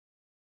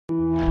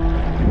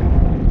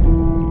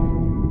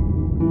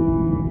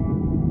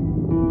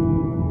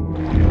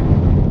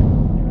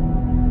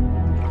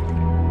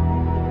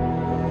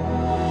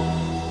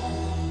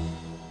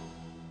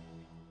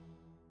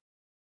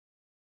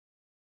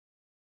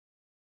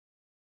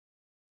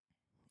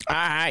All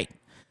right.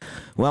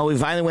 Well, we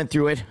finally went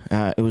through it.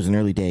 It was an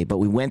early day, but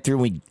we went through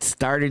and we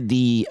started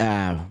the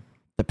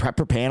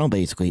prepper panel,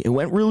 basically. It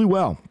went really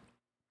well.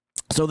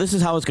 So this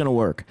is how it's going to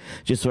work,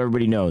 just so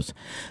everybody knows.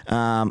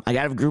 I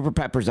got a group of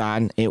preppers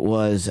on. It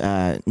was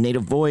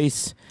Native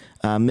Voice,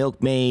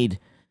 Milkmaid,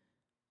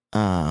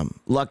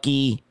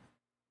 Lucky,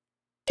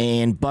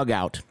 and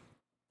Bugout.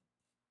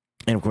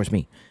 And, of course,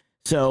 me.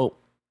 So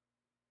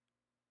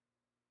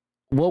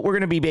what we're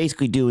going to be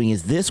basically doing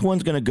is this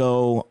one's going to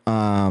go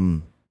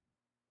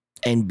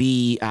and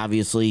be,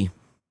 obviously,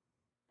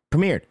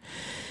 premiered.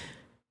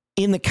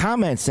 In the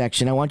comment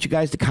section, I want you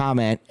guys to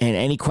comment, and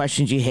any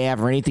questions you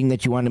have or anything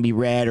that you want to be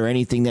read or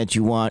anything that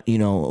you want,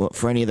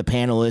 for any of the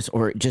panelists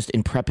or just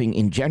in prepping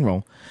in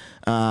general,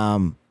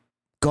 go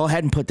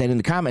ahead and put that in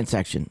the comment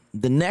section.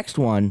 The next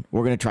one,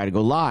 we're going to try to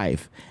go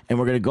live, and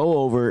we're going to go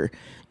over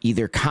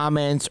either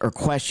comments or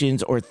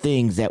questions or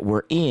things that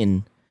were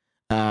in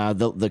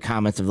the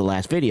comments of the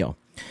last video.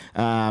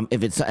 And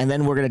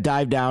then we're going to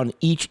dive down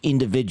each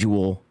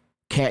individual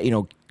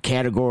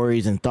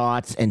categories and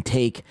thoughts and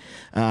take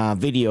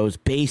videos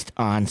based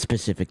on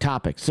specific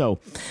topics. So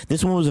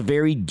this one was a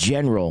very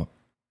general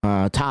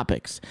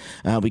topics.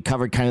 We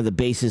covered kind of the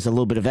basis, a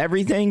little bit of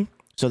everything,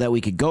 so that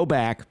we could go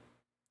back,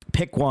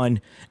 pick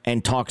one,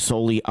 and talk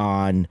solely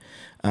on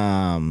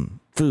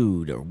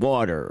food or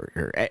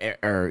water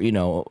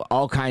or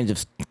all kinds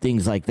of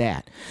things like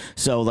that.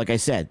 So like I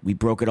said, we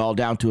broke it all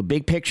down to a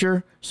big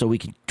picture so we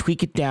can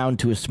tweak it down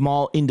to a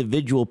small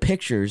individual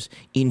pictures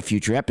in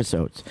future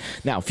episodes.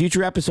 Now,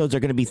 future episodes are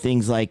going to be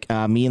things like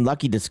me and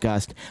Lucky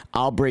discussed.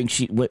 I'll bring,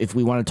 if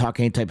we want to talk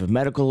any type of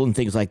medical and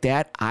things like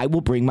that, I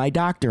will bring my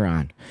doctor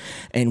on,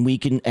 and we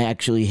can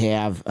actually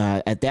have,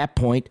 at that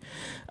point,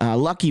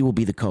 Lucky will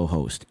be the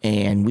co-host,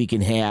 and we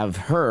can have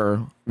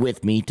her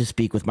with me to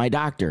speak with my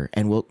doctor,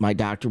 and my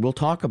doctor will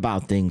talk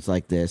about things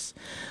like this,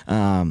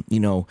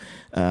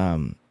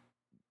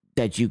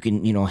 that you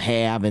can,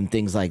 have and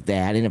things like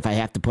that. And if I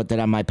have to put that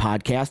on my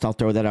podcast, I'll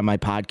throw that on my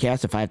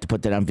podcast. If I have to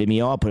put that on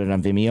Vimeo, I'll put it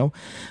on Vimeo.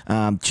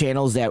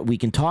 Channels that we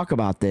can talk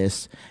about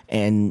this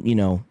and,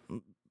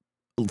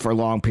 for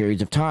long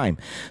periods of time.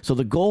 So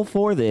the goal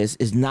for this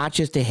is not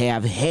just to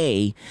have,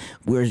 hey,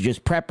 we're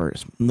just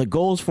preppers. The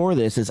goals for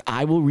this is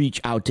I will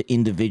reach out to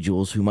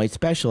individuals who might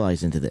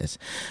specialize into this.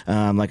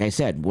 Like I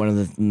said, one of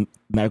the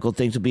medical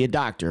things will be a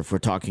doctor. If we're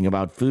talking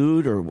about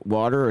food or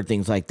water or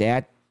things like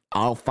that,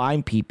 I'll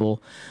find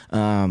people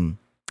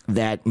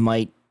that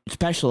might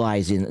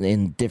specialize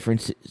in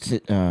different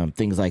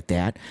things like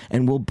that,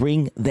 and we'll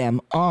bring them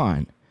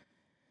on.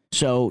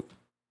 So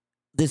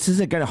this is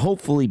going to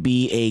hopefully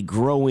be a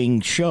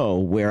growing show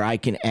where I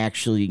can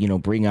actually,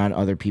 bring on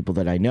other people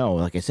that I know.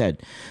 Like I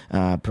said,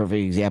 perfect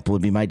example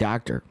would be my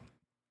doctor.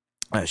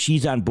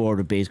 She's on board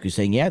with basically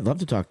saying, yeah, I'd love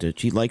to talk to.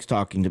 She likes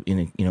talking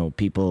to,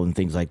 people and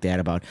things like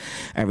that about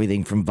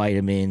everything from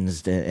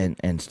vitamins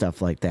and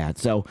stuff like that.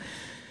 So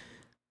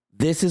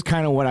this is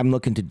kind of what I'm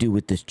looking to do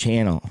with this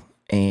channel.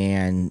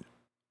 And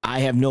I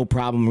have no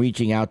problem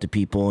reaching out to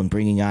people and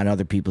bringing on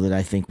other people that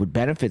I think would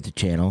benefit the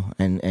channel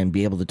and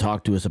be able to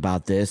talk to us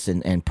about this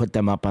and put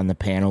them up on the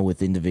panel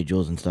with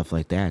individuals and stuff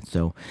like that.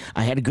 So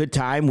I had a good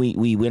time.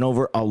 We went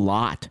over a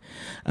lot.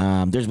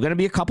 There's going to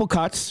be a couple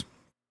cuts.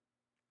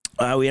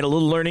 We had a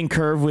little learning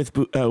curve with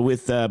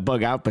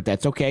Bugout, but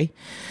that's okay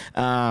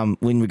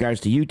in regards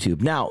to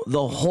YouTube. Now,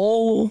 the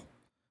whole,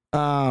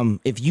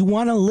 if you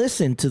want to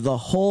listen to the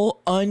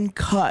whole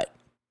uncut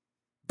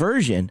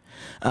version,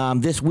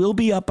 this will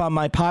be up on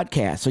my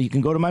podcast. So you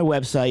can go to my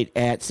website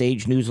at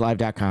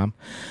sagenewslive.com.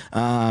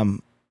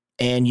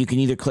 And you can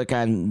either click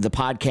on the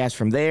podcast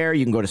from there.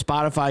 You can go to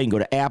Spotify. You can go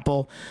to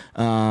Apple.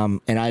 And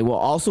I will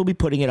also be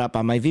putting it up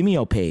on my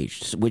Vimeo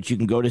page, which you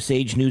can go to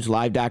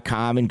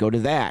sagenewslive.com and go to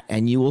that.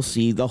 And you will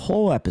see the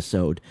whole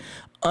episode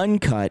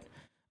uncut,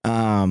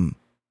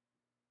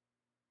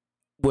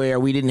 where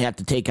we didn't have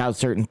to take out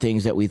certain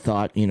things that we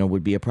thought,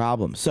 would be a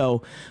problem.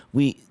 So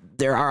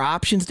there are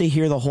options to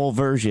hear the whole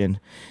version.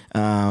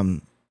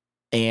 And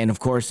of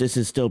course, this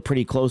is still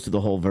pretty close to the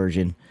whole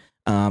version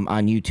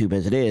on YouTube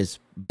as it is.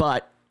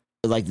 But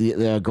like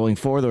going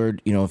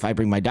forward, if I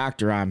bring my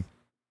doctor on,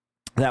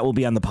 that will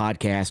be on the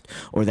podcast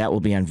or that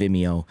will be on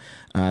Vimeo.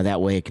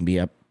 That way it can be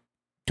up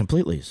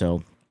completely.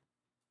 So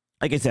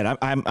like I said,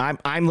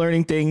 I'm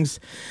learning things.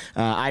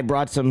 I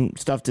brought some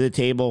stuff to the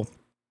table.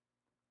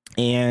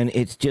 And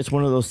it's just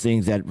one of those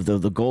things that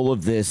the goal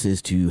of this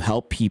is to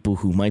help people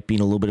who might be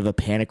in a little bit of a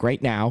panic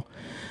right now,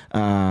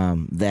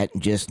 that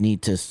just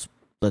need to,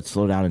 let's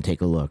slow down and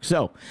take a look.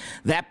 So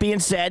that being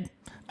said,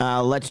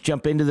 let's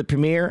jump into the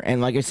premiere.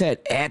 And like I said,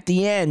 at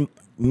the end,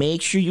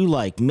 make sure you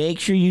make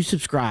sure you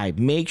subscribe,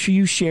 make sure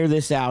you share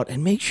this out,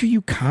 and make sure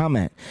you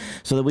comment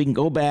so that we can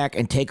go back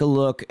and take a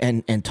look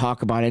and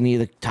talk about any of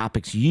the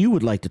topics you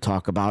would like to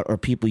talk about or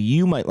people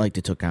you might like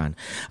to talk on.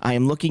 I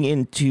am looking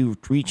into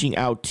reaching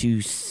out to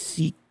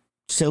Seiko,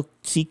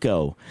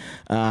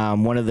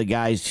 one of the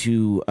guys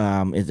who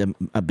is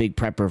a big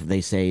prepper,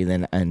 they say,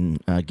 and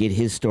get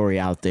his story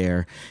out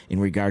there in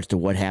regards to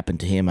what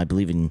happened to him. I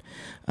believe in,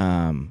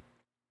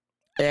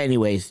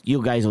 anyways,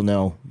 you guys will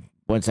know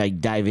once I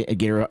get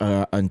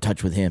in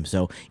touch with him.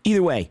 So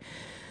either way,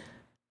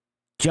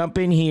 jump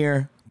in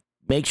here.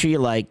 Make sure you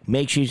like,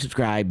 make sure you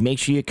subscribe, make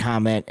sure you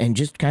comment, and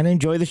just kind of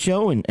enjoy the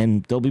show,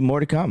 and there'll be more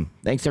to come.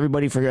 Thanks,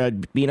 everybody, for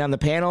being on the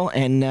panel,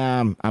 and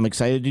I'm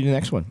excited to do the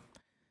next one.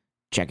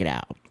 Check it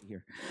out.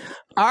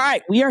 All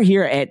right, we are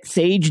here at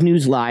Sage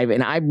News Live,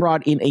 and I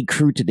brought in a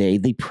crew today,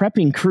 the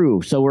Prepping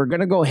Crew. So we're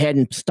going to go ahead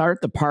and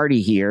start the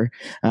party here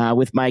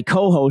with my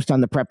co-host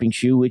on the Prepping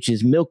Show, which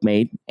is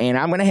Milkmaid, and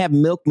I'm going to have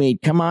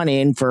Milkmaid come on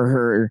in for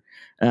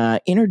her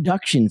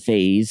introduction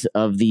phase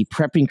of the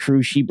Prepping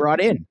Crew she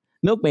brought in.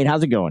 Milkmaid,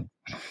 how's it going?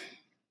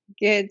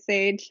 Good,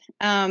 Sage.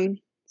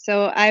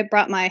 So I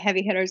brought my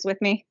heavy hitters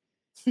with me,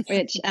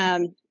 which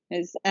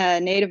is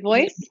Native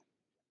Voice.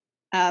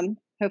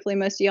 Hopefully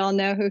most of y'all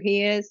know who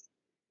he is.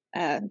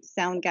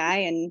 Sound guy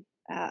and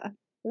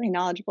really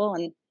knowledgeable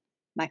and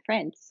my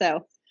friend.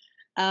 So,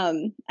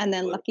 and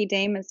then Lucky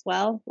Dame as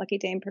well. Lucky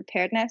Dame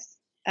Preparedness.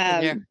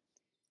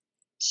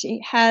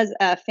 She has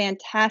a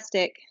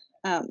fantastic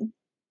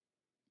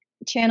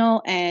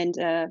channel and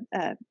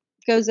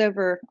goes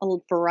over a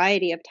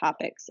variety of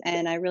topics,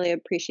 and I really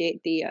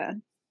appreciate the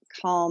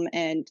calm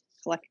and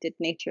collected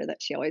nature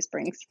that she always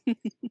brings.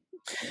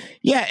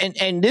 Yeah,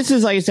 and this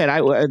is, like I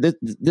said,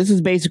 this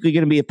is basically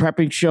going to be a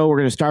prepping show. We're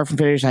going to start from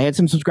finish. I had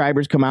some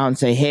subscribers come out and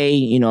say,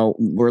 hey,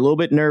 we're a little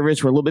bit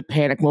nervous. We're a little bit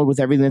panic mode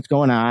with everything that's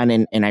going on.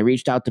 And I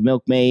reached out to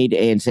Milkmaid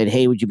and said,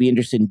 hey, would you be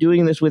interested in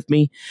doing this with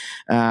me?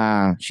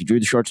 She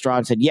drew the short straw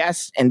and said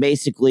yes. And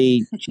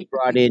basically, she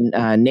brought in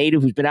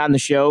Native, who's been on the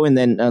show. And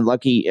then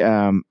Lucky,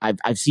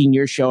 I've seen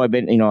your show. I've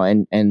been,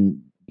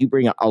 and you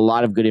bring a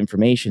lot of good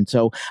information.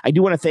 So I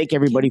do want to thank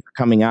everybody for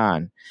coming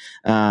on.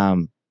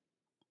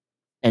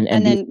 And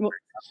then,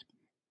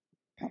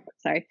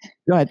 sorry.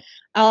 Go ahead.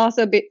 I'll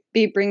also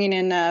be bringing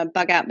in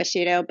Bugout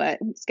Bushido, but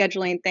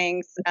scheduling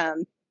things.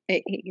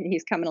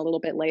 He's coming a little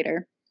bit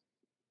later.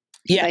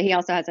 Yeah, but he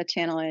also has a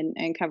channel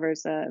and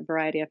covers a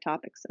variety of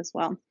topics as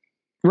well.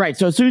 Right.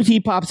 So as soon as he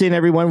pops in,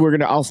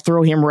 everyone, I'll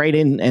throw him right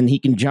in, and he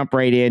can jump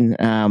right in,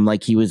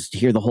 like he was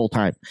here the whole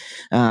time,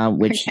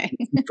 which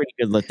is pretty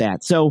good with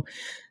that. So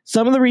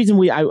some of the reason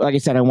like I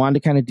said, I wanted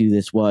to kind of do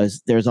this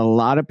was there's a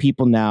lot of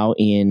people now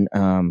in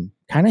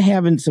kind of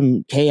having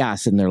some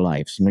chaos in their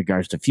lives in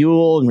regards to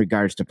fuel, in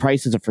regards to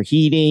prices for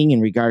heating, in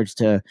regards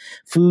to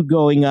food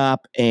going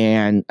up.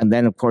 And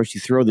then, of course,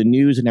 you throw the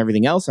news and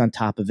everything else on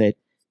top of it.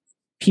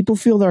 People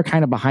feel they're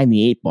kind of behind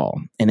the eight ball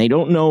and they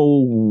don't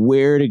know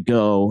where to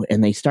go,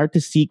 and they start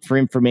to seek for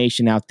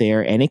information out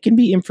there, and it can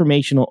be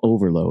informational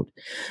overload.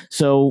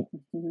 So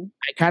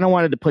I kind of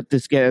wanted to put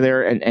this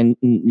together, and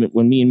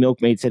when me and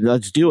Milkmaid said,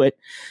 let's do it,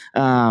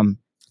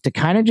 to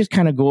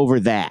kind of go over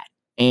that.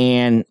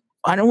 And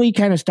why don't we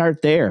kind of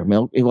start there,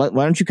 Milk? Why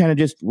don't you kind of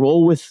just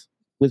roll with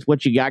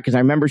what you got? Because I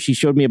remember she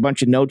showed me a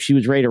bunch of notes. She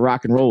was ready to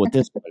rock and roll with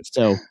this one.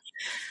 So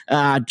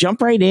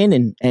jump right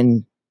in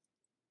and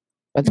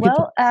let's get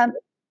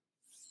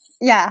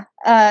yeah.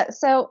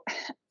 So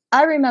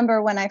I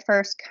remember when I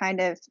first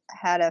kind of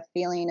had a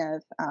feeling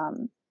of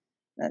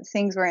that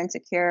things were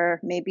insecure,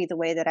 maybe the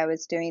way that I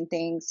was doing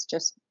things,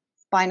 just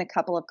buying a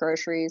couple of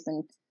groceries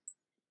and,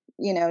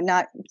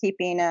 not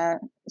keeping a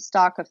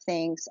stock of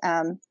things.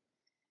 And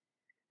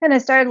I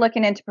started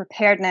looking into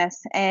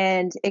preparedness,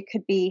 and it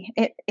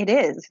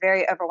is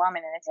very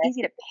overwhelming, and it's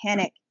easy to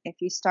panic if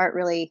you start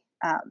really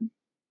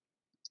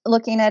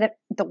looking at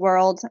the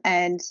world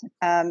and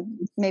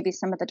maybe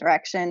some of the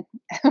direction.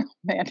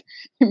 Man,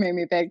 you made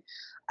me big.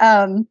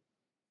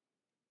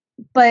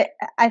 But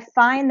I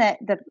find that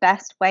the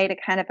best way to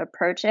kind of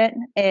approach it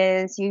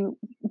is you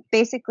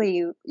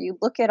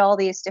look at all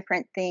these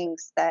different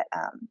things that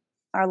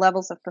are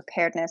levels of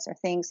preparedness, or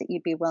things that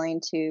you'd be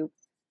willing to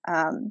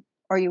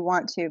or you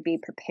want to be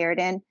prepared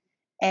in.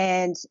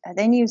 And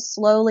then you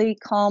slowly,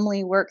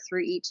 calmly work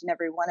through each and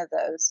every one of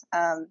those.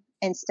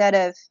 Instead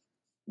of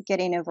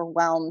getting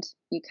overwhelmed,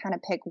 you kind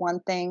of pick one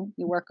thing,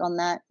 you work on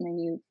that, and then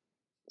you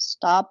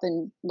stop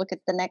and look at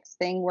the next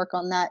thing, work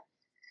on that,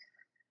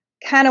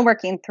 kind of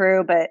working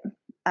through. But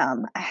I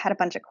had a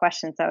bunch of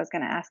questions I was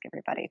going to ask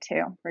everybody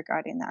too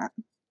regarding that.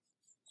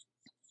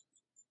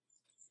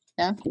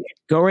 Yeah,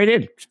 go right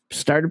in.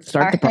 Start the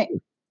right.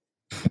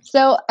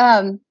 So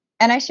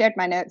and I shared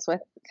my notes with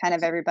kind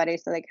of everybody,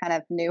 so they kind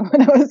of knew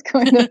what I was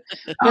going to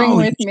bring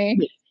with me.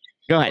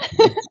 Go ahead.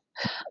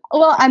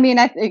 Well, I mean,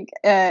 I think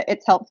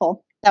it's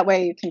helpful. That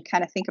way you can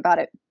kind of think about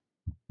it.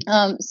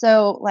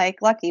 So, like,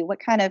 Lucky, what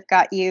kind of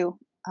got you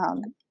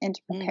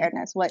into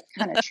preparedness? What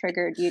kind of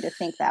triggered you to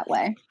think that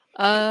way?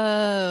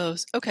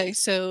 Okay.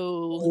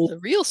 So the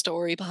real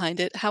story behind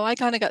it, how I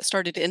kind of got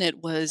started in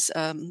it was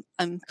I'm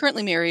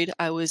currently married.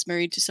 I was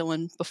married to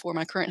someone before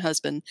my current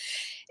husband.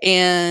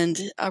 And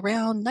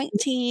around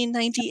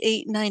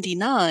 1998,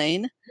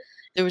 99,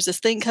 there was this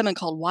thing coming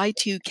called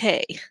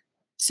Y2K.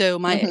 So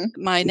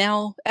my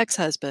now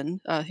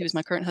ex-husband, he was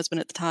my current husband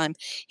at the time,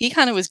 he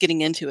kind of was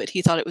getting into it.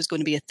 He thought it was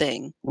going to be a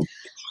thing.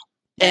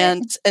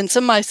 And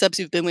some of my subs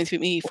who've been with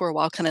me for a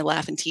while kind of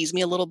laugh and tease me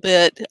a little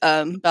bit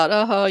about,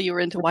 oh, you were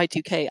into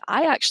Y2K.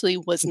 I actually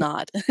was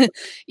not,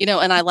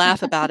 and I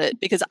laugh about it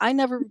because I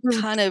never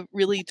kind of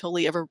really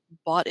totally ever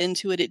bought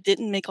into it. It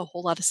didn't make a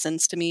whole lot of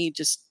sense to me,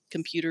 just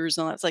computers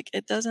and all that. It's like,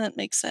 it doesn't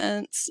make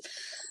sense.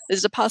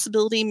 There's a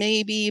possibility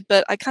maybe,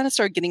 but I kind of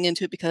started getting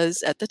into it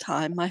because at the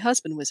time my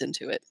husband was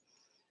into it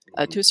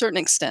to a certain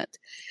extent.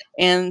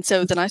 And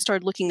so then I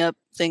started looking up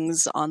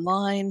things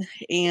online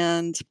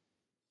and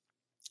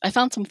I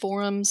found some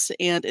forums,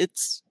 and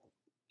it's,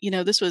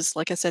 this was,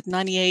 like I said,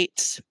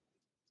 98,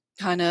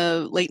 kind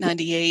of late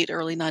 98,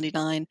 early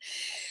 99.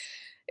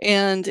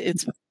 And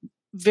it's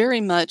very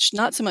much,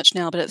 not so much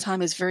now, but at the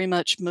time is very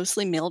much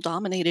mostly male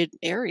dominated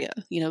area.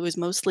 It was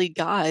mostly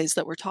guys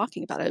that were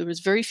talking about it. There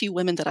was very few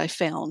women that I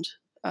found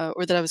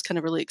or that I was kind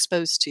of really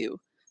exposed to.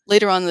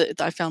 Later on,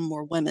 I found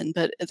more women,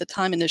 but at the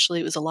time initially,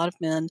 it was a lot of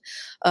men,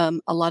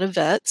 a lot of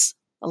vets,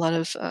 a lot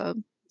of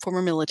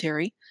former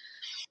military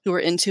who were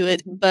into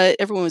it, but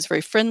everyone was very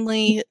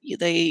friendly.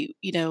 They,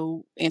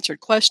 answered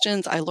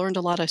questions. I learned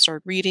a lot. I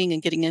started reading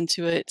and getting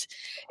into it,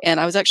 and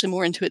I was actually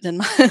more into it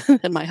than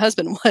than my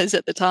husband was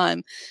at the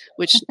time,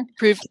 which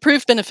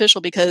proved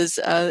beneficial because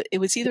it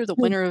was either the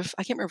winter of,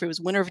 I can't remember if it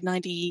was winter of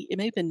 90, it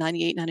may have been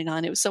 98,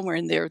 99. It was somewhere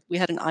in there. We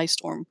had an ice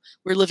storm.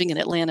 We were living in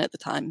Atlanta at the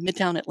time,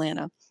 Midtown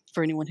Atlanta.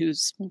 For anyone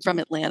who's from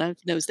Atlanta,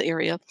 knows the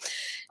area.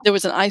 There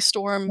was an ice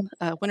storm,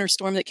 winter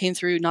storm that came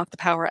through, knocked the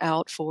power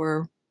out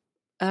for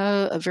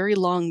a very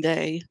long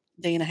day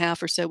and a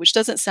half or so, which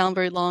doesn't sound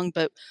very long,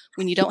 but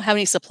when you don't have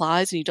any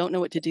supplies and you don't know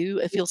what to do,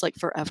 it feels like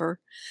forever.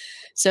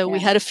 So we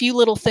had a few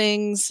little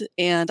things,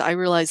 and I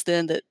realized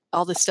then that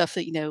all this stuff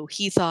that,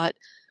 he thought,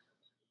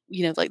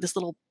 like this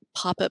little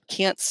pop-up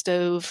cant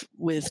stove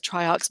with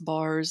Triox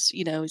bars,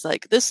 he's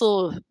like, this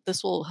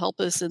will help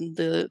us in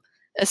the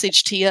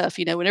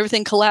SHTF, when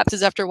everything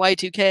collapses after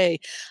Y2K.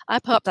 I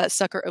popped that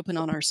sucker open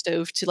on our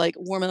stove to like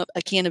warm up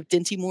a can of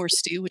Dinty Moore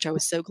stew, which I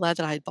was so glad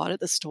that I had bought at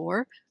the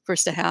store for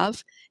us to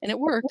have. And it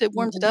worked. It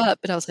warmed it up.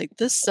 But I was like,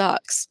 this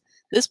sucks.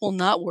 This will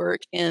not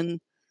work in,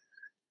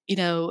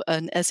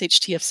 an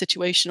SHTF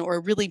situation or a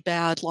really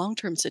bad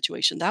long-term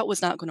situation. That was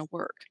not going to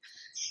work.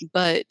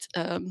 But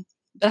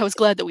I was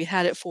glad that we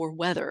had it for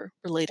weather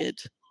related,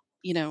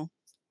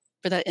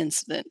 for that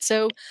incident.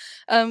 So,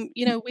 we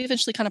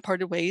eventually kind of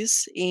parted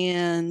ways,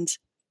 and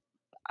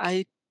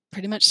I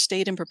pretty much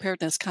stayed in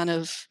preparedness, kind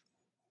of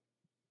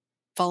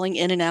falling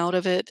in and out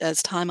of it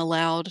as time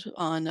allowed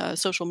on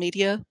social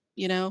media,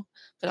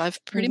 but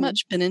I've pretty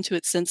much been into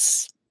it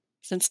since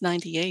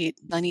 98,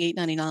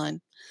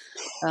 99.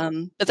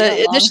 But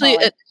initially,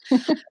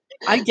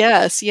 I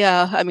guess,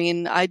 yeah. I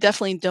mean, I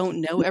definitely don't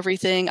know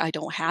everything. I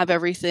don't have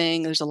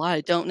everything. There's a lot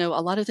I don't know.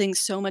 A lot of things,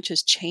 so much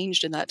has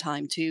changed in that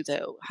time too,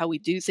 though. How we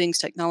do things,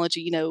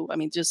 technology, I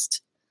mean,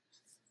 just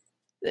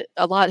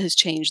a lot has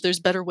changed. There's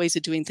better ways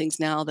of doing things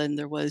now than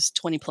there was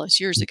 20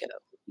 plus years ago.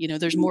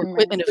 There's more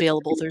equipment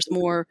available. There's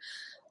more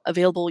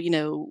available.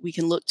 We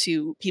can look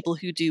to people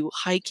who do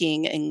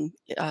hiking and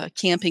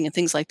camping and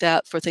things like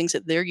that for things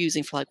that they're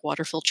using for like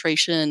water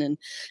filtration and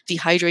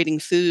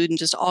dehydrating food and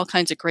just all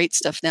kinds of great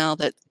stuff now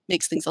that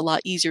makes things a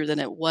lot easier than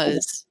it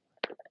was.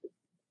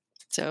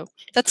 So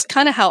that's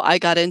kind of how I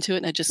got into it,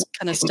 and it just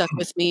kind of stuck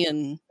with me,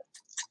 and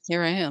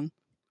here I am.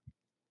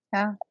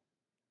 Yeah.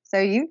 So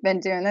you've been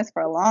doing this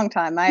for a long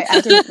time. I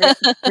didn't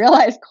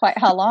realize quite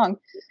how long.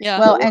 Yeah.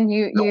 Well, and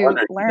you learn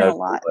a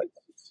lot.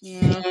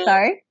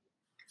 Sorry?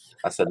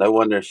 I said, no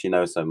wonder she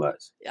knows so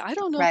much. I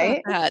don't know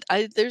about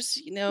that. There's,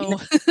 I feel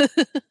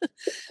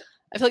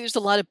like there's a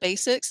lot of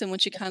basics, and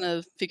once you kind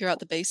of figure out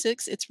the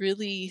basics, it's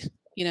really,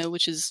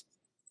 which is,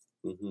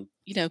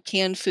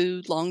 canned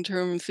food,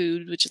 long-term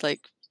food, which is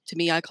like, to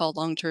me, I call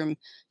long-term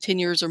 10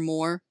 years or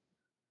more,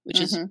 which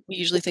is, we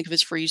usually think of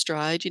as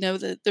freeze-dried.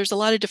 There's a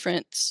lot of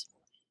different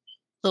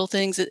little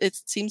things. It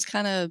seems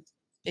kind of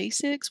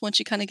basics. Once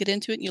you kind of get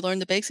into it and you learn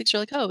the basics,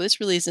 you're like, oh, this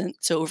really isn't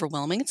so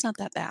overwhelming. It's not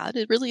that bad.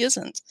 It really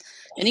isn't.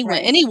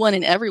 Anyone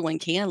and everyone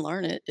can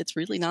learn it. It's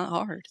really not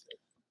hard.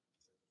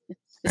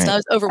 It's not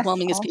as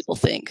overwhelming as people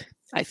think,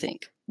 I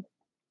think.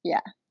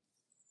 Yeah,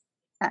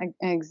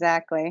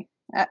 exactly.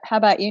 How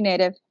about you,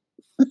 Native?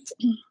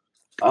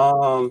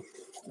 For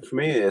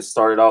me, it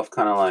started off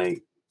kind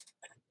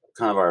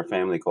of our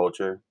family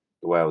culture,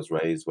 the way I was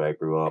raised, the way I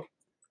grew up.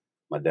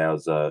 My dad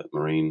was a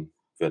Marine,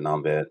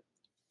 Vietnam vet,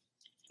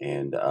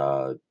 and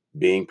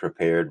being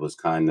prepared was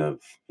kind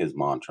of his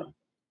mantra.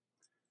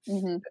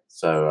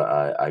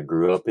 So I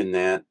grew up in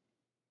that,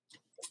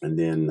 and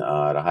then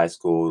at a high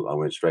school, I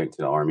went straight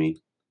to the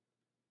Army.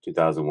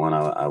 2001,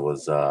 I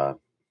was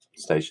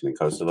stationed in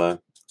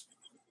Kosovo,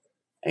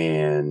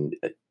 and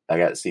I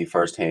got to see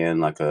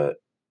firsthand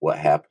what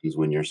happens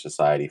when your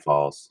society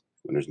falls,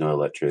 when there's no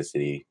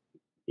electricity,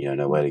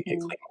 no way to get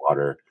clean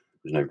water,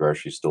 there's no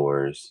grocery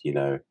stores,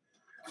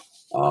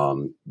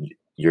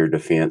 your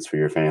defense for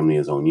your family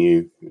is on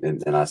you.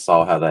 And I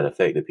saw how that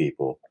affected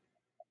people.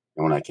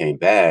 And when I came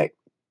back,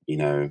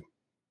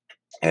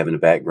 having a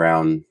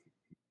background,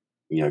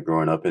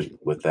 growing up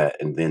with that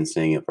and then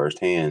seeing it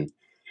firsthand,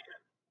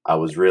 I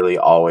was really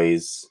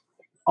always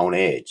on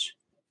edge,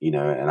 and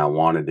I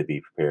wanted to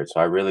be prepared. So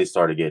I really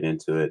started getting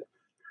into it.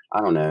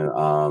 I don't know,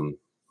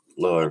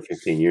 a little over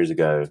 15 years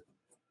ago.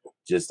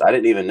 Just I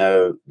didn't even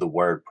know the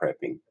word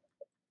prepping,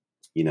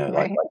 like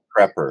Right.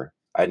 prepper.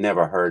 I'd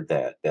never heard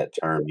that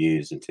term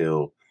used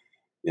until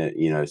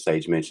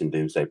Sage mentioned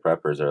doomsday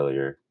preppers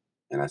earlier,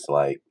 and that's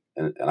like,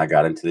 and I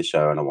got into the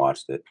show and I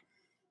watched it.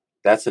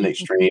 That's an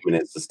extreme, and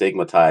it's to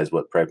stigmatize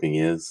what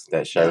prepping is.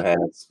 That show Yeah.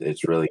 has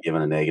it's really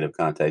given a negative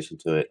connotation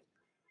to it.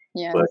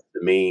 Yeah. But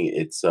to me,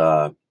 it's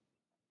a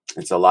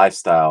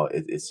lifestyle.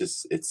 It's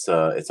just it's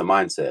a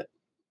mindset.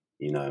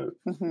 You know,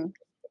 Hmm.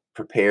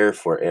 prepare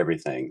for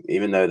everything,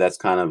 even though that's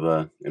kind of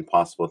a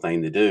impossible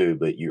thing to do.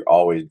 But you're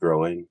always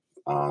growing.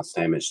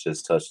 Sandwich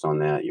just touched on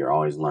that. You're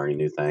always learning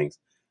new things.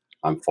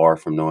 I'm far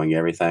from knowing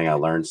everything. I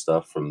learn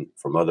stuff from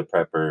other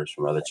preppers,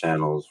 from other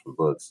channels, from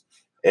books,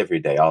 every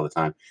day, all the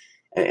time,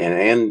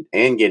 and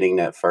getting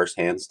that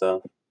firsthand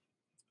stuff.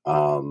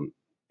 Um,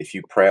 if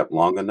you prep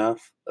long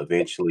enough,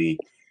 eventually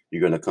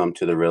you're going to come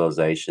to the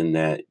realization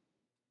that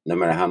no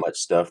matter how much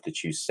stuff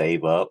that you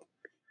save up,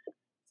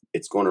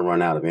 it's going to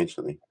run out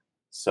eventually.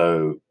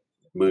 So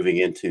moving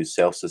into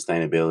self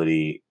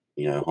sustainability,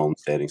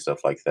 homesteading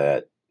stuff like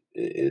that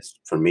is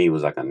for me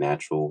was like a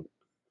natural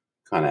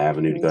kind of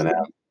avenue to go down.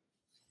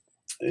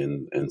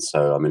 Amazing. And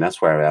so I mean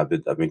that's where I've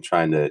been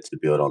trying to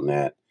build on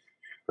that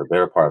for a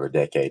better part of a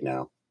decade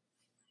now.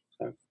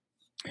 So.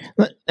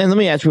 And let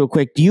me ask real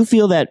quick: do you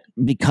feel that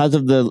because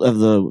of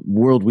the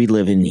world we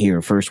live in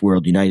here, first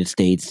world, United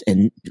States,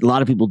 and a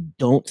lot of people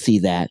don't see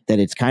that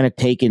it's kind of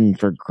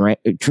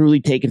truly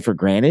taken for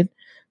granted,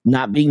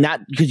 not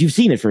because you've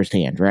seen it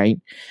firsthand, right?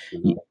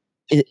 Mhm.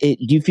 Do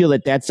you feel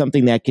that that's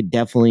something that could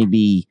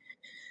definitely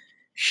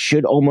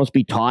should almost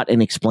be taught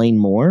and explained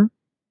more?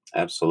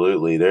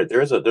 Absolutely.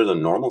 There's a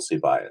normalcy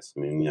bias.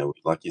 I mean,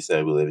 like you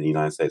said, we live in the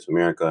United States of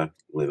America,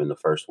 we live in the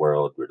first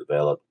world, we're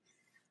developed,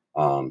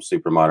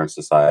 super modern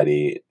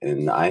society.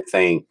 And I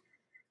think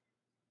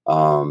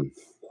um,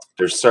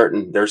 there's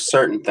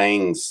certain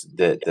things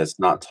that's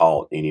not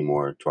taught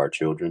anymore to our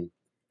children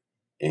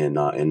in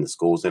the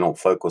schools. They don't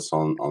focus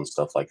on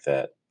stuff like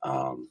that.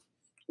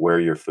 Where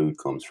your food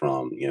comes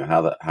from,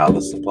 how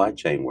the supply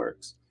chain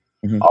works,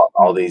 Mhm.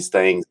 all these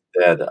things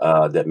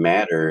that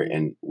matter,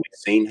 and we've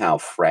seen how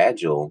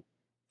fragile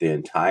the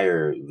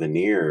entire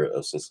veneer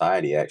of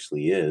society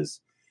actually is.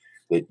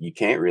 That you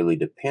can't really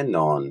depend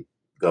on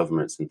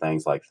governments and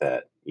things like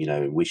that.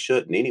 We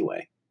shouldn't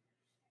anyway.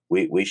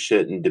 We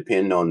shouldn't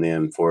depend on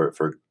them for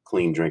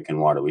clean drinking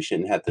water. We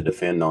shouldn't have to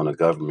depend on a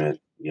government,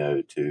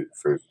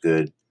 for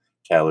good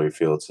calorie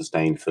filled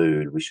sustained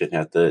food. We shouldn't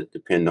have to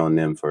depend on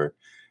them for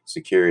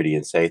security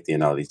and safety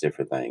and all these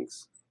different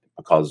things.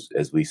 Because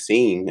as we've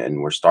seen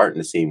and we're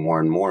starting to see more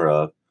and more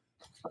of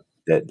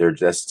that they're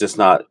just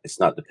not it's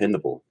not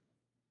dependable.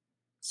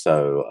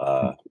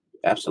 So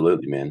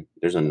absolutely, man.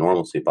 There's a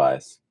normalcy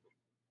bias.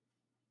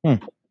 Hmm.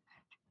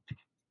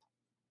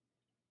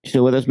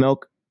 Still with us,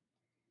 Milk?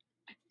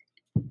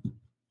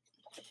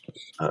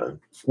 Uh,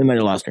 We might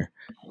have lost her.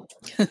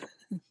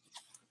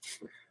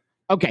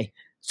 Okay.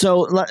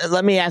 So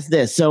let me ask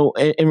this. So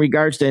in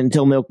regards to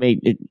until Milkmaid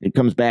it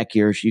comes back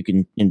here, so you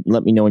can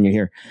let me know when you're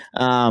here.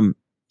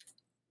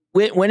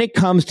 When it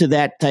comes to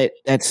that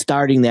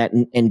starting that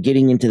and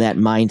getting into that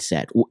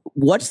mindset,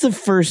 what's the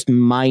first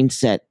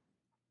mindset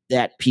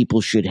that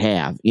people should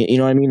have? You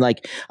know what I mean?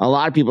 Like a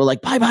lot of people are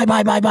like,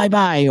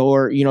 buy,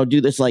 or,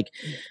 do this. Like,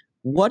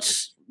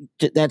 what's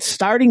that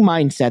starting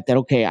mindset that,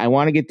 okay, I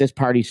want to get this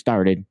party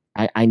started.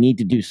 I need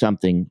to do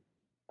something.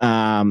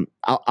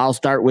 I'll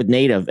start with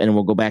Native and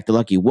we'll go back to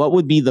Lucky. What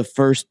would be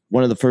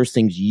one of the first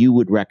things you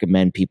would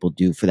recommend people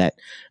do for the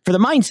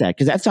mindset?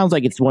 Because that sounds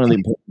like it's one of the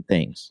important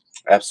things.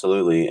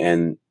 Absolutely.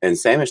 And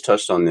Samish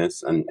touched on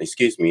this, and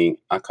excuse me,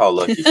 I call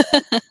Lucky.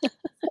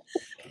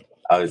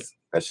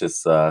 That's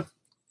just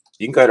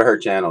you can go to her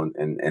channel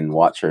and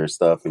watch her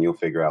stuff and you'll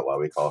figure out why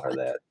we call her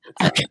that.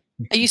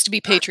 I used to be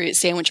Patriot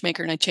Sandwich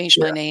Maker, and I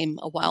changed my name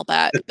a while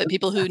back. But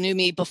people who knew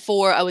me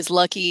before I was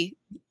Lucky,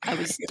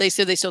 they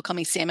said they still call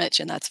me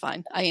Sandwich, and that's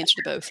fine. I answer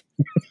to both.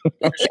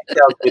 If she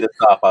tells me to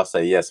stop, I'll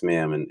say yes,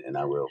 ma'am, and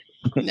I will.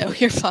 No,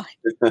 you're fine.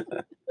 All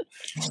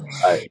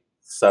right.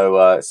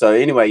 So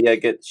anyway, yeah,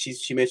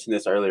 she mentioned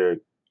this earlier,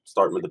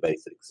 starting with the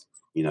basics.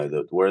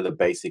 What are the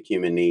basic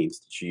human needs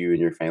that you and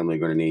your family are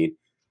going to need?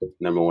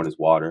 Number one is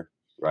water,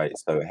 right?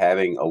 So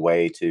having a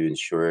way to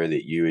ensure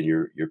that you and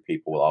your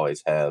people will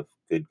always have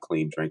good,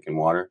 clean drinking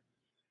water.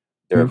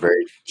 There are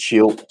very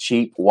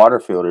cheap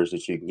water filters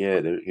that you can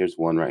get. Here's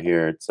one right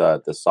here. It's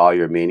the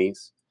Sawyer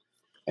Minis,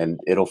 and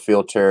it'll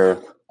filter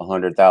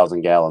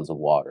 100,000 gallons of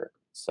water.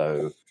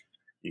 So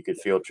you could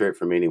filter it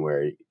from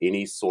anywhere,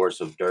 any source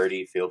of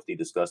dirty, filthy,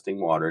 disgusting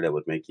water that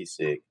would make you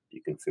sick.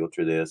 You can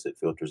filter this. It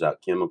filters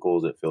out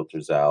chemicals. It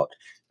filters out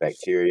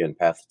bacteria and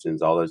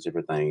pathogens, all those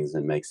different things,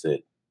 and makes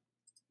it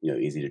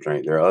easy to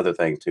drink. There are other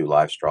things too,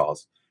 live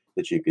straws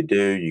that you could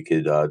do. You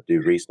could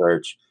do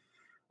research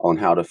on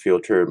how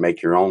to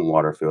make your own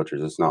water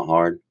filters. It's not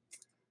hard.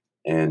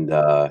 And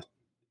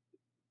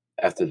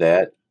after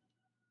that,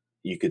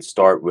 you could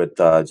start with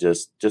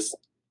just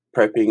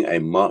prepping a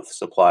month's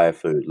supply of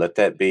food. Let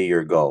that be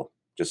your goal.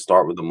 Just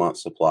start with a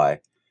month's supply.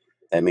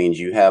 That means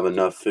you have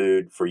enough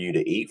food for you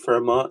to eat for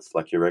a month,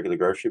 like your regular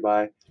grocery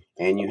buy,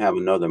 and you have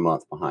another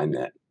month behind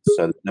that.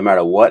 So no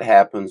matter what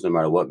happens, no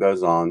matter what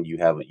goes on, you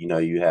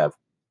have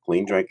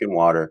clean drinking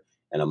water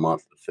and a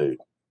month of food.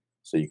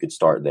 So you could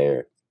start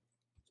there.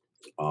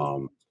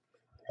 Um,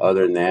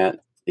 Other than that,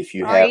 if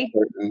you have Sorry.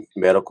 certain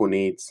medical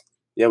needs,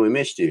 yeah, we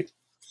missed you.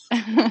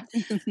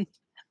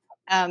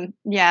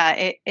 Yeah,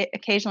 it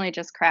occasionally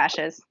just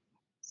crashes.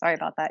 Sorry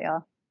about that,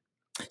 y'all.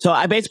 So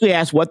I basically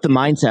asked what the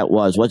mindset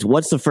was.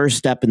 What's the first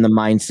step in the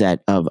mindset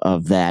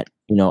of that?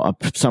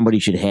 Somebody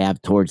should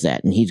have towards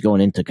that, and he's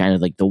going into kind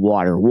of like the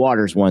water.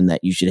 Water's one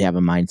that you should have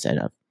a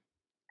mindset of.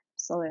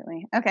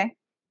 Absolutely. Okay.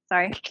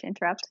 Sorry to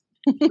interrupt.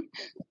 I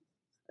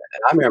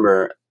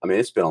remember,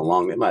 it's been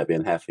it might have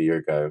been half a year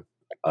ago.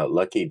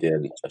 Lucky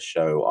did a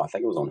show, I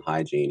think it was on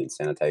hygiene and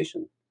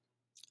sanitation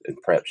and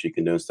preps you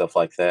can do and stuff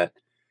like that.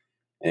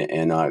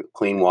 And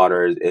clean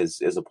water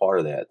is a part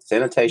of that.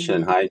 Sanitation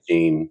and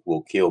hygiene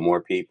will kill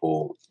more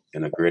people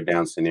in a grid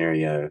down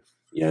scenario,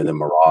 than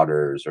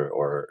marauders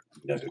or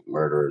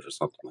murderers or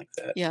something like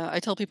that. Yeah,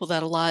 I tell people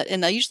that a lot,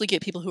 and I usually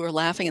get people who are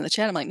laughing in the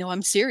chat. I'm like, "No,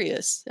 I'm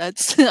serious."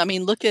 That's I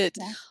mean, look at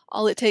Yeah.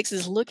 all it takes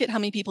is look at how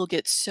many people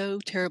get so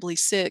terribly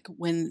sick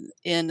when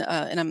and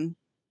I'm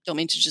don't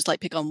mean to just like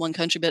pick on one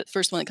country, but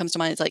first one that comes to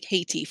mind is like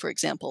Haiti, for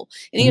example.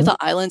 Any of the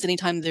islands,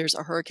 anytime there's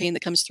a hurricane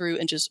that comes through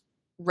and just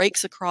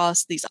rakes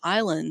across these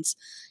islands,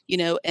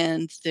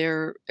 and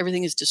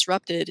everything is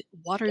disrupted.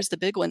 Water is the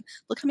big one.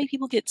 Look how many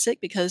people get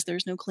sick because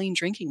there's no clean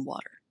drinking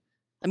water.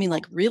 I mean,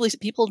 like, really,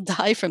 people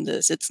die from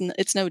this. It's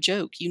no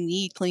joke. You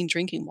need clean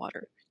drinking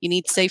water. You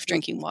need safe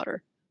drinking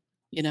water,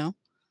 you know?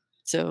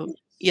 So,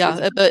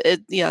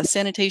 yeah,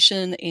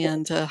 sanitation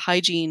and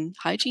hygiene.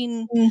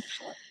 Hygiene,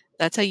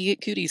 that's how you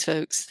get cooties,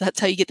 folks.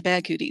 That's how you get the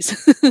bad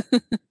cooties,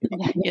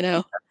 you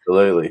know?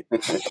 Absolutely.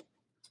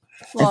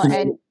 Well,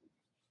 and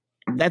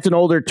That's an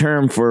older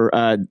term for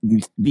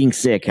being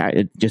sick.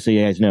 Just so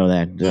you guys know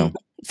that. So.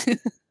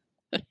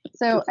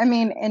 so, I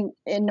mean,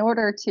 in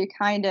order to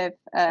kind of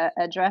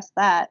address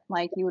that,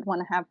 like you would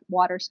want to have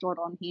water stored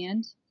on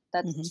hand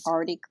that's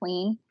already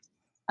clean.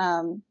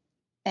 And,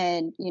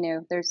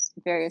 there's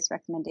various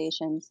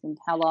recommendations, and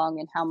how long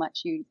and how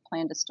much you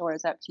plan to store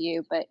is up to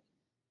you. But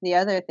the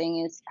other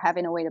thing is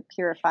having a way to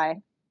purify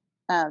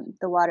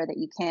the water that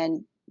you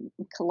can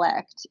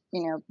collect,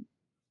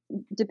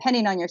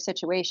 depending on your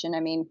situation. I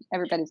mean,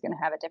 everybody's going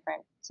to have a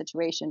different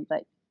situation,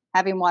 but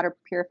having water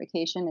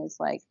purification is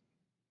like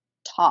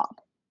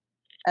top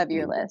of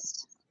your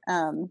list.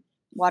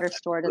 Water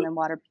stored and then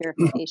water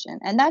purification.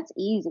 And that's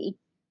easy.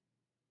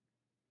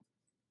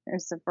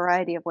 There's a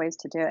variety of ways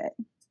to do it.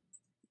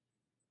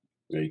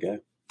 There you go.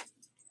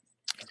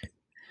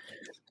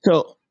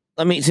 So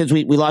since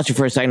we lost you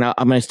for a second, I'm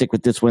going to stick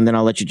with this one, then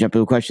I'll let you jump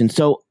into a question.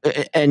 So,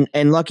 and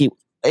Lucky,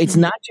 it's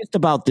not just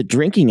about the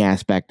drinking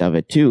aspect of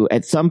it too.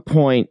 At some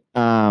point,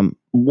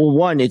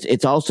 one,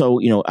 it's also,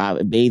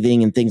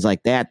 bathing and things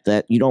like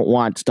that you don't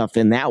want stuff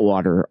in that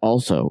water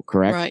also,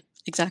 correct? Right.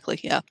 Exactly.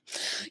 Yeah.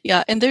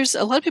 Yeah. And there's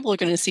a lot of people are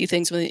going to see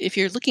things if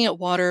you're looking at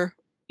water.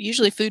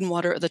 Usually food and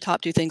water are the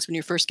top two things when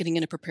you're first getting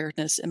into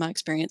preparedness. In my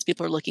experience,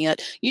 people are looking at,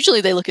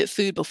 usually they look at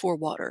food before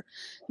water.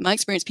 In my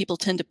experience, people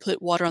tend to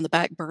put water on the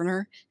back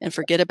burner and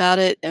forget about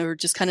it, or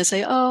just kind of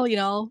say,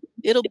 oh,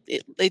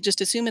 they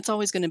just assume it's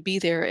always going to be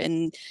there.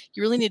 And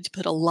you really need to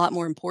put a lot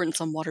more importance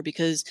on water,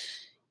 because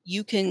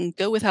you can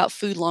go without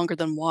food longer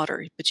than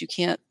water, but you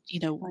can't,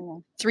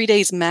 3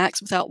 days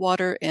max without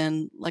water.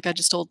 And like I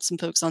just told some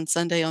folks on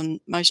Sunday on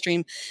my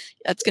stream,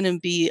 that's going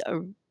to be a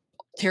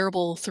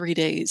terrible 3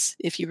 days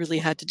if you really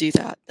had to do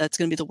that. That's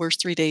going to be the worst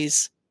 3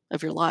 days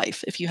of your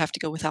life if you have to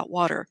go without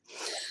water.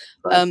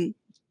 Right.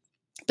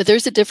 But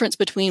there's a difference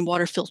between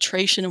water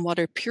filtration and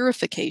water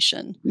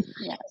purification.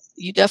 Yes.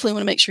 You definitely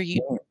want to make sure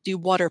you do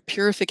water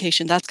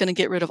purification. That's going to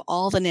get rid of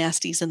all the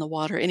nasties in the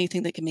water,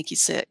 anything that can make you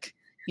sick,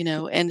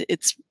 and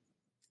it's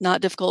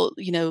not difficult.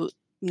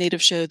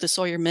 Native showed the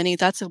Sawyer Mini.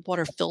 That's a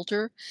water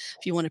filter.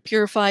 If you want to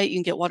purify it, you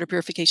can get water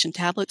purification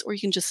tablets, or you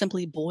can just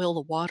simply boil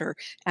the water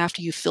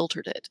after you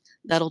filtered it.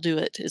 That'll do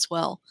it as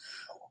well.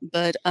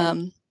 But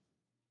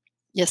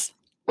yes.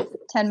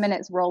 10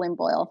 minutes rolling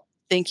boil.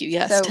 Thank you.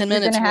 Yes, So 10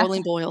 minutes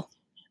rolling boil.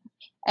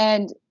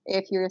 And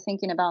if you're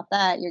thinking about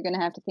that, you're going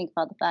to have to think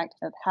about the fact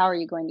of how are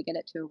you going to get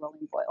it to a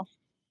rolling boil.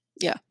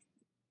 Yeah.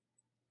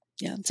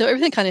 Yeah. So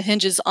everything kind of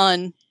hinges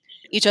on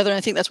each other. And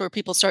I think that's where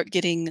people start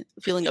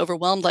feeling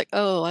overwhelmed, like,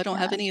 oh, I don't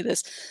have any of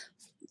this.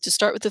 To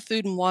start with the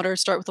food and water,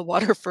 start with the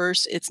water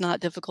first. It's not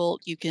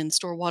difficult. You can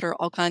store water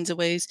all kinds of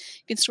ways.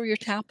 You can store your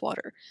tap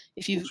water.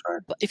 If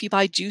you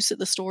buy juice at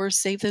the stores,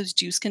 save those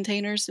juice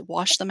containers,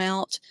 wash them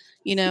out,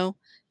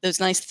 those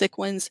nice thick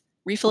ones,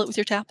 refill it with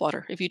your tap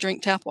water. If you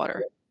drink tap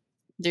water,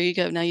 there you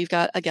go. Now you've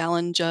got a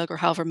gallon jug or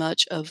however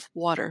much of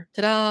water.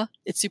 Ta-da!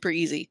 It's super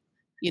easy,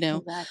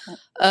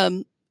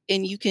 Exactly.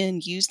 And you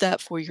can use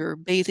that for your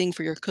bathing,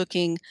 for your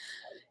cooking.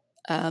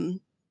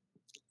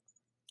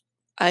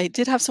 I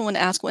did have someone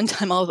ask one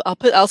time,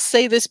 I'll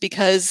say this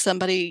because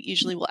somebody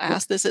usually will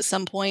ask this at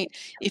some point.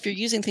 If you're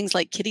using things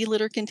like kitty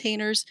litter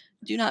containers,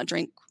 do not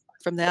drink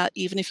from that,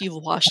 even if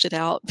you've washed it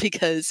out,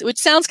 which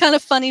sounds kind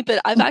of funny,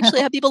 but I've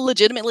actually had people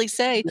legitimately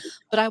say,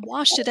 but I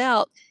washed it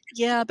out.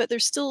 Yeah, but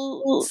there's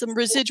still some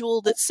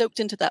residual that's soaked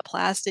into that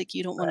plastic.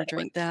 You don't want to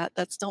drink that.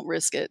 Don't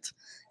risk it.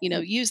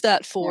 Use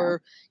that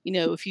for,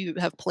 if you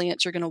have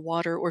plants you're going to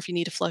water, or if you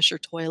need to flush your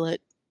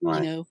toilet,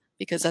 Right.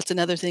 because that's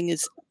another thing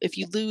is if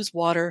you lose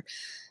water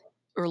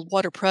or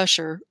water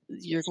pressure,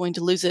 you're going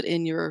to lose it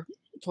in your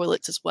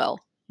toilets as well.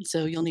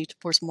 So you'll need to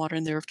pour some water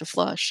in there to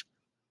flush.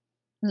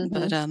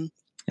 But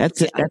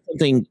that's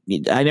something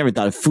I never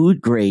thought of.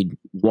 Food grade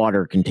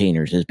water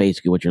containers is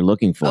basically what you're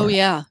looking for. Oh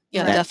yeah,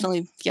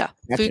 definitely,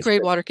 food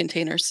grade water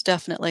containers,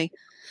 definitely.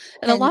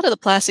 And a lot of the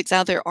plastics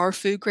out there are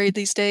food grade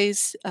these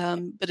days,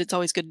 but it's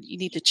always good. You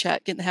need to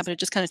get in the habit of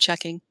just kind of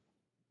checking.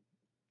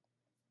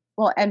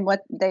 Well, and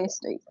what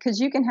because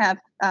you can have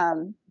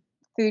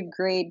food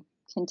grade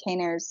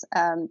containers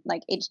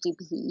like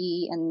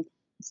HDPE and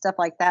stuff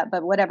like that,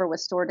 but whatever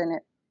was stored in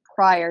it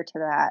prior to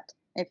that,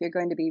 if you're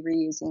going to be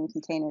reusing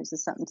containers,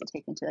 is something to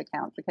take into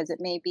account, because it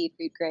may be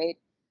food grade,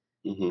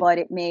 but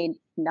it may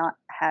not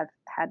have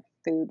had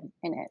food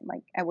in it.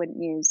 Like, I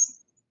wouldn't use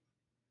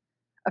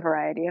a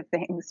variety of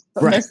things,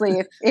 but mostly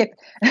if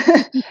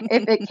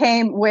if it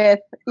came with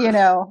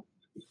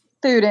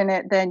food in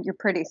it, then you're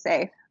pretty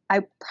safe.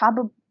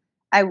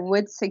 I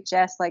would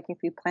suggest, like, if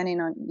you're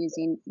planning on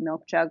using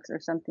milk jugs or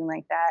something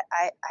like that,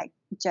 I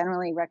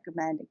generally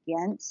recommend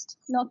against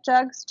milk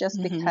jugs, just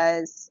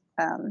because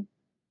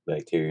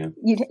bacteria.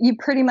 You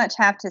pretty much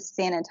have to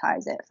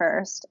sanitize it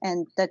first,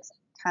 and that's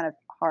kind of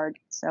hard.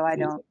 So I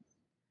don't.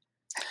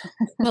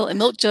 Well, and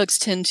milk jugs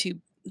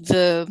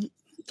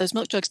those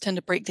milk jugs tend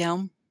to break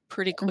down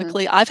pretty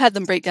quickly. I've had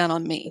them break down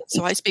on me,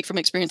 so I speak from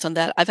experience on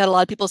that. I've had a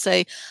lot of people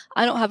say,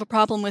 I don't have a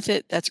problem with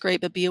it. That's great,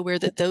 but be aware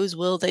that those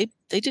they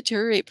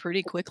deteriorate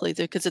pretty quickly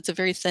because it's a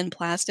very thin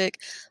plastic.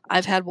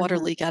 I've had water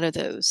leak out of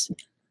those.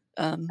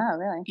 Oh,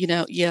 really?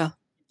 Yeah.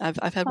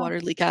 I've had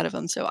water leak out of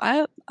them. So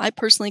I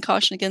personally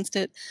caution against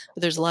it,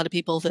 but there's a lot of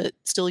people that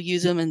still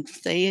use them and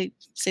they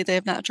say they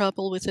have not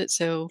trouble with it.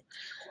 So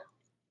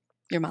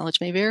your mileage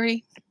may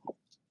vary,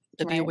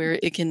 but be aware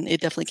it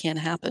definitely can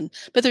happen.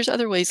 But there's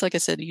other ways, like I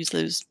said, to use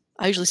those.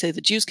 I usually say the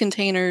juice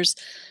containers.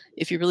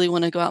 If you really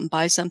want to go out and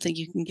buy something,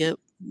 you can get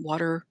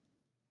water,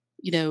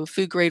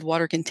 food grade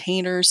water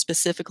containers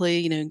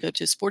specifically. Go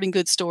to a sporting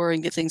goods store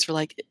and get things for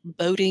like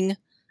boating.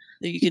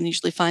 You can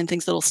usually find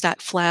things that'll stack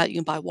flat. You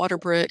can buy water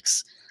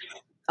bricks,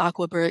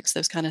 aqua bricks,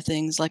 those kind of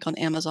things, like on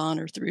Amazon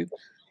or through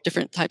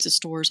different types of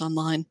stores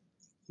online.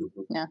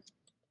 Yeah.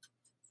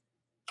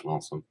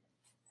 Awesome.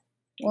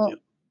 Well,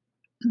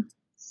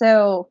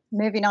 so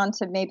moving on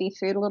to maybe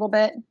food a little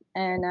bit,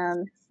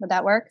 and would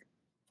that work?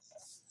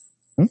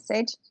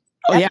 Sage?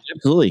 Oh, yeah,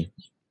 absolutely.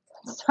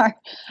 Sorry.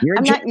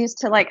 I'm not used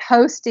to like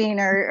hosting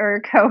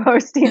or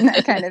co-hosting,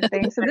 that kind of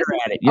thing. So this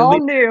is all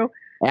new.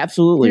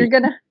 Absolutely. You're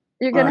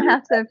gonna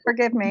have to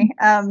forgive me.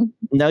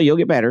 No, you'll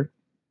get better.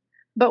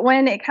 But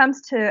when it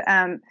comes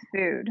to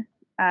food,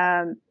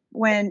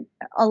 when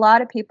a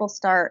lot of people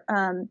start,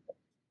 and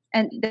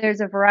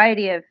there's a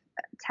variety of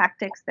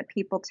tactics that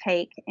people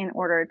take in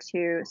order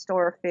to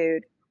store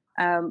food,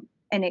 and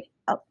it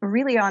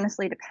really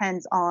honestly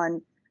depends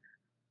on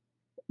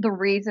the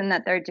reason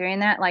that they're doing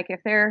that. Like,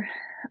 if they're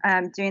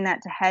doing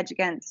that to hedge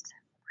against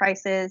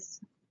prices,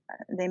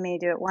 they may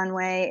do it one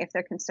way. If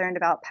they're concerned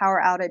about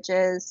power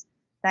outages,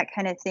 that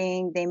kind of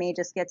thing, they may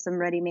just get some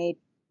ready-made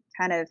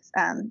kind of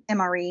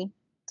MRE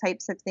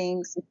types of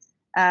things.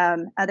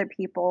 Other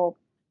people,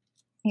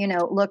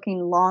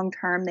 looking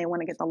long-term, they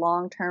want to get the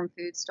long-term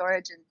food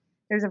storage, and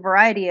there's a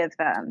variety of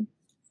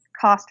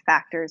cost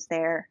factors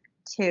there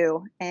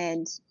too,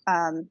 and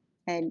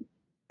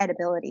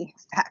edibility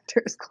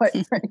factors, quite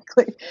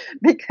frankly,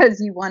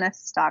 because you want to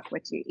stock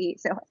what you eat.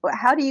 So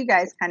how do you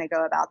guys kind of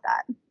go about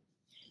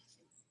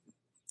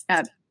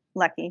that?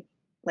 Lucky,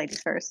 ladies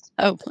first.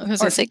 Oh, I was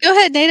going to say, go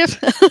ahead, Native.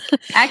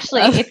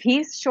 Actually, if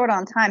he's short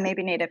on time,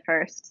 maybe Native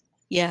first.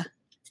 Yeah.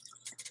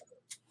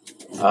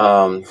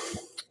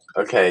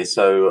 Okay,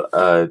 so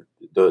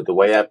the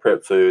way I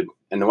prep food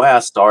and the way I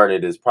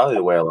started is probably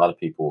the way a lot of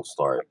people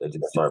start. They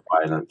just start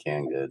buying up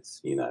canned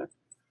goods.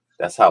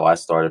 That's how I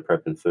started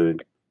prepping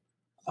food.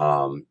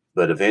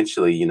 But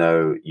eventually,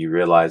 you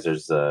realize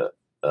there's a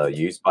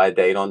use by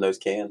date on those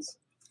cans,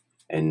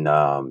 and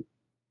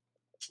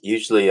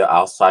usually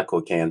I'll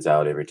cycle cans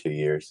out every 2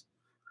 years.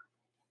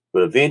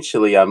 But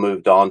eventually, I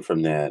moved on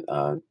from that.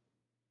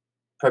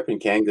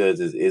 Prepping canned goods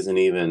isn't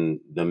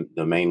even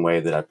the main way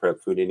that I prep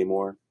food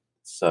anymore.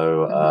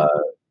 So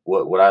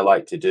what I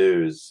like to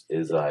do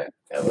is I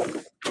have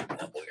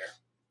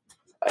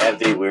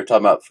we were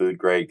talking about food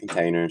grade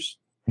containers.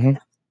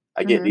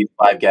 I get these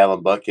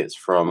 5-gallon buckets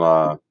from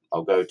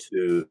I'll go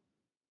to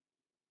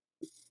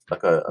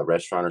like a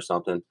restaurant or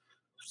something.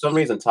 For some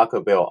reason,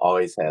 Taco Bell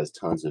always has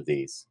tons of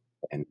these,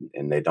 and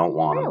they don't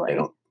want them. They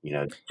don't,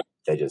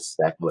 they just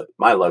stack.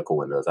 My local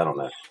one does. I don't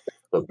know,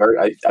 but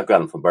I've got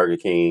them from Burger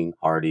King,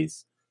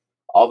 Hardee's,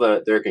 all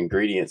their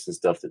ingredients and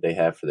stuff that they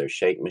have for their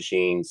shake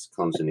machines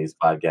comes in these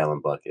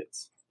 5-gallon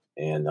buckets,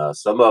 and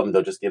some of them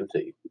they'll just give them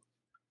to you.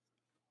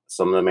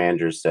 Some of the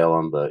managers sell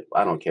them, but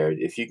I don't care.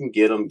 If you can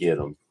get them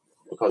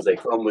because they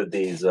come with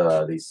these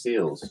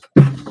seals.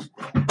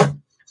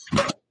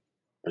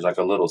 There's like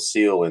a little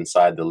seal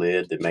inside the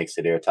lid that makes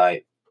it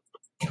airtight,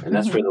 and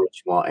that's really what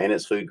you want. And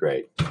it's food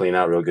grade, clean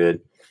out real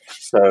good.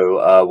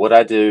 So what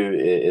I do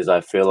is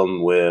I fill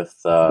them with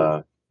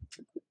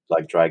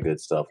like dry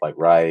goods stuff like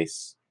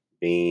rice,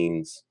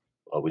 beans.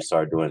 We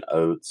started doing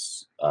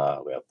oats.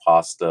 We have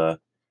pasta.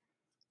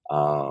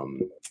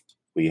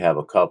 We have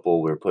a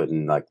couple. We're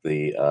putting like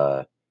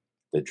the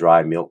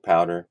dry milk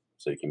powder,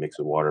 so you can mix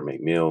with water,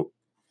 make milk.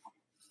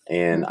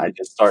 And I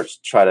just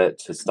try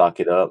to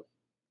stock it up.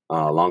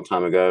 A long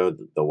time ago,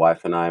 the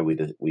wife and I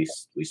we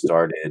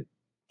started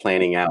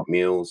planning out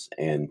meals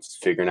and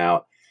figuring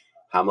out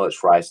how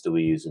much rice do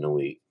we use in a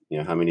week.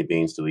 How many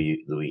beans do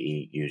we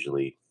eat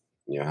usually?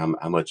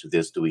 How much of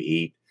this do we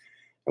eat?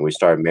 And we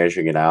started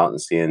measuring it out and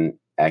seeing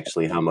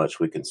actually how much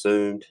we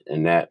consumed,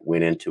 and that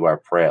went into our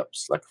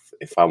preps. Like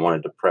if I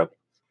wanted to prep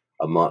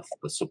a month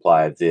a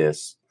supply of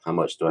this, how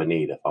much do I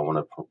need? If I want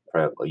to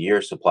prep a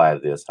year's supply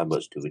of this, how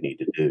much do we need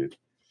to do?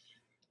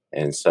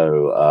 And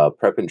so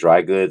prepping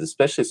dry goods,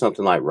 especially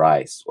something like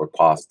rice or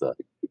pasta,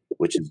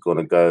 which is going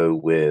to go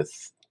with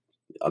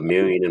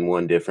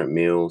 1,000,001 different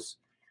meals.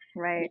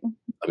 Right.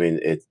 I mean,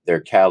 they're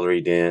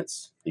calorie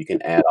dense. You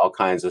can add all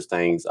kinds of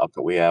things.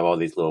 We have all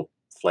these little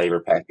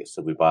flavor packets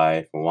that we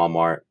buy from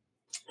Walmart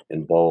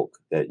in bulk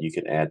that you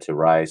can add to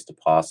rice, to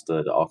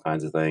pasta, to all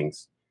kinds of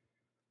things.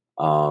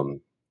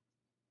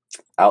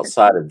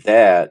 Outside of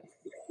that,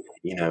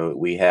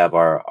 we have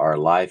our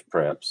live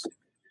preps,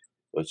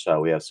 which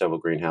we have several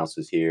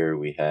greenhouses here.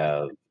 We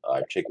have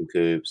our chicken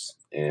coops,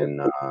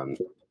 and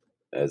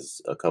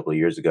as a couple of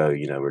years ago,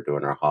 we're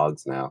doing our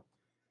hogs now,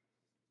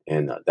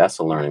 and that's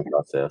a learning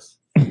process.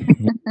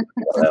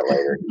 That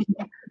later.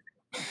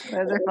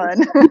 Those are fun.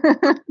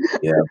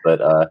 Yeah,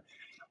 but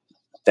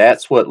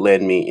that's what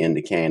led me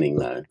into canning,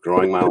 though.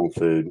 Growing my own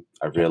food,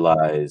 I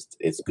realized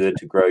it's good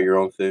to grow your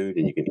own food,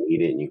 and you can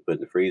eat it and you can put it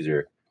in the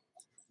freezer.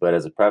 But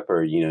as a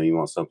prepper, you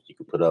want something you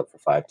can put up for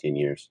 5-10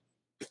 years.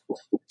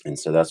 And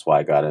so that's why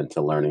I got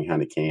into learning how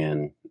to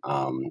can,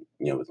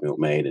 with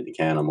Milkmaid and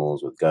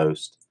Decanimals, with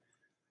Ghost,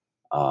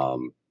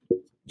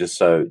 just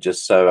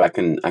so I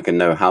can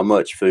know how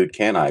much food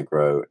can I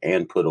grow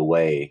and put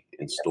away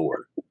and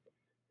store.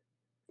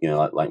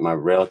 Like my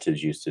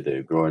relatives used to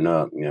do growing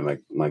up.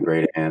 My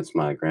great aunts,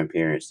 my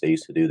grandparents, they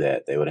used to do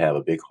that. They would have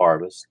a big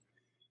harvest.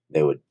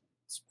 They would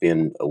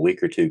spend a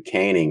week or two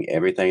canning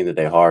everything that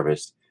they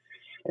harvest,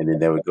 and then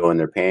they would go in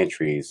their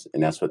pantries,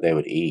 and that's what they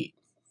would eat,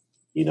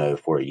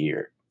 for a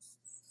year.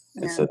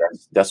 And so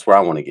that's where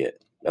I want to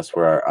get. That's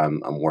where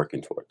I'm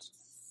working towards.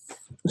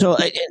 So,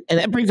 and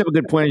that brings up a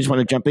good point. I just want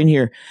to jump in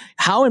here.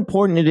 How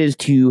important it is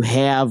to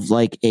have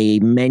like a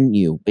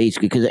menu,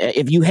 basically, because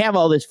if you have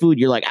all this food,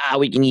 you're like,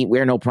 we can eat,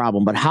 we're no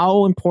problem. But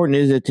how important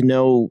is it to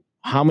know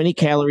how many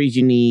calories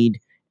you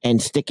need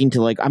and sticking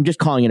to, like, I'm just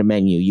calling it a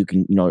menu. You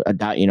can,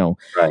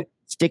 Right.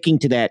 Sticking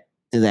to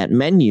that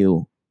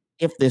menu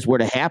if this were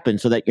to happen,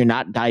 so that you're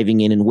not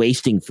diving in and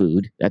wasting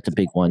food. That's a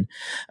big one.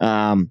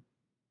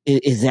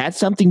 Is that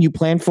something you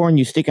plan for and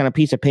you stick on a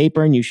piece of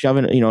paper and you shove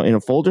it, in a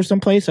folder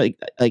someplace?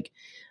 Like,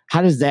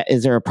 how does that?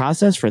 Is there a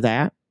process for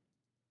that?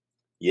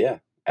 Yeah,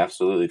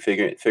 absolutely.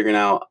 Figuring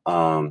out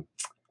how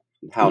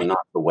not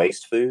to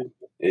waste food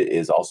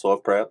is also a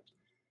prep,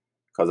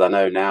 because I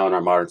know now in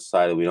our modern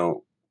society we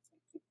don't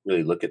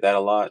really look at that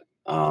a lot.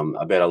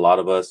 I bet a lot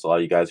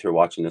of you guys who are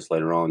watching this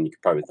later on, you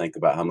could probably think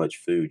about how much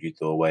food you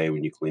throw away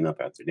when you clean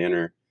up after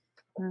dinner.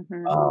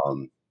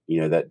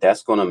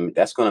 That's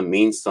gonna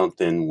mean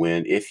something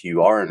if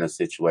you are in a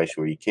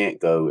situation where you can't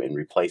go and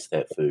replace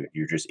that food.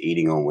 You're just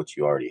eating on what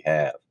you already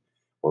have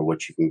or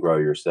what you can grow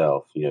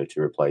yourself,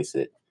 to replace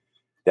it.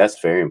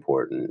 That's very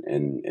important,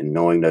 and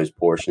knowing those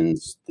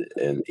portions.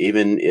 And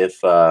even if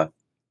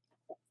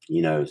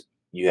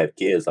you have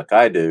kids like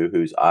I do,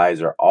 whose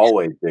eyes are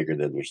always bigger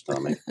than your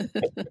stomach,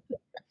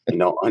 and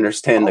don't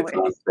understand the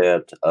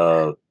concept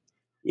of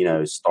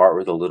start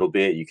with a little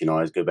bit. You can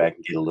always go back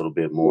and get a little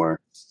bit more.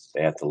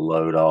 They have to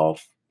load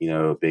off,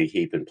 a big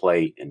heaping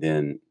plate, and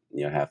then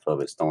half of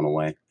it's thrown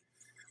away.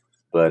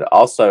 But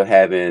also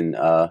having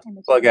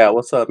Bugout,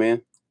 what's up,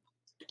 man?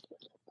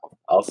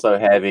 Also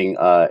having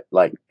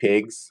like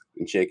pigs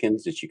and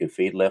chickens that you can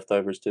feed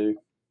leftovers to.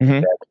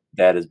 Mm-hmm.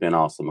 That has been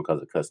awesome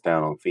because it cuts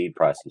down on feed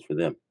prices for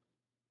them.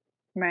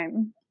 Right.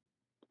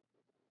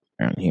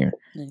 Around here.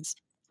 Nice.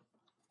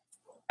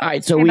 All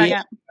right, so Hey,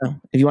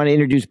 if you want to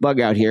introduce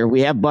Bugout here,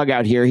 we have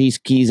Bugout here. He's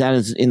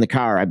in the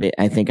car,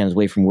 I think, on his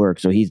way from work,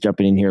 so he's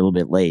jumping in here a little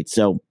bit late.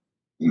 So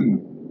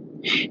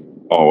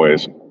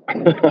always.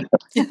 Good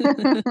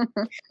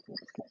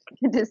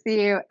to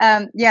see you.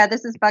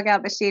 This is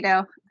Bugout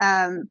Bushido.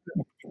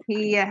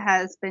 He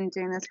has been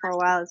doing this for a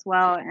while as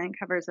well and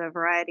covers a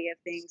variety of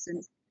things.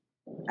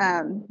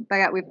 And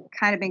Bugout, we've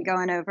kind of been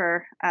going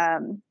over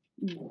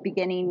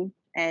beginning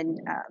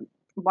and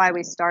why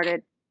we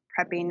started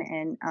prepping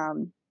and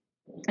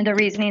the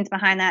reasonings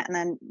behind that. And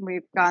then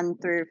we've gone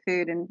through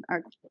food and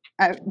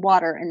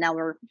water, and now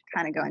we're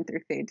kind of going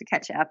through food to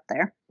catch up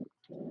there.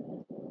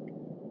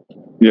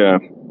 Yeah.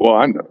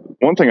 Well,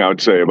 one thing I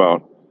would say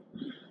about,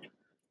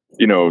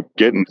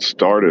 getting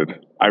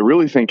started, I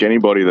really think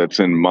anybody that's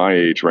in my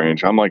age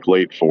range, I'm like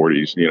late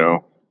 40s,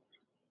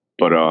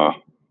 but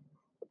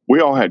we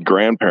all had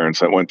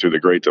grandparents that went through the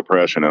Great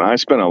Depression, and I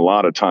spent a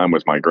lot of time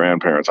with my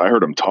grandparents. I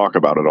heard them talk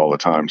about it all the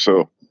time.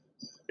 So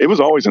it was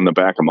always in the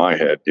back of my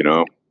head,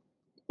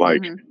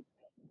 like,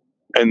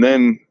 and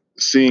then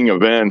seeing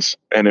events.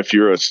 And if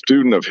you're a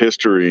student of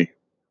history,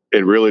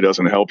 it really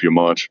doesn't help you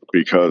much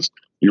because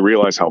you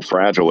realize how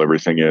fragile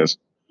everything is.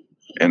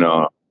 And,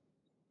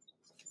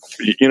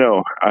 it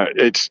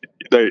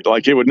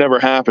would never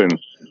happen.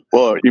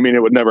 Well, you mean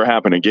it would never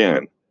happen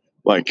again?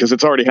 Like, because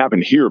it's already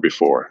happened here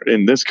before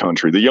in this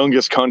country, the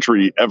youngest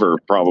country ever,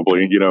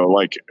 probably,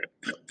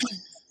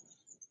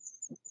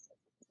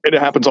 it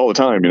happens all the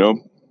time,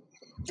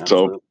 Absolutely.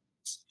 So,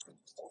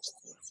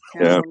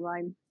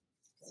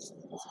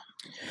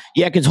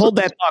 yeah, because hold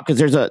that thought, because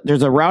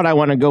there's a route I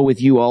want to go with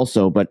you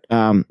also, but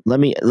I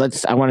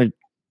want to.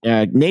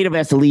 Native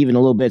has to leave in a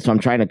little bit, so I'm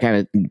trying to kind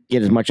of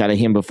get as much out of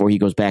him before he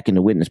goes back into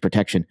witness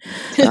protection.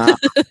 So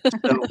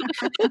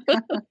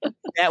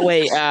that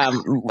way,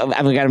 I've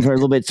got him for a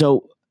little bit.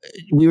 So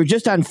we were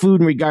just on food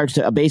in regards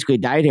to basically a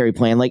dietary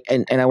plan.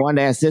 And I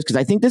wanted to ask this because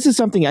I think this is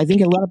something I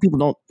think a lot of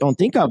people don't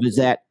think of, is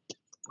that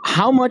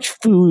how much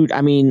food,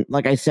 I mean,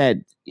 like I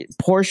said,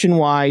 portion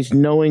wise,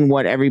 knowing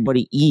what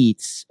everybody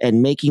eats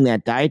and making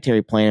that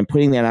dietary plan and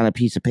putting that on a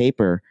piece of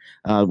paper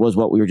was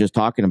what we were just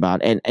talking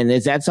about. And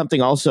is that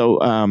something also,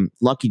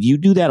 Lucky, do you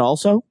do that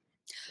also?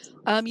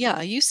 Yeah,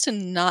 I used to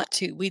not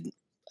to.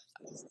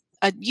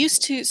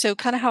 So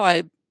kind of how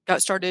I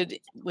got started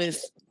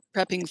with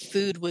prepping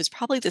food was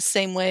probably the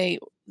same way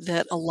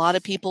that a lot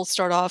of people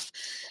start off,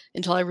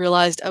 until I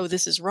realized, oh,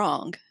 this is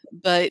wrong.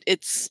 But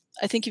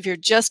I think if you're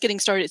just getting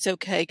started, it's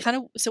okay.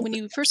 So when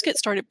you first get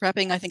started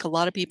prepping, I think a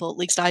lot of people, at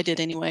least I did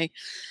anyway,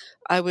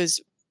 I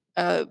was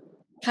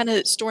kind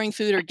of storing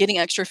food or getting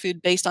extra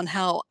food based on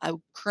how I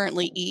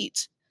currently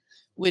eat,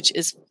 which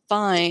is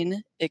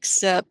fine,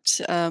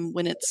 except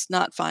when it's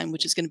not fine,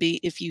 which is going to be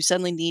if you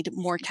suddenly need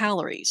more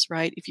calories,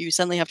 right? If you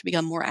suddenly have to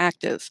become more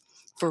active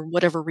for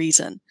whatever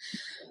reason.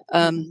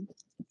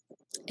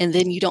 And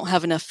then you don't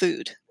have enough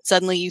food.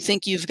 Suddenly you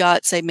think you've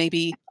got, say,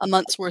 maybe a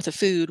month's worth of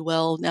food.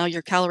 Well, now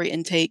your calorie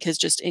intake has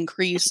just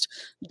increased,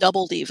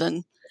 doubled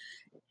even,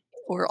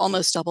 or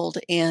almost doubled,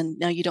 and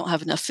now you don't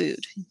have enough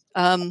food.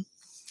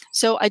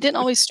 So I didn't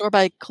always store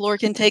by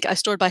caloric intake. I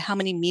stored by how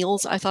many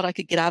meals I thought I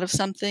could get out of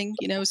something,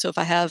 So if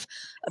I have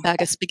a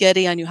bag of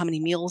spaghetti, I knew how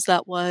many meals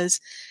that was.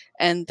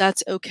 And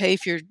that's okay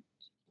if you're,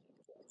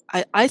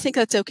 I think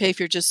that's okay if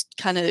you're just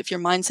kind of, if your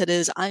mindset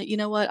is, you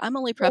know what, I'm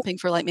only prepping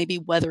for like maybe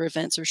weather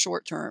events or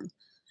short term.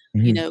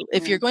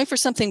 If you're going for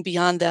something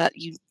beyond that,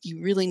 you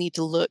really need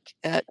to look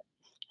at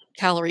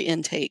calorie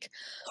intake.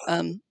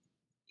 And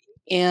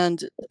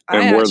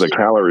where the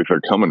calories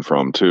are coming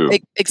from too.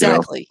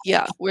 Exactly.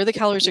 Yeah. Where the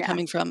calories are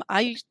coming from.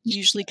 I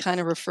usually kind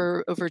of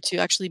refer over to,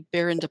 actually,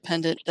 Bear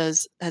Independent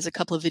has a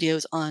couple of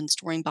videos on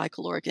storing by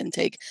caloric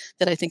intake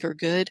that I think are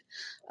good.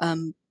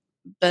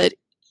 But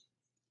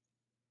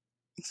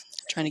I'm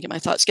trying to get my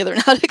thoughts together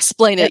and how to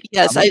explain it.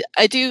 Yes,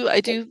 I do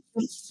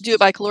it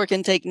by caloric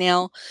intake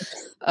now,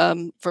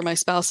 for my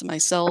spouse and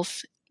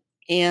myself.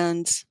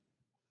 And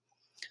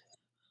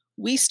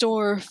we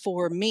store,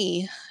 for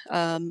me,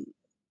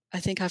 I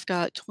think I've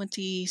got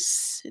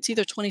it's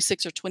either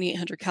 26 or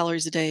 2,800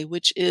 calories a day,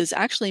 which is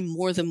actually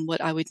more than what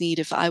I would need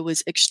if I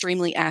was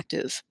extremely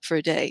active for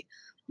a day.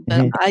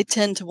 But I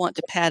tend to want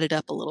to pad it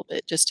up a little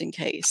bit just in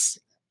case.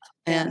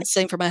 And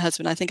same for my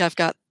husband. I think I've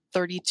got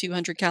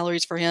 3,200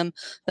 calories for him.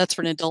 That's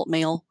for an adult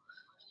male.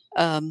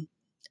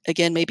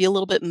 Again, maybe a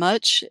little bit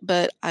much,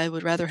 but I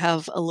would rather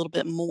have a little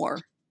bit more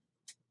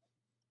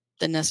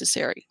than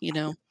necessary,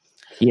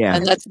 Yeah.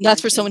 And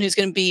that's for someone who's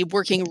going to be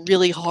working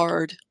really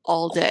hard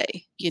all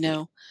day,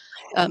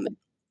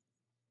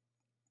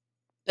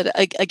 But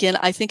again,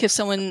 I think a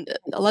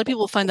lot of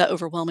people find that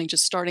overwhelming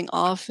just starting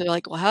off. They're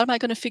like, well, how am I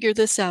going to figure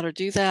this out or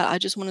do that? I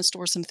just want to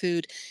store some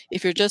food.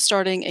 If you're just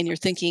starting and you're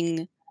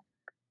thinking,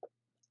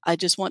 I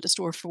just want to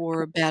store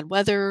for bad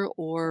weather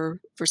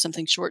or for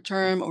something short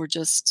term, or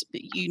just,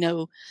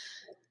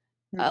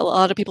 a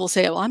lot of people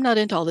say, well, I'm not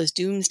into all this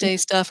doomsday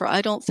stuff, or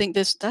I don't think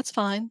this, that's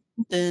fine.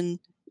 Then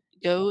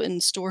go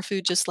and store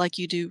food just like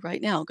you do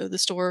right now. Go to the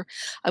store.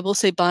 I will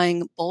say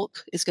buying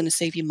bulk is going to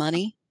save you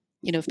money.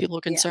 If people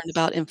are concerned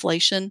about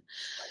inflation,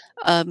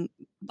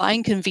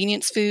 buying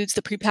convenience foods,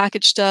 the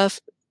prepackaged stuff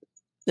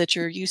that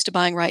you're used to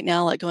buying right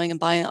now, like going and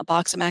buying a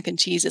box of mac and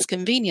cheese, is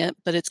convenient,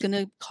 but it's going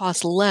to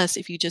cost less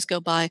if you just go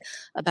buy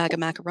a bag of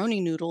macaroni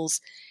noodles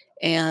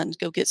and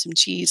go get some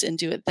cheese and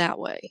do it that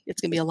way.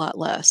 It's going to be a lot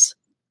less.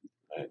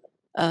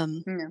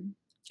 And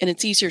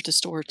it's easier to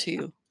store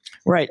too.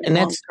 Right. And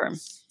long term.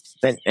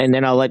 And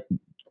then I'll let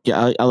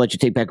I'll let you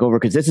take back over,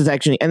 because this is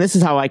actually, and this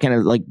is how I kind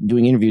of like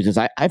doing interviews, is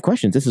I have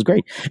questions. This is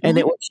great. And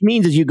then what it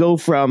means is you go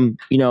from,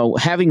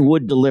 having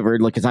wood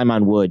delivered, like, cause I'm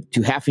on wood,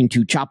 to having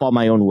to chop all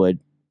my own wood.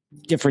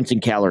 Difference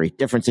in calorie,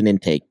 difference in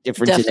intake,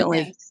 difference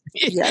Definitely.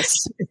 in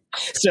Yes.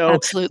 So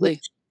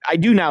absolutely. I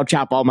do now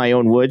chop all my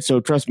own wood. So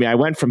trust me, I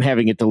went from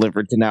having it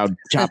delivered to now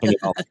chopping it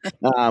all.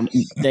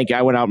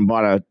 I went out and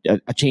bought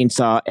a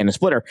chainsaw and a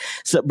splitter.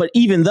 So, but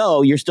even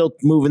though you're still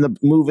moving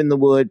the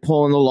wood,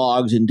 pulling the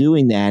logs, and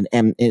doing that,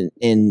 and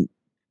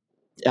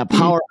a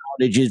power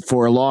outage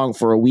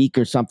for a week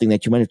or something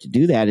that you might have to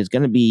do, that is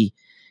going to be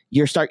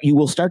you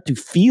will start to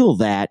feel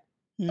that.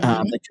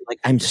 That you're like,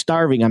 I'm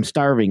starving,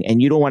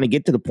 and you don't want to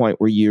get to the point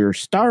where you're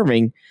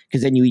starving,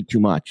 because then you eat too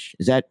much.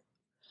 Is that?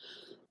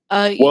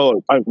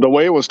 Well, the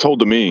way it was told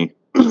to me,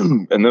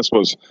 and this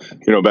was,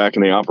 back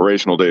in the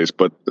operational days,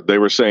 but they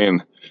were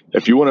saying,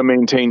 if you want to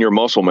maintain your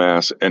muscle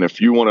mass and if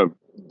you want to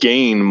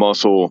gain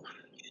muscle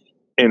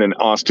in an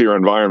austere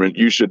environment,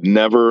 you should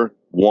never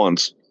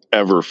once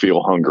ever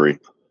feel hungry.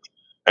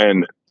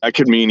 And that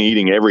could mean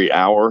eating every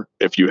hour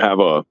if you have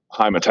a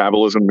high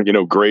metabolism,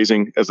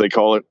 grazing, as they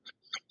call it.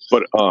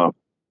 But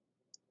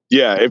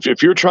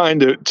if you're trying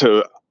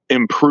to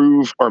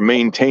improve or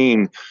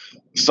maintain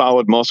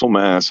solid muscle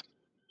mass,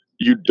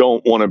 you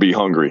don't want to be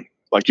hungry.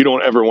 Like, you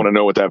don't ever want to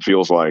know what that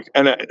feels like.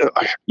 And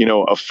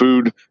a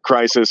food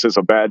crisis is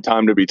a bad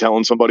time to be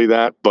telling somebody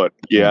that. But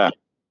yeah,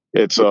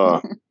 it's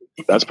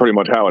that's pretty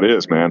much how it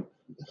is, man.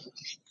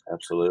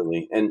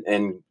 Absolutely.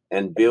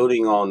 And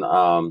building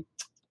on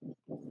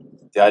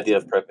the idea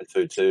of prepping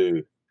food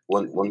too.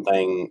 One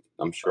thing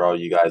I'm sure all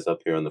you guys up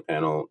here on the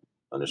panel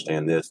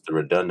understand this: the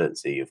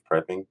redundancy of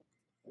prepping.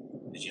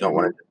 Is you don't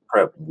want to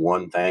prep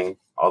one thing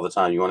all the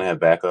time. You want to have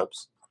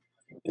backups.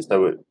 And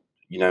so,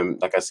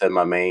 like I said,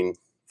 my main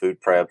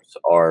food preps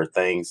are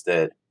things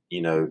that,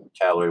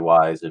 calorie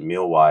wise and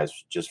meal wise,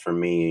 just for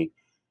me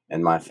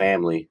and my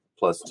family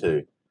plus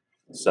 2.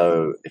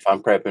 So if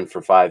I'm prepping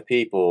for 5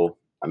 people,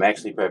 I'm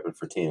actually prepping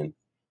for 10.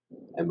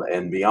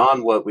 And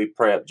beyond what we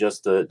prep,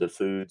 just the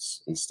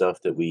foods and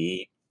stuff that we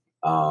eat,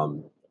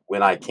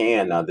 when I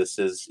can. Now, this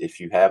is if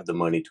you have the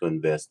money to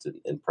invest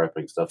in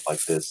prepping stuff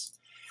like this,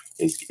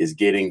 is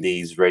getting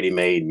these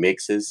ready-made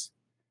mixes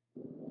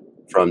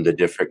from the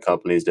different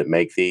companies that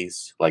make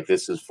these. Like,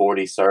 this is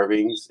 40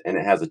 servings and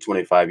it has a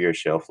 25-year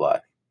shelf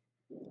life.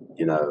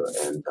 And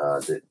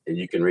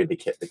you can read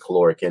the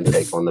caloric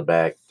intake on the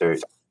back. They're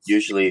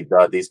usually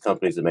these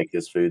companies that make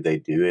this food, they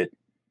do it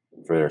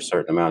for a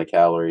certain amount of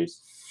calories.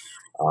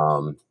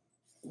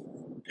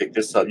 Pick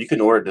this up. You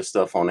can order this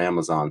stuff on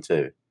Amazon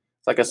too.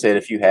 Like I said,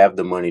 if you have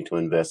the money to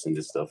invest in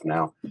this stuff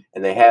now,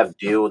 and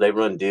they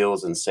run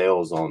deals and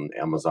sales on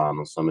Amazon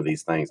on some of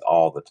these things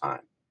all the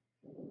time.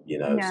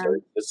 Yeah.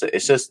 So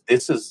it's just,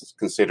 this is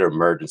considered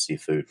emergency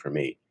food for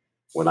me.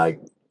 When I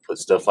put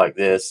stuff like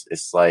this,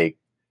 it's like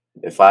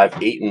if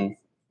I've eaten,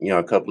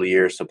 a couple of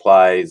years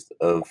supplies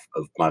of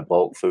my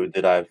bulk food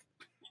that I've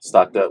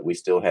stocked up, we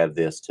still have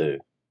this too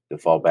to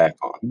fall back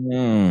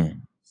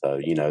on. So,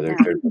 there's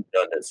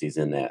redundancies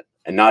in that,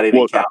 and not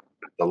even count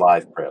the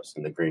live preps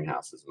and the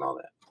greenhouses and all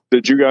that.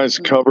 Did you guys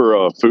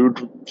cover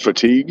food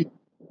fatigue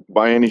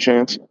by any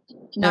chance?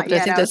 Not but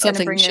yet. I think that's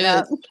something we should.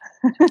 Yeah.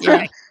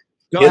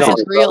 Go ahead.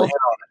 It's real.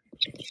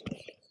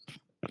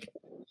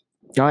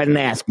 Go ahead and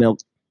ask, Milk.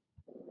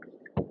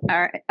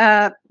 All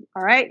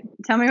right.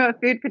 Tell me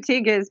what food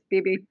fatigue is,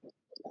 BB. Me.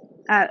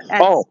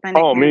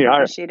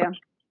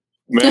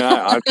 Man,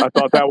 I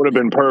thought that would have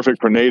been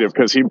perfect for Native,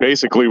 because he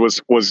basically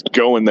was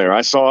going there.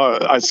 I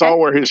saw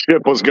where his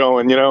ship was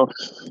going. Well,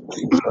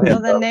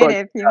 then,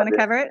 Native, you want to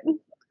cover it?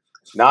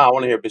 No, I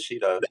want to hear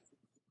Bushido.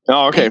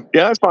 Oh, okay.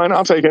 Yeah, that's fine.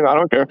 I'll take it. I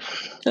don't care.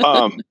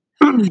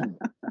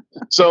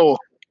 So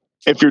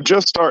if you're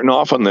just starting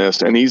off on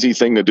this, an easy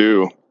thing to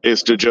do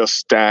is to just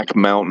stack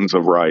mountains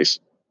of rice.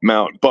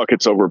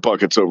 Buckets over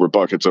buckets over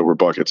buckets over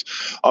buckets.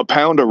 A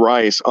pound of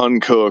rice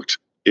uncooked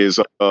is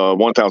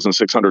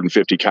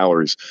 1,650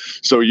 calories.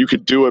 So you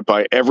could do it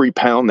by every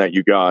pound that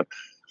you got.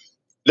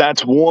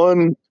 That's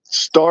one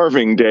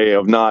starving day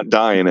of not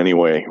dying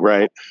anyway,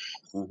 right?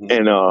 Mm-hmm.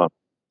 And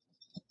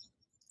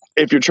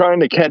if you're trying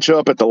to catch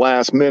up at the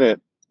last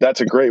minute, that's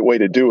a great way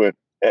to do it.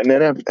 And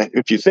then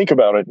if you think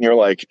about it and you're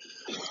like,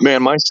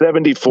 man, my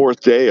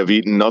 74th day of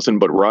eating nothing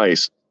but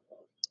rice,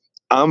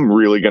 I'm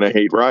really going to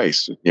hate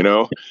rice,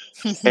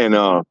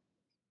 and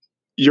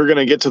you're going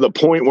to get to the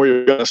point where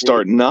you're going to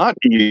start not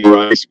eating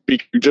rice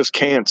because you just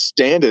can't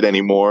stand it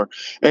anymore.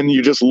 And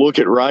you just look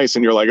at rice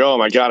and you're like, oh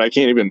my God, I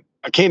can't even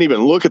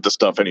look at the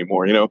stuff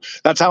anymore.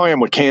 That's how I am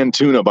with canned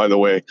tuna, by the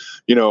way.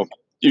 You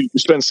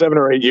spend 7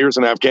 or 8 years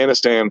in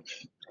Afghanistan.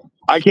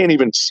 I can't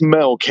even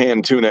smell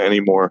canned tuna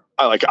anymore.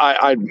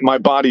 My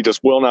body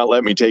just will not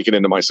let me take it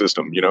into my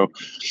system,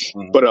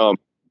 Mm-hmm. But,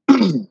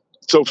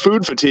 so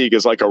food fatigue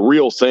is like a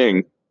real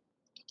thing,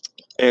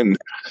 and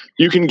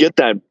you can get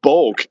that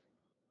bulk,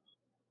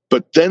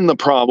 but then the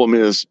problem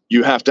is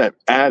you have to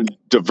add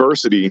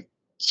diversity.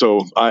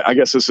 So I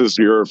guess this is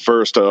your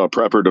first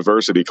prepper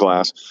diversity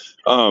class.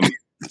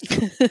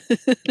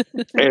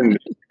 And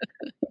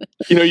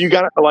you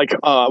got to like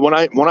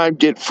when I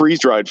get freeze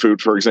dried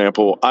food, for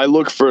example, I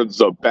look for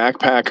the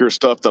backpacker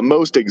stuff, the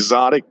most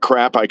exotic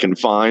crap I can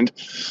find,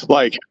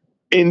 like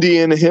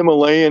Indian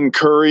Himalayan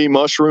curry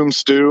mushroom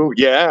stew.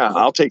 Yeah,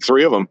 I'll take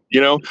 3 of them.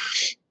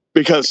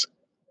 Because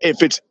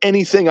if it's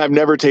anything I've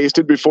never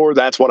tasted before,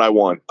 that's what I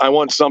want. I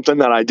want something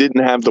that I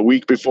didn't have the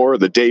week before or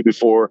the day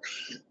before,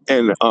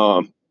 and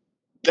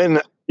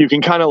then you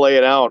can kind of lay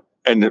it out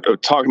and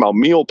talk about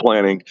meal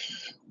planning.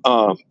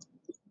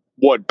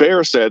 What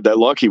Bear said that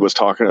Lucky was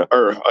talking,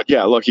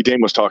 Lucky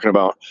Dame was talking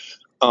about.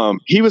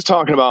 He was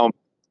talking about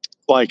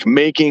like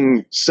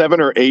making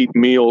 7 or 8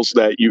 meals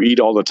that you eat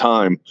all the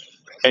time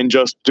and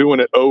just doing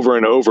it over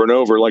and over and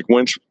over, like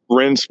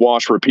rinse,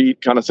 wash,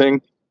 repeat kind of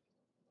thing.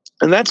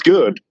 And that's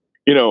good.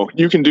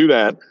 You can do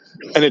that.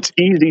 And it's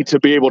easy to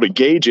be able to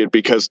gauge it,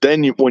 because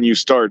then when you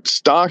start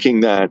stocking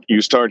that,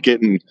 you start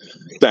getting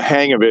the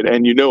hang of it,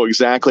 and you know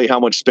exactly how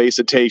much space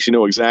it takes, you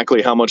know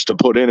exactly how much to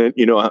put in it,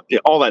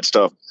 all that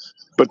stuff.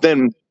 But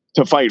then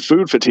to fight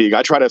food fatigue,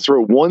 I try to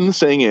throw one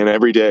thing in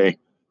every day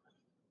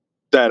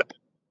that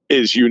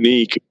is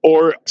unique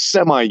or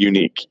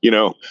semi-unique,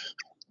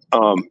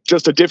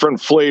 just a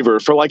different flavor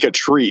for like a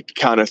treat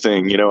kind of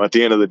thing, at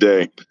the end of the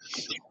day.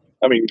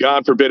 I mean,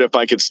 God forbid if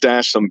I could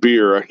stash some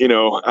beer,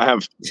 I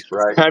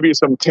have you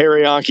some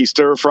teriyaki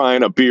stir fry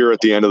and a beer at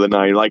the end of the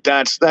night. Like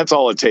that's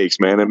all it takes,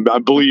 man.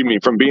 And believe me,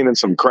 from being in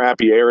some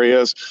crappy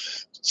areas,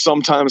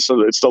 sometimes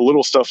it's the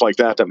little stuff like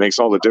that makes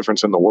all the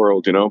difference in the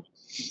world, No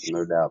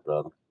doubt,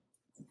 brother.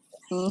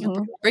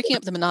 Mm-hmm. Breaking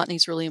up the monotony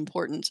is really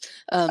important.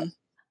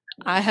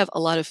 I have a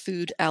lot of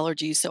food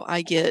allergies, so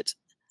I get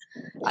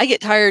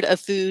tired of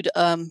food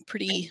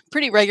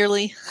pretty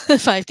regularly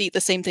if I have to eat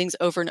the same things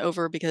over and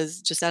over,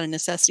 because just out of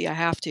necessity I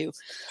have to.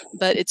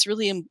 But it's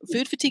really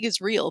food fatigue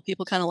is real.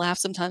 People kind of laugh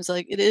sometimes,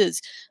 like it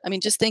is. I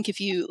mean, just think, if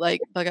you,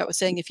 like Bugout was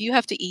saying, if you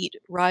have to eat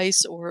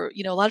rice, or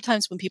a lot of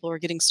times when people are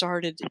getting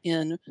started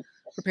in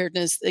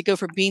preparedness, they go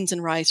for beans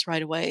and rice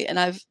right away. And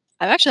I've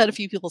actually had a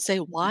few people say,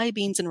 why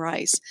beans and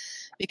rice?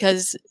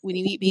 Because when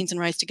you eat beans and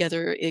rice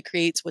together, it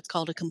creates what's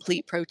called a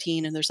complete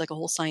protein, and there's like a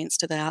whole science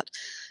to that.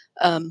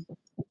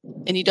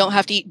 And you don't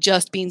have to eat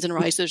just beans and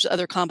rice. There's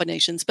other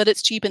combinations, but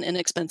it's cheap and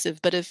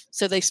inexpensive. But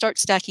so they start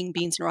stacking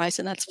beans and rice,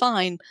 and that's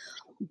fine.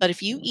 But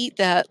if you eat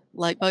that,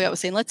 like Bugout was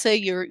saying, let's say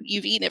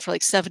you've eaten it for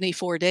like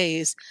 74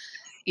 days,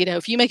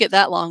 if you make it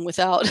that long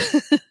without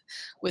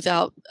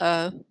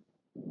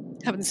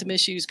having some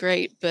issues,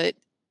 great. But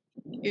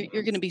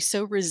you're going to be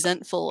so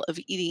resentful of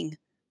eating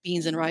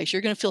beans and rice.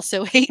 You're going to feel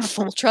so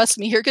hateful. Trust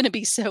me, you're going to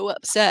be so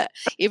upset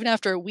even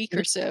after a week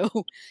or so,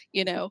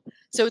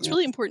 So it's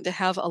really important to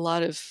have a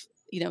lot of,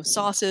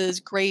 sauces,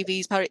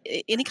 gravies, powder,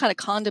 any kind of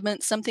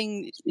condiment,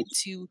 something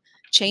to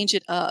change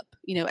it up,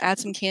 add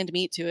some canned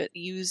meat to it.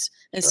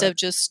 Instead of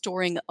just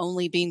storing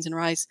only beans and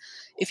rice.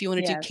 If you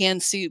want to do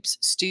canned soups,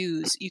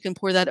 stews, you can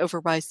pour that over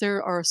rice.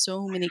 There are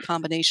so many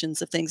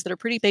combinations of things that are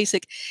pretty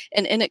basic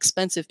and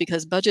inexpensive,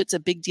 because budget's a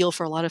big deal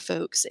for a lot of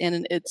folks.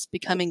 And it's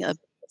becoming a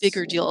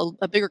bigger deal,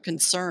 a bigger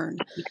concern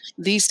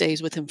these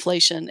days with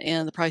inflation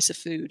and the price of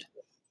food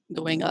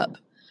going up.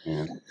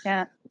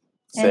 Yeah.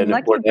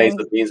 74 days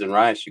of beans and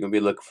rice, you're gonna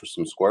be looking for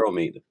some squirrel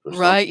meat.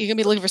 Right, you're gonna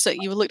be looking for.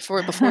 You would look for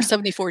it before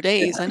 74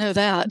 days. I know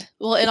that.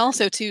 Well, and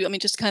also too, I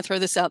mean, just to kind of throw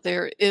this out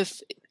there,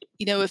 if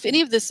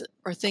any of this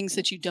are things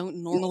that you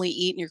don't normally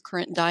eat in your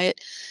current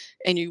diet,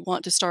 and you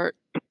want to start,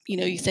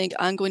 you think,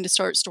 I'm going to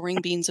start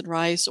storing beans and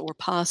rice or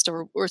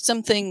pasta or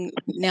something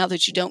now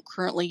that you don't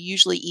currently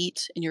usually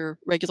eat in your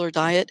regular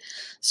diet,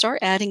 start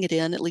adding it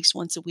in at least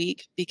once a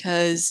week,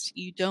 because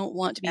you don't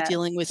want to be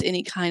dealing with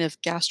any kind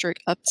of gastric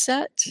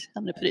upset.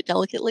 I'm going to put it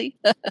delicately.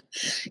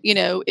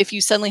 If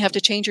you suddenly have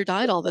to change your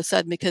diet all of a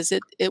sudden, because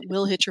it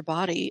will hit your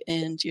body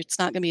and it's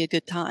not going to be a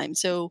good time.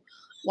 So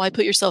why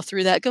put yourself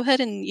through that? Go ahead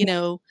and,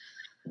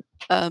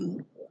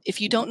 if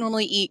you don't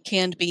normally eat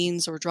canned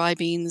beans or dry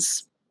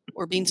beans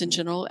or beans in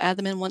general, add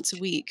them in once a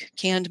week.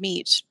 Canned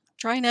meat,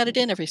 try and add it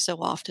in every so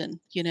often,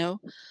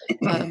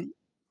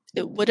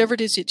 whatever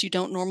it is that you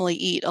don't normally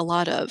eat a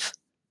lot of,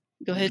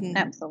 go ahead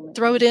and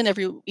throw it in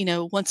every,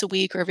 once a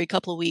week or every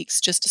couple of weeks,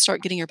 just to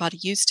start getting your body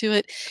used to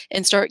it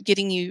and start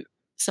getting you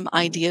some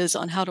ideas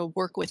on how to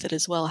work with it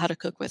as well, how to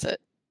cook with it.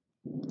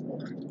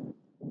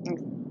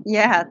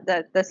 Yeah,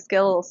 the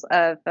skills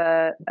of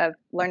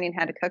learning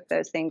how to cook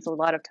those things. A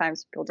lot of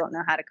times people don't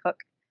know how to cook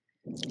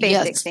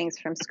basic things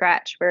from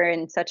scratch. We're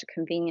in such a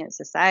convenient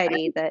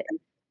society that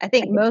I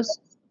think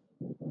most.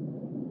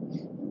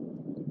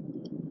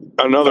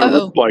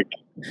 Another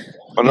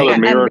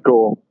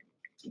miracle.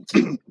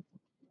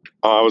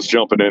 I was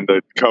jumping in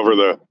to cover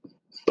the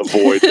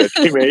void that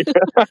he made.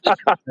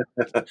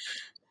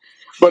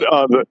 But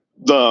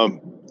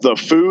the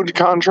food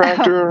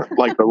contractor,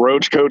 like the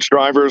roach coach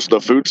drivers,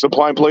 the food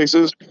supply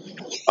places,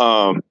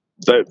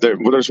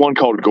 there's one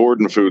called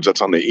Gordon Foods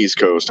that's on the East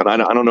Coast, and I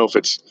don't know if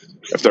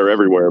they're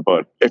everywhere,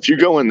 but if you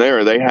go in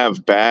there, they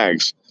have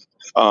bags,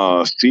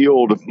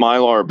 sealed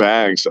Mylar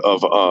bags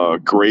of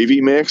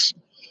gravy mix,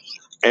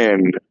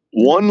 and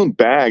one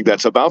bag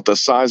that's about the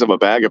size of a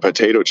bag of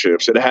potato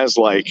chips. It has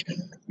like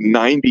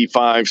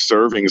 95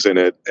 servings in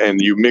it,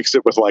 and you mix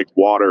it with like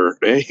water.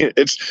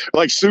 It's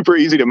like super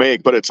easy to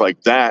make, but it's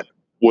like that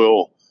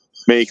will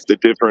make the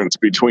difference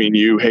between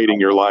you hating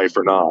your life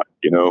or not,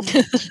 you know?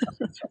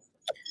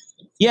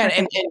 Yeah,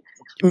 and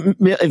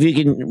if you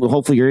can,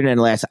 hopefully you're in it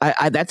last.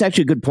 That's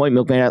actually a good point,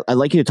 Milkman. I'd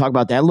like you to talk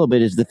about that a little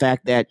bit. Is the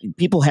fact that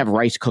people have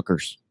rice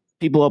cookers.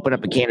 People open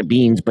up a can of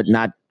beans, but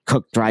not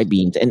cook dry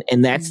beans,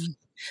 and that's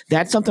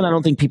something I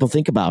don't think people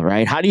think about.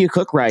 Right? How do you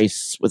cook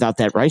rice without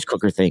that rice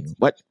cooker thing?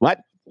 What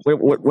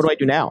do I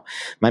do now?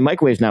 My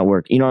microwave's not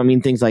working. You know what I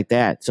mean? Things like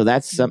that. So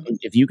that's something.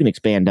 If you can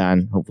expand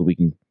on, hopefully we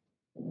can.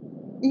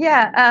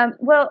 Yeah.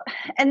 Well,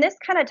 and this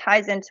kind of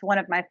ties into one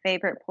of my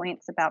favorite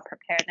points about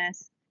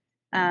preparedness.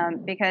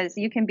 Because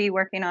you can be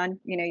working on,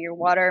 your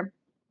water,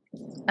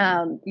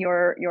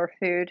 your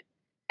food,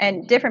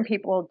 and different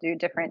people do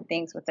different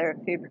things with their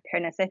food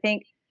preparedness. I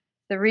think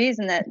the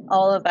reason that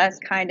all of us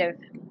kind of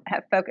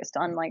have focused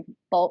on like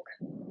bulk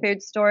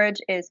food storage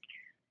is,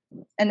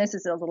 and this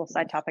is a little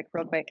side topic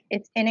real quick,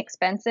 it's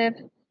inexpensive.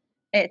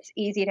 It's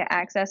easy to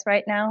access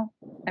right now.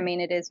 I mean,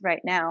 it is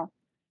right now.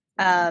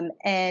 And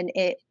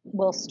it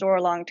will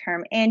store long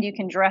term, and you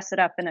can dress it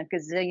up in a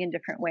gazillion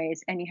different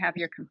ways, and you have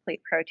your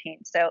complete protein.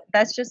 So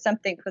that's just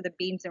something for the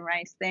beans and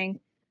rice thing.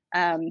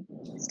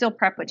 Still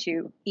prep what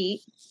you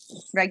eat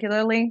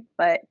regularly,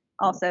 but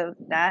also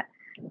that.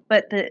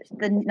 But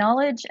the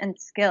knowledge and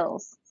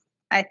skills,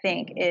 I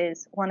think,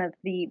 is one of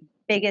the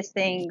biggest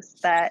things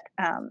that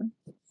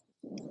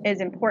is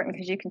important,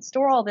 because you can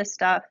store all this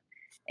stuff,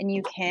 and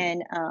you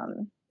can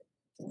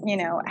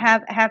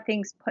have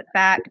things put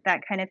back,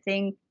 that kind of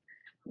thing.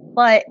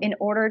 But in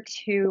order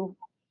to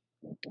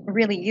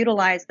really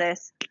utilize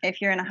this,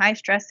 if you're in a high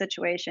stress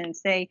situation,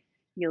 say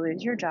you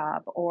lose your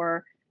job,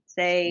 or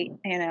say,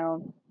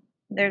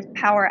 there's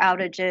power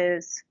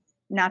outages,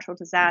 natural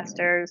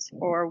disasters,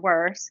 or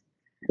worse,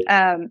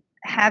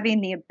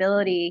 having the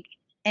ability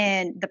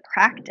and the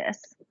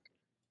practice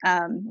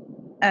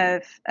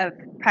of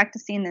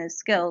practicing those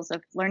skills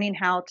of learning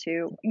how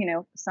to,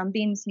 some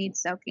beans need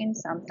soaking,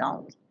 some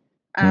don't.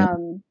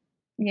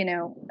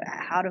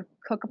 How to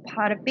cook a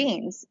pot of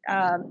beans,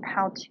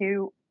 how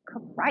to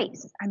cook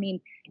rice. I mean,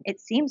 it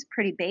seems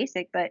pretty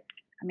basic, but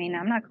I mean,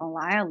 I'm not gonna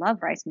lie, I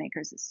love rice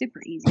makers. It's super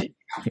easy.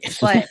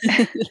 But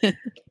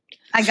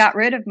I got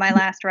rid of my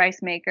last rice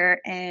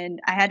maker, and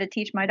I had to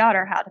teach my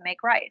daughter how to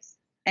make rice.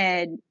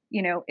 And,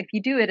 if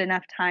you do it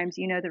enough times,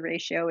 the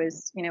ratio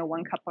is,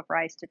 1 cup of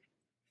rice to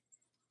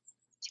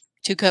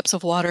 2 cups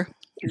of water.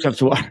 2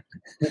 cups of water.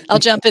 I'll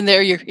jump in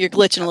there. You're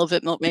glitching a little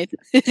bit, Milkmaid.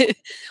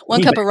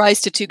 1 cup of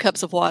rice to 2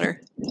 cups of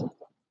water.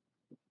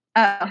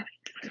 Oh,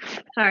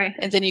 sorry.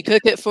 And then you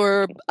cook it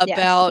for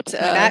about,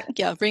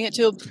 bring it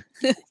to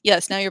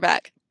yes, now you're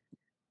back.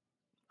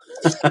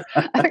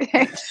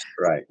 Okay.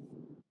 Right.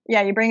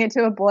 Yeah, you bring it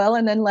to a boil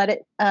and then let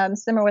it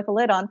simmer with a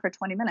lid on for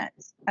 20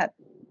 minutes at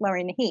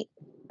lowering the heat.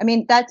 I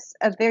mean, that's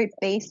a very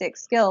basic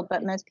skill,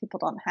 but most people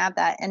don't have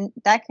that. And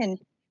that can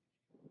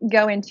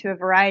go into a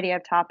variety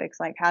of topics,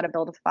 like how to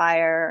build a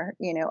fire,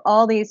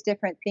 all these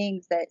different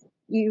things that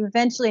you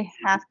eventually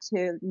have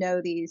to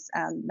know these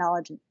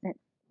knowledge,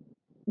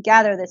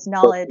 gather this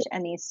knowledge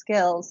and these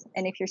skills.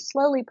 And if you're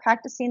slowly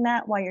practicing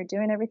that while you're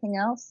doing everything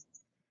else,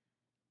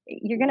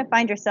 you're going to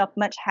find yourself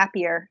much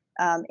happier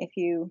if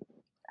you,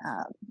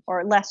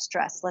 or less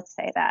stressed, let's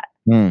say that,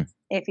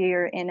 if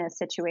you're in a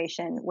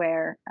situation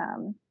where,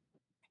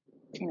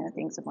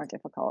 things are more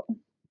difficult.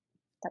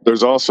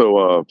 There's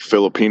also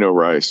Filipino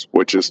rice,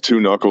 which is 2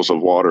 knuckles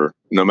of water.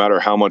 No matter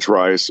how much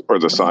rice or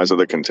the size of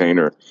the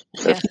container,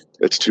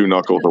 it's 2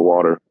 knuckles of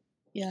water.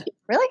 Yeah.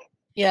 Really?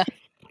 Yeah.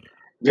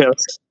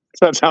 Yes,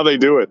 that's how they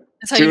do it.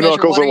 That's how 2 you measure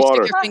knuckles water. of You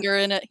water. stick your finger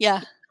in it.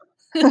 Yeah.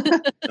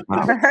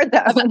 Never heard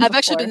that. I've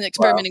actually been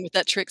experimenting with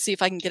that trick, see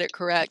if I can get it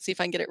correct, see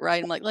if I can get it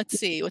right. I'm like, let's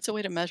see, what's a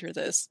way to measure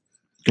this?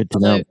 Good to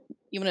know.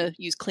 You want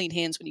to use clean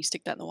hands when you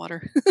stick that in the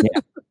water.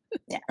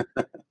 Yeah.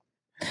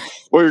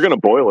 Well, you're going to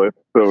boil it,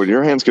 so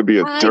your hands could be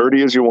as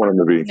dirty as you want them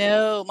to be.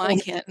 No,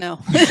 mine can't. No.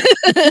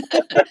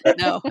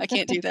 No, I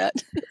can't do that.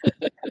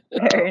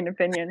 Varying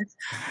opinions.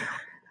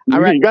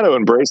 All right. You got to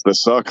embrace the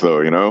suck,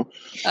 though,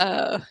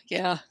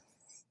 Yeah.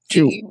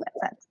 True.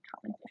 That's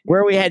common.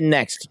 Where are we heading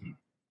next?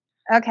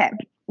 Okay.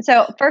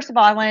 So first of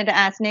all, I wanted to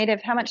ask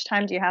Native, how much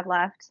time do you have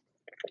left?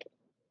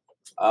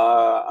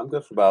 I'm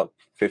good for about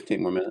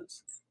 15 more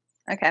minutes.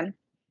 Okay.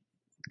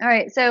 All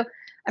right. So,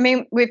 I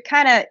mean, we've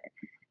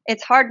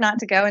it's hard not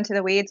to go into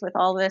the weeds with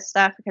all this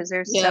stuff because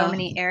there's so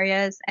many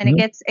areas, and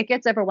it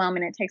gets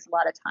overwhelming. It takes a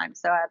lot of time.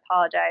 So I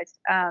apologize.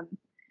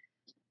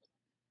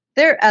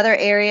 There are other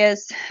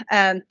areas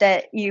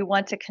that you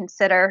want to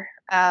consider,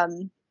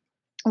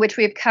 which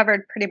we've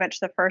covered pretty much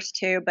the first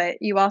 2, but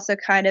you also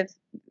kind of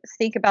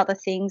think about the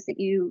things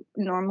that you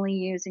normally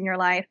use in your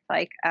life.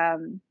 Like,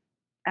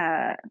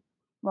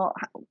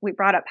 we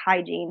brought up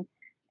hygiene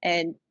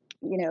and,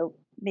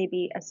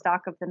 maybe a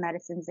stock of the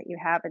medicines that you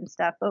have and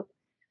stuff. But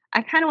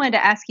I kind of wanted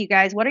to ask you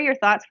guys, what are your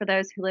thoughts for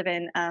those who live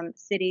in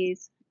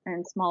cities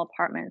and small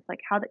apartments?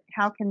 Like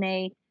how can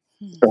they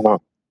Uh-huh.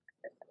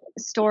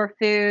 store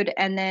food,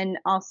 and then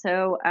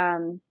also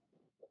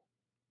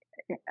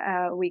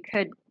we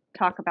could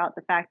talk about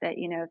the fact that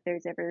if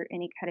there's ever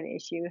any kind of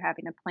issue,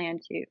 having a plan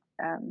to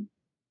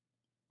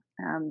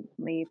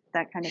leave,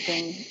 that kind of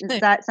thing. Is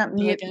that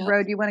something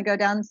road you want to go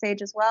down the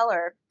stage as well,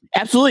 or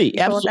absolutely?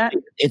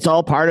 It's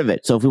all part of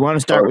it. So if we want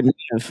to start with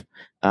Nev,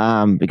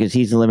 because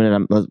he's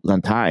limited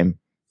on time.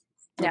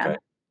 Yeah. Okay.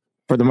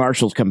 For the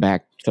marshals come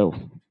back. So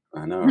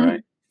I know,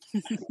 right?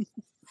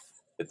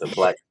 Get the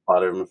black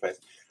spot over my face.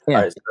 Yeah.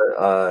 All right.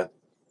 So,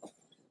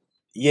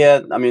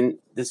 yeah, I mean,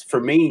 this for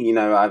me,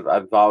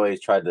 I've always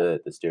tried to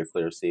steer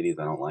clear of cities.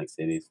 I don't like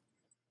cities,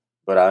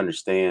 but I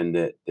understand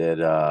that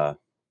the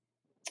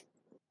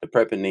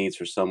prepping needs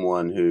for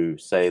someone who,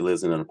 say,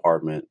 lives in an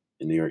apartment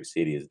in New York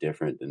City is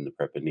different than the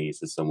prepping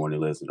needs of someone who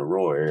lives in a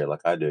rural area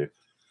like I do.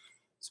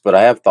 But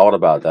I have thought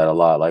about that a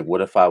lot. Like,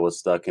 what if I was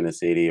stuck in a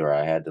city or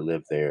I had to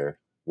live there?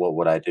 What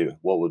would I do?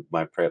 What would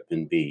my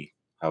prepping be?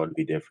 How would it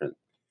be different?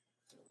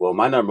 Well,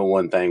 my number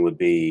one thing would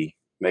be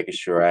making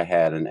sure I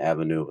had an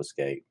avenue of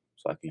escape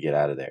so I could get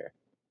out of there.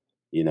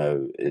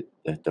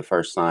 The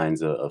first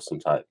signs of some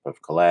type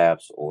of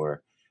collapse,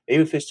 or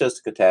even if it's just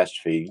a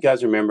catastrophe. You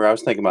guys remember? I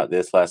was thinking about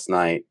this last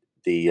night.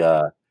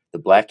 The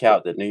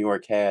blackout that New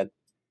York had,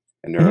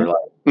 and there were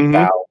like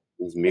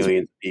thousands,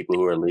 millions of people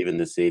who are leaving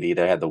the city.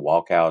 They had the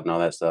walkout and all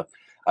that stuff.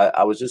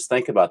 I was just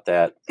thinking about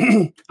that.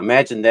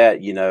 Imagine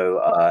that,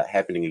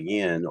 happening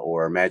again,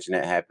 or imagine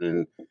that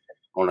happening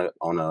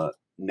on a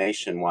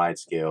nationwide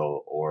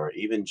scale, or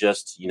even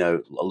just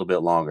a little bit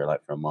longer,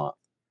 like for a month.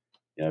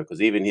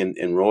 Because even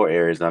in rural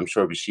areas, and I'm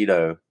sure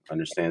Bushido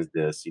understands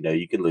this.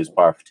 You can lose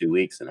power for 2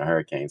 weeks in a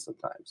hurricane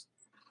sometimes,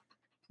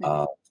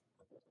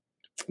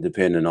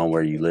 depending on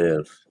where you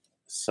live.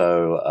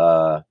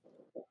 So,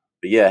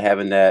 but yeah,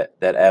 having that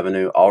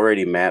avenue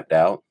already mapped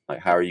out, like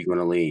how are you going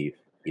to leave?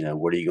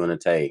 What are you going to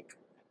take?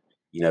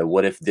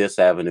 What if this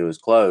avenue is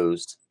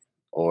closed,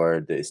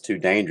 or it's too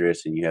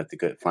dangerous and you have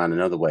to find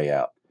another way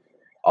out?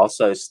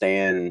 Also,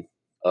 staying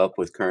up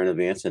with current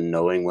events and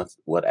knowing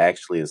what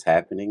actually is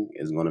happening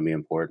is going to be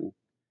important.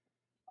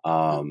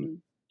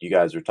 You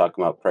guys are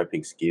talking about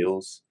prepping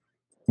skills.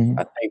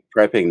 I think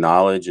prepping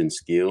knowledge and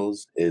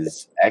skills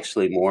is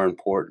actually more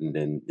important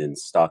than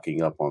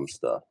stocking up on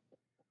stuff.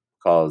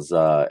 Because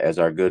as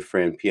our good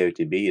friend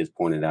POTB has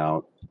pointed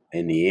out,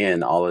 in the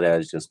end, all of that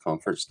is just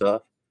comfort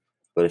stuff.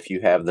 But if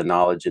you have the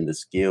knowledge and the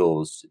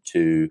skills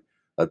to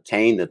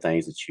obtain the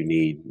things that you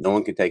need, no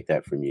one can take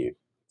that from you.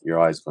 You're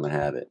always going to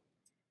have it.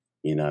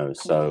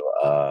 So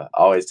I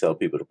always tell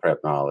people to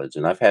prep knowledge,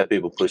 and I've had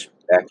people push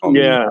back on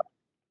me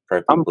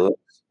prepping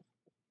books.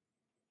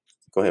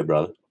 Go ahead,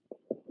 brother.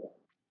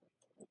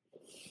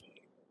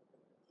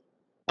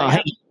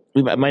 Hey,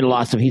 we might have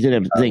lost him. He's in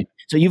a thing.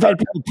 So you've had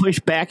people push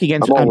back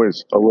against. I'm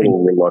always a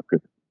little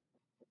reluctant.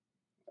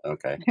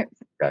 Okay,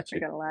 gotcha.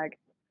 Got a lag.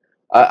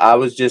 I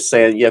was just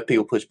saying, yeah,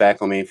 people push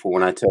back on me for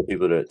when I tell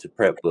people to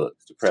prep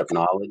books, to prep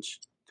knowledge,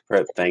 to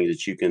prep things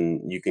that you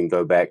can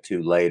go back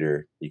to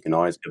later. You can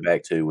always go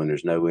back to when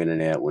there's no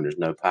internet, when there's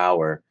no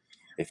power.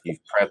 If you've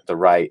prepped the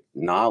right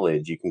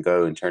knowledge, you can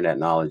go and turn that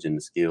knowledge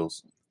into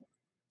skills.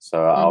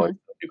 So I always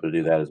tell people to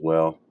do that as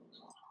well.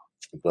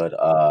 But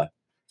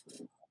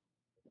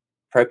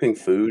prepping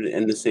food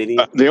in the city.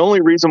 The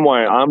only reason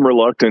why I'm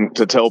reluctant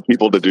to tell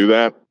people to do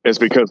that is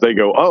because they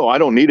go, "Oh, I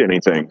don't need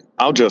anything.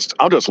 I'll just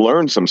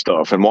learn some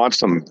stuff and watch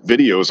some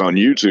videos on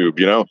YouTube,"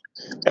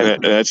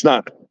 And it's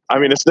not. I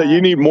mean, it's that you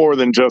need more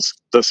than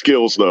just the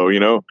skills, though.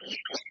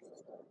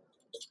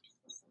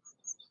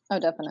 Oh,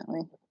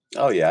 definitely.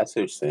 Oh yeah, I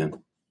see what you're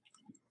saying.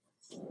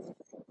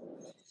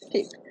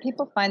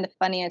 People find the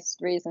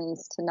funniest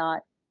reasons to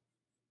not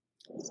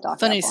stock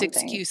Funniest up on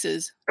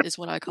excuses is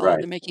what I call Right.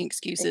 it. They're making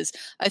excuses.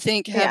 I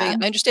think I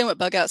understand what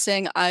Bugout's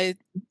saying. I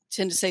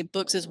tend to say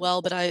books as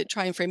well, but I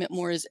try and frame it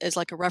more as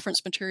like a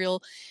reference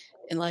material.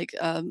 And like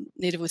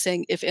Native was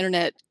saying, if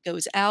internet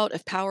goes out,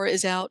 if power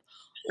is out,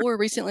 or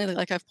recently,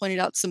 like I've pointed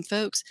out to some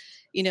folks,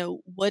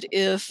 what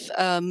if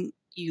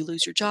you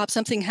lose your job,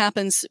 something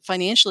happens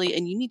financially,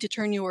 and you need to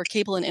turn your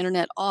cable and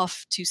internet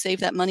off to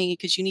save that money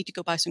because you need to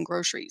go buy some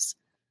groceries.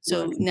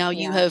 So Right. now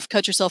you have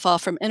cut yourself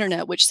off from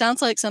internet, which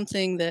sounds like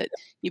something that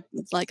you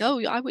like,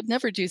 oh, I would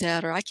never do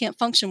that, or I can't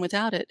function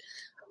without it.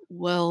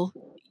 Well,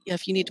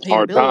 if you need to pay your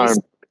Hard bills,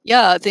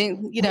 time.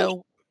 then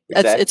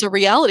Exactly. it's a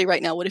reality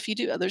right now. What if you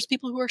do? There's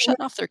people who are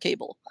shutting off their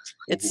cable.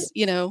 It's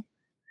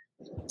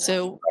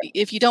so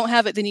if you don't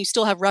have it, then you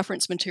still have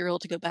reference material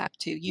to go back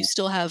to. You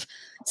still have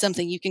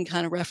something you can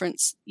kind of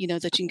reference,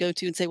 that you can go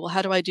to and say, well,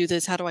 how do I do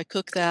this? How do I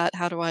cook that?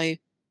 How do I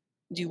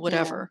do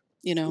whatever?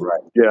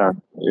 Right. Yeah.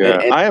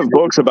 And I have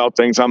books about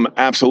things I'm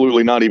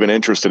absolutely not even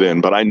interested in,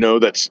 but I know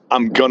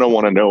I'm gonna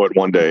want to know it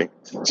one day,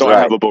 so I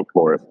have a book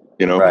for it.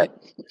 Right.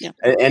 Yeah.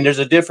 And there's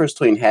a difference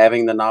between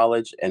having the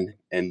knowledge and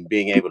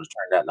being able to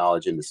turn that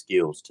knowledge into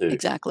skills too.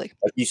 Exactly.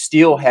 Like you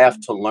still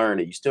have to learn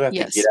it. You still have to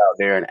Yes. get out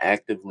there and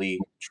actively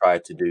try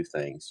to do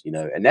things,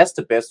 and that's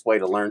the best way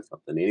to learn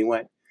something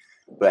anyway.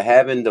 But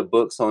having the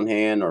books on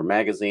hand or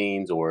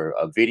magazines or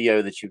a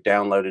video that you've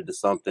downloaded to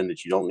something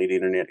that you don't need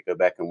internet to go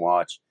back and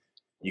watch,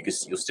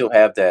 you'll still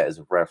have that as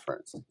a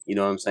reference. You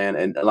know what I'm saying?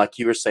 And like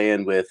you were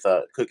saying with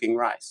cooking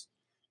rice,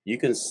 you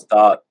can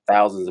stock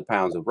thousands of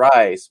pounds of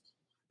rice,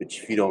 but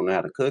if you don't know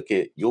how to cook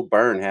it, you'll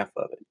burn half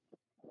of it.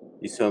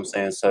 You see what I'm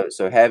saying?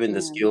 So having the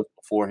Yeah. skills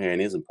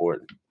beforehand is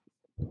important.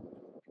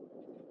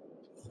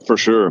 For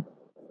sure.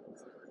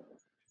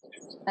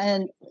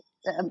 And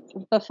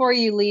before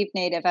you leave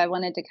Native, I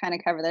wanted to kind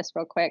of cover this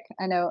real quick.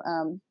 I know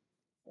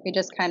we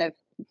just kind of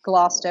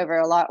glossed over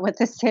a lot with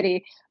the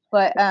city,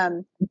 but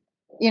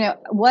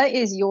what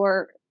is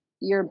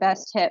your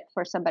best tip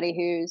for somebody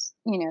who's,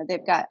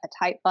 they've got a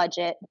tight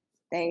budget,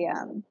 they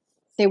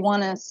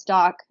want to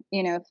stock,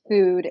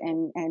 food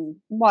and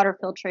water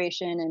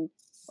filtration and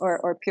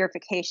or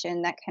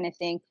purification, that kind of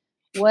thing.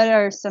 What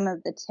are some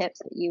of the tips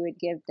that you would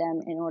give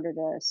them in order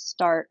to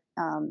start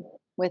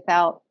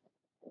without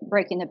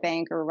breaking the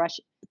bank or rush?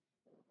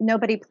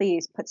 Nobody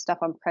please put stuff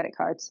on credit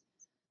cards.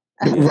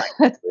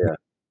 Yeah.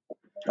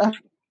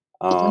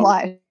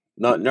 Why?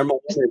 No, number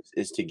one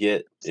is to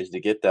get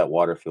that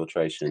water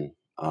filtration,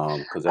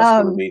 because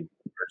that's going to be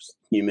the first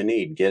human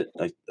need. Get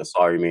a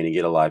sorry meaning,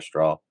 get a live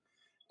straw.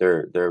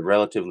 They're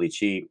relatively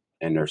cheap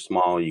and they're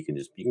small. You can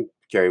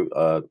carry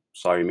a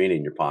sorry meaning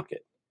in your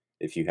pocket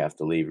if you have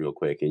to leave real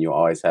quick, and you'll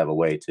always have a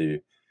way to.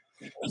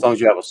 As long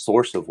as you have a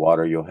source of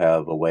water, you'll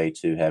have a way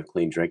to have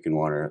clean drinking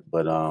water.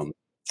 But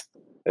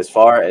as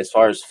far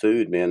as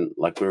food, man,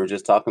 like we were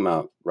just talking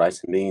about,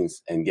 rice and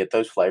beans, and get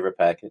those flavor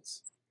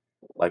packets.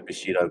 Like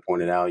Bushido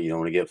pointed out, you don't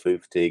want to get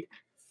food fatigue.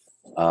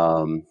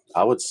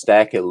 I would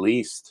stack at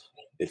least,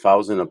 if I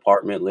was in an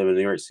apartment living in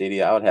New York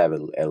City, I would have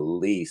at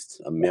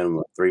least a minimum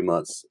of 3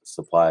 months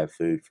supply of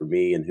food for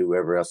me and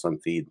whoever else I'm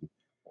feeding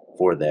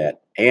for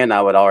that. And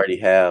I would already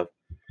have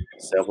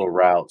several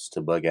routes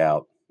to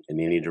Bugout in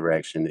any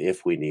direction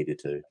if we needed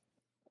to.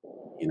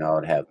 I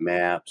would have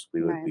maps.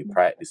 We would be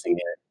practicing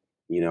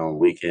it, on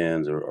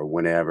weekends or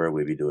whenever.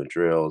 We'd be doing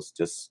drills.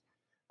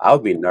 I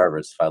would be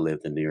nervous if I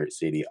lived in New York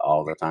City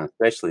all the time,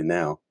 especially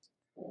now.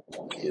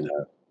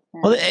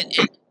 Well,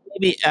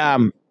 maybe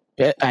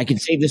I can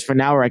save this for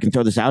now, or I can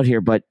throw this out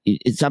here, but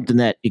it's something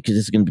that, because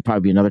this is going to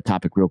probably be another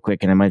topic real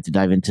quick, and I might have to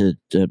dive into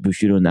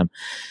Bushido and them.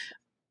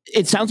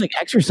 It sounds like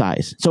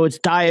exercise. So it's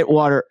diet,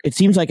 water. It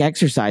seems like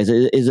exercise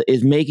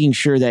is making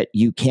sure that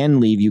you can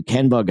leave, you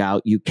can bug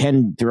out, you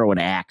can throw an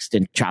axe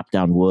and chop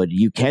down wood,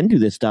 you can do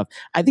this stuff.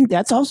 I think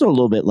that's also a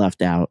little bit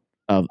left out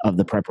of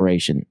the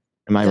preparation.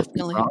 Am I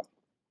Definitely wrong?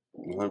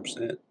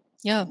 100%.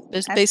 Yeah,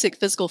 there's basic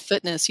physical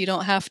fitness. You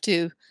don't have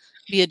to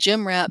be a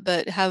gym rat,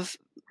 but have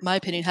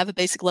a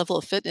basic level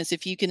of fitness.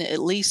 If you can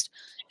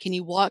can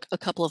you walk a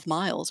couple of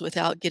miles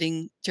without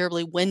getting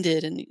terribly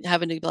winded and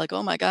having to be like,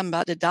 oh my God, I'm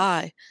about to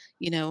die.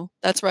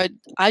 That's where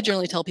I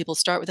generally tell people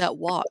start with that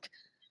walk,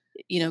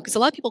 because a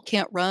lot of people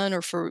can't run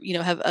or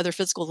have other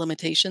physical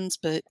limitations.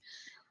 But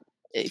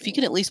if you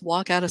can at least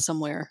walk out of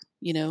somewhere,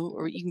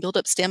 or you can build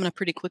up stamina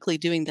pretty quickly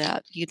doing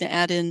that. You can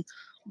add in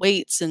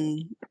weights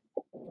and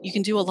you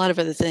can do a lot of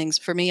other things.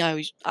 For me,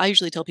 I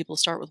usually tell people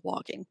start with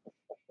walking.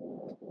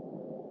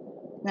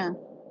 Yeah.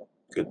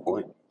 Good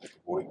point.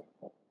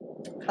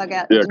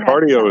 Bugout, Yeah,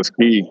 cardio is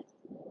key.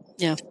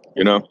 Yeah.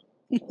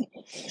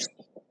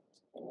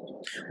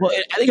 Well,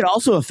 I think it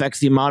also affects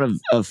the amount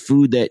of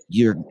food that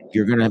you're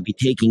going to be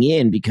taking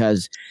in,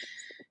 because,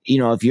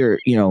 if you're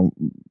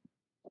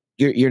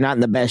not in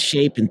the best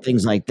shape and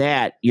things like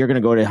that, you're going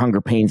to go to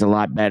hunger pains a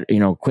lot better,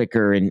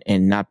 quicker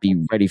and not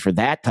be ready for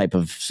that type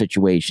of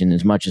situation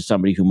as much as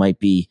somebody who might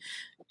be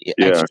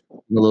extra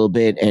a little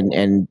bit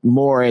and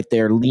more at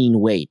their lean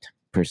weight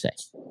per se.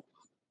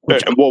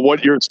 Well,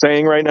 what you're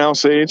saying right now,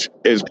 Sage,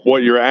 is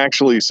what you're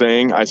actually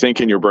saying, I think,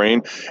 in your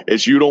brain,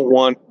 is you don't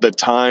want the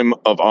time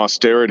of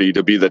austerity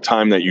to be the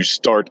time that you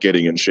start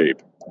getting in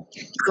shape.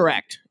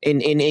 Correct.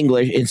 In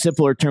English, in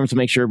simpler terms, to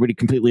make sure everybody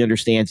completely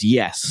understands,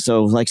 yes.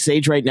 So, like,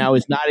 Sage right now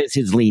is not at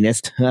his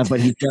leanest, but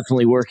he's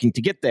definitely working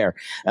to get there.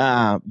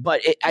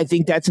 But I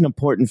think that's an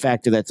important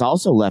factor that's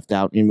also left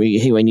out. And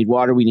I need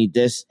water, we need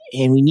this,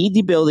 and we need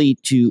the ability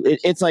to.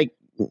 It's like,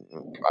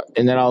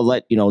 and then I'll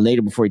let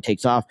Native before he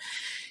takes off.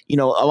 A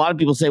lot of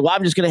people say, well,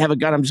 I'm just going to have a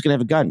gun. I'm just going to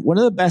have a gun. One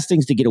of the best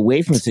things to get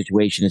away from a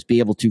situation is be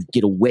able to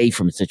get away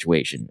from a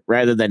situation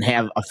rather than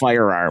have a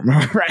firearm,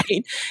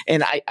 right?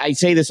 And I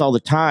say this all the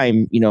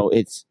time,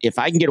 it's, if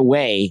I can get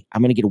away,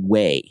 I'm going to get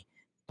away.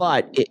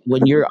 But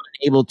when you're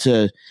unable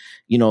to,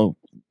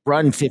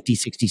 run 50,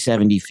 60,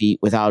 70 feet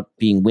without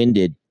being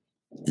winded,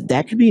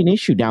 that could be an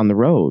issue down the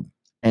road.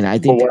 And I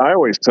think what I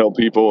always tell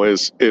people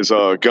is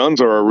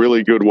guns are a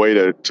really good way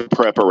to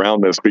prep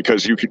around this,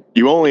 because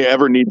you only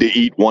ever need to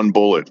eat one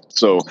bullet,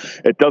 so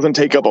it doesn't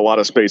take up a lot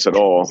of space at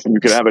all.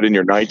 You could have it in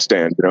your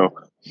nightstand, Well,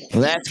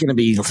 that's going to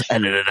be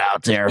edited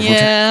out there.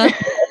 Yeah,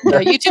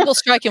 YouTube will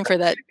strike him for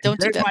that. Don't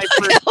do that. My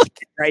first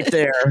right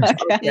there.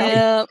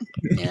 Yeah.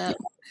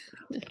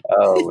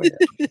 Oh, yeah.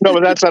 No,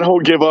 but that's that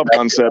whole give up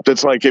concept.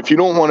 It's like if you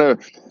don't want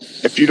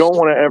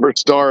to ever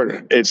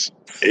start, it's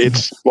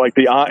like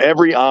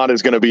every odd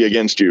is going to be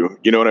against you.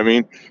 You know what I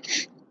mean?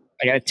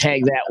 I got to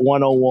tag that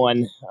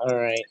 101. All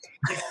right.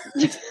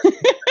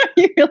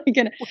 You're really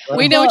gonna.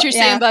 We know what you're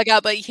yeah. saying,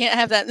 Bugout, but you can't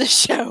have that in the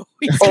show.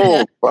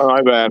 Oh,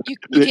 my bad.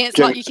 You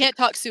can't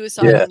talk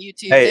suicide Yeah. on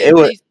YouTube. Hey,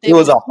 it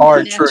was a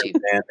hard truth,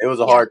 man. It was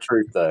a hard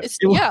truth, though.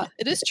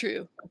 It is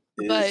true.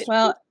 But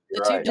Well,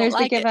 the tube don't there's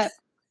like the give it. up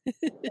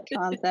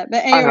concept.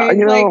 But anyway,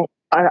 you know,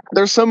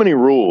 there's so many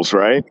rules,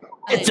 right?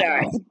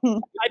 I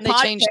know. They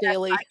change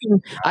daily.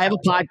 I have a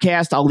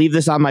podcast. I'll leave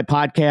this on my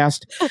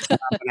podcast,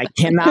 and I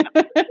cannot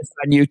put this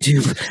on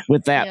YouTube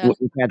with that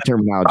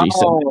terminology.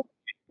 So,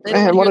 they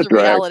don't what hear a the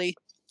drag. reality.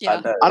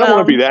 Yeah. I don't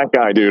want to be that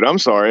guy, dude. I'm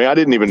sorry. I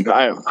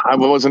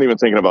wasn't even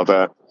thinking about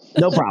that.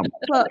 No problem.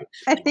 Well,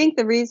 I think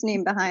the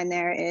reasoning behind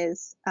there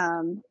is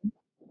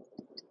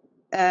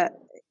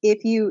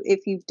if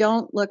you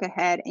don't look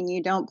ahead and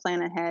you don't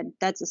plan ahead,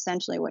 that's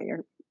essentially what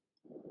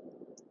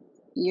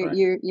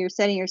you're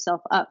setting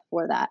yourself up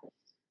for that.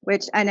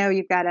 Which I know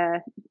you've got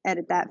to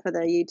edit that for the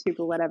YouTube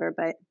or whatever,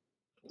 but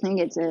I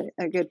think it's a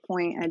good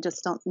point. I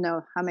just don't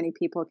know how many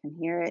people can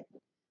hear it.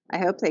 I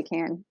hope they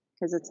can,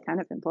 because it's kind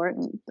of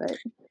important. But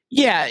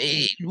yeah,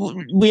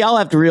 we all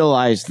have to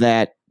realize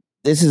that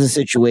this is a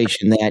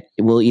situation that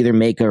will either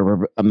make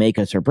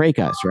us or break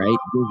us, right?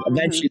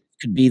 Eventually, it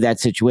could be that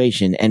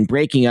situation, and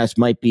breaking us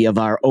might be of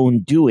our own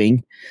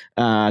doing,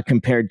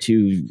 compared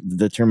to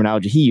the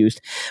terminology he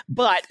used.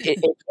 But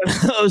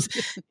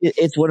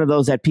it's one of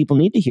those that people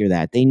need to hear.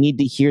 That they need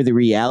to hear the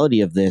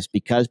reality of this,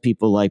 because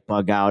people like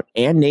Bugout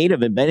and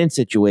Native have been in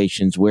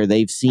situations where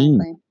they've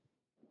seen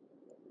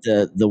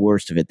the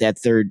worst of it. That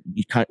third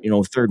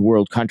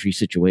world country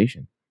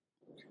situation.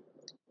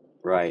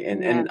 Right.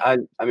 And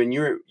I mean,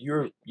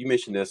 you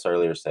mentioned this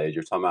earlier, Sage.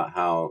 You're talking about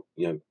how,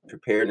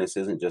 preparedness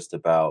isn't just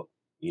about,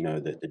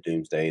 the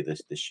doomsday,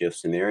 the shift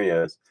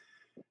scenarios.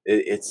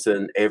 It's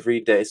an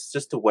everyday, it's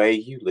just the way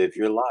you live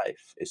your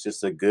life. It's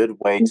just a good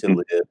way to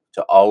live,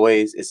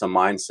 it's a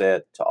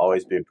mindset to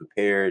always be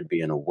prepared,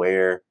 being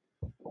aware.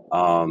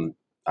 I'm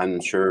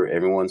sure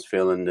everyone's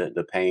feeling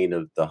the pain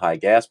of the high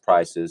gas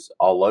prices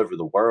all over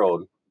the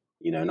world,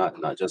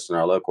 not just in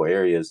our local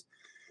areas.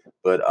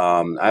 But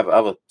I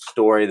have a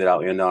story that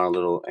I'll end on, a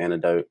little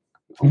anecdote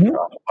on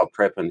how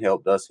prepping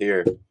helped us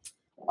here.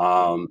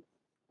 About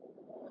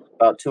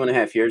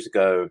 2.5 years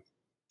ago,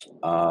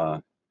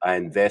 I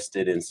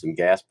invested in some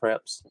gas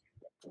preps.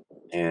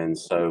 And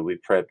so we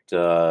prepped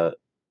a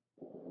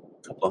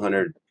couple of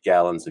 100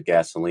 gallons of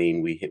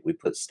gasoline. We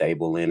put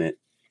stable in it.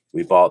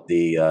 We bought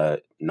the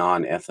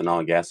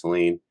non-ethanol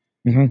gasoline.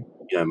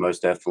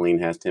 Most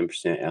ethylene has 10%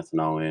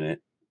 ethanol in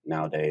it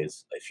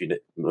nowadays.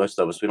 Most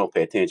of us, we don't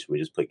pay attention. We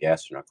just put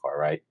gas in our car,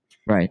 right?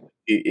 Right.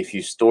 If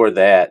you store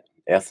that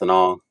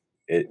ethanol,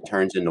 it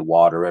turns into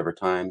water over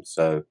time.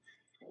 So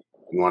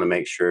you want to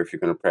make sure, if you're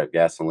going to prep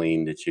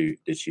gasoline, that you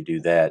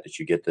do that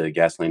you get the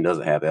gasoline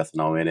doesn't have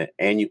ethanol in it,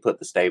 and you put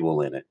the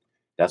stable in it.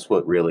 That's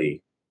what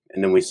really.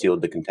 And then we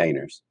sealed the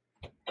containers.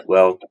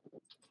 Well,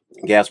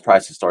 gas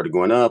prices started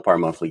going up. Our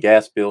monthly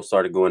gas bill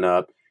started going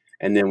up.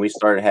 And then we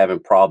started having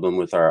problem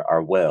with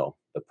our well.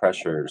 The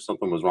pressure,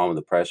 something was wrong with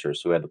the pressure.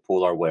 So we had to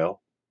pull our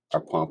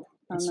pump,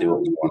 and see what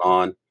was going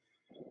on.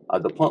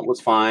 The pump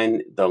was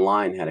fine. The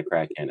line had a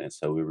crack in it.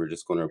 So we were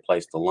just going to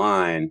replace the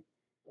line.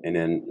 And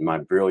then my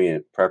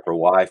brilliant prepper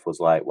wife was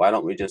like, why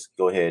don't we just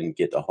go ahead and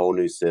get the whole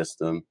new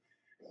system?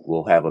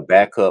 We'll have a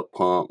backup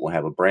pump. We'll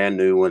have a brand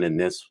new one in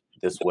this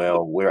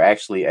well. We're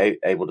actually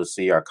able to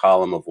see our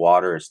column of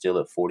water is still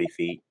at 40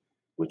 feet,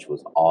 which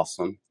was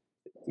awesome.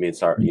 I mean,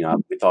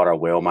 we thought our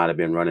well might have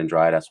been running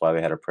dry. That's why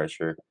we had a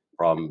pressure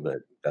problem, but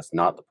that's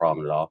not the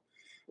problem at all.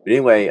 But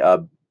anyway,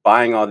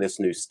 buying all this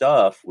new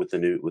stuff with the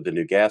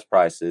new gas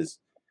prices,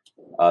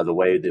 the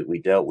way that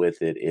we dealt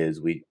with it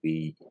is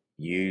we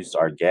used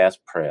our gas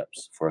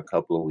preps for a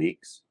couple of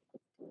weeks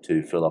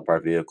to fill up our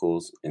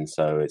vehicles, and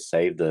so it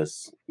saved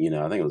us.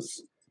 I think it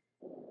was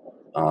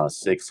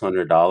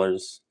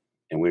 $600,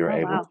 and we were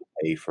able to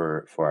pay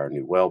for our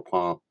new well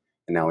pump,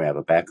 and now we have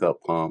a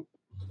backup pump.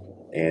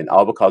 And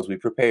all because we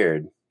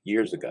prepared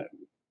years ago,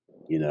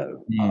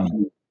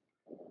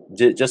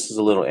 just as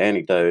a little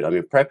anecdote. I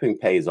mean, prepping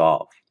pays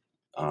off.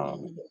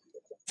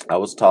 I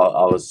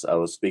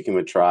was speaking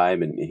with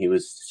Tribe, and he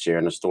was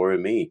sharing a story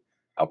with me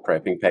how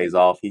prepping pays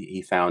off.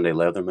 He found a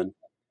Leatherman,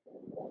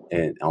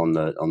 and on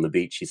the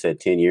beach, he said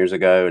 10 years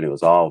ago, and it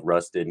was all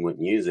rusted and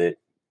wouldn't use it.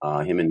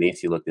 Him and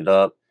Nancy looked it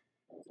up.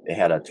 It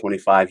had a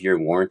 25-year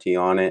warranty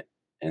on it,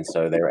 and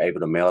so they were able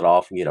to mail it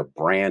off and get a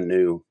brand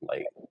new,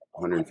 like,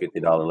 $150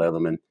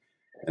 Leatherman.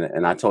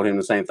 And I told him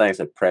the same thing. I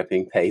said,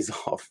 prepping pays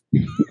off.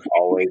 It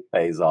always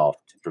pays off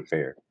to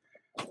prepare.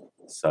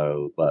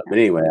 So, but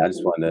anyway, I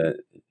just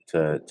wanted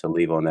to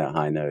leave on that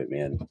high note,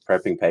 man.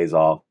 Prepping pays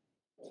off.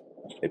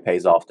 It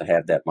pays off to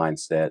have that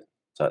mindset,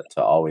 to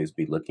always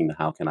be looking to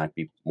how can I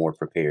be more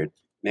prepared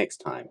next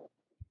time.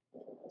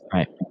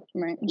 Right.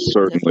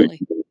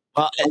 Certainly.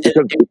 Well,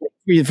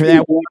 for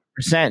that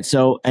 1%.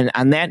 So, and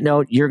on that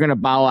note, you're going to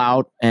bow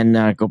out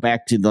and go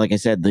back to, like I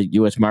said, the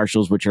U.S.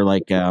 Marshals, which are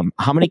like,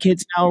 how many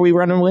kids now are we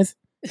running with?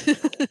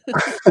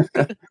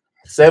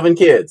 7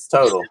 kids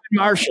total. 7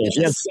 Marshals.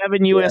 You have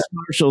 7 U.S.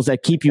 Marshals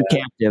that keep you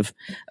captive.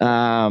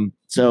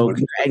 So,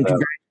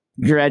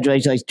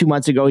 Congratulations! Like 2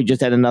 months ago, he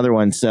just had another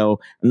one. So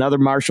another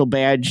marshal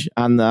badge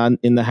in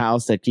the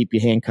house that keep you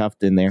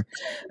handcuffed in there.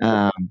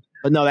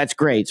 But no, that's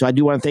great. So I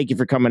do want to thank you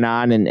for coming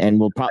on, and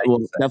we'll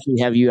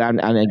definitely have you on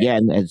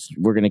again as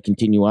we're going to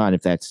continue on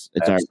if it's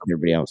all right with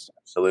everybody else.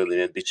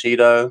 Absolutely, and the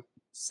Cheeto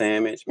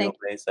sandwich, milk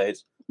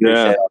sage.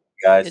 Yeah,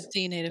 guys. Good to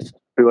see you, Native. See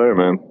you later,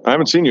 man. I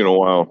haven't seen you in a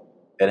while.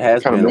 It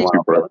has been a while,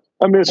 you, bro.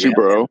 I miss you,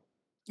 bro.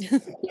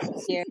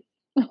 Yeah.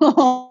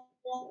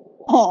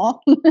 Aw.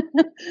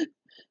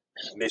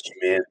 Miss you,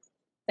 man.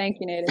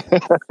 Thank you, Native.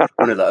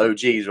 One of the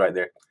OGs right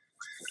there.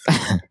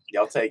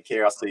 Y'all take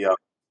care. I'll see y'all.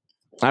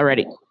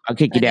 Alrighty, I'll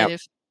kick you down.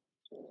 Native.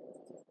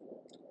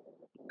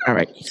 All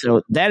right,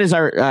 so that is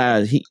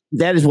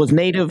was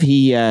Native.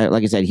 He,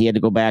 like I said, he had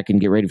to go back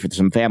and get ready for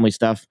some family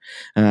stuff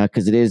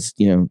because it is,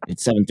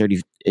 it's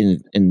 7:30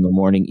 in the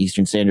morning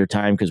Eastern Standard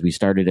Time because we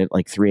started at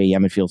like 3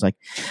 a.m. It feels like.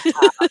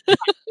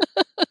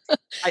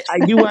 I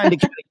do want to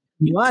kind of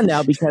continue on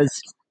now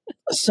because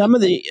some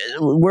of the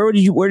where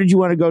did you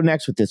want to go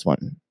next with this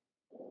one?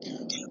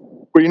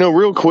 Well,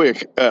 real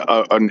quick,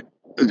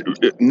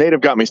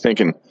 Native got me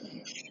thinking.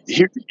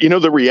 Here,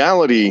 the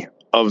reality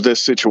of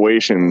this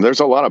situation, there's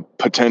a lot of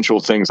potential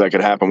things that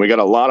could happen. We got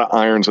a lot of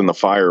irons in the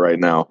fire right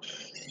now.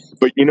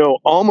 But,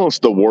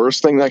 almost the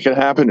worst thing that could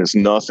happen is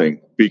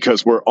nothing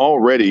because we're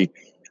already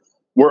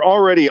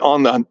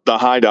on the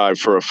high dive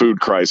for a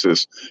food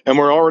crisis. And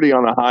we're already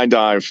on a high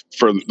dive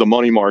for the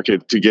money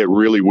market to get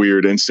really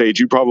weird. And Sage,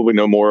 you probably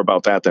know more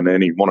about that than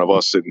any one of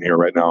us sitting here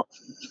right now.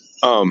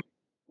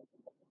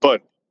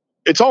 But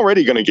it's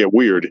already going to get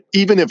weird,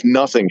 even if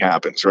nothing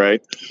happens, right?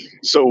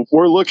 So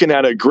we're looking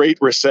at a Great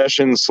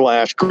Recession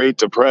 / Great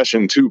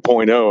Depression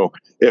 2.0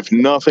 if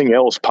nothing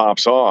else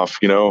pops off,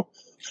 you're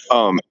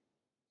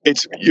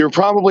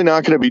probably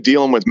not going to be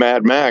dealing with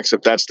Mad Max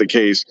if that's the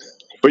case,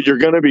 but you're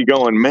going to be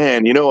going,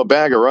 man, a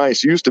bag of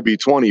rice used to be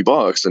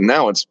 $20 and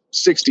now it's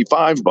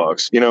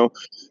 $65,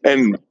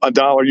 and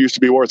 $1 used to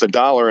be worth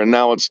 $1 and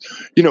now it's,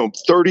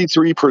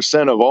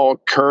 33% of all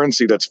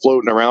currency that's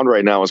floating around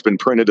right now has been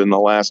printed in the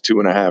last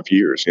 2.5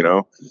 years.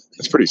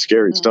 It's pretty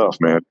scary stuff,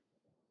 man.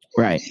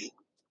 Right.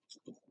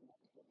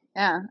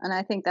 Yeah, and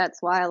I think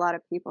that's why a lot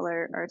of people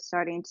are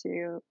starting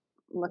to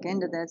look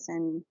into this,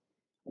 and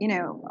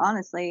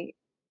honestly,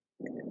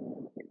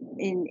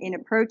 in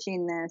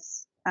approaching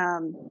this,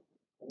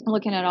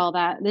 looking at all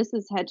that, this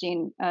is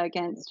hedging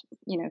against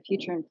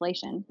future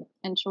inflation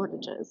and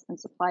shortages and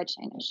supply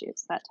chain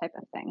issues, that type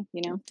of thing.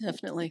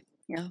 Definitely.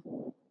 Yeah.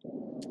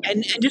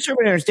 And just so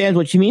everybody understands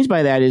what she means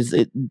by that is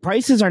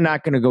prices are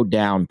not going to go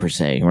down per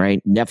se,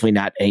 right? Definitely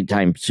not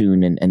anytime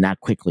soon and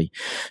not quickly.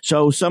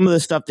 So some of the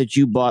stuff that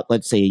you bought,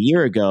 let's say a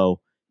year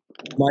ago,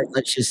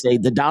 let's just say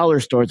the dollar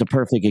store is a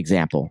perfect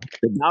example.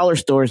 The dollar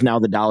store is now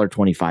the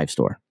 $1.25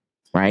 store.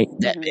 Right.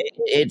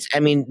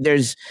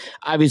 There's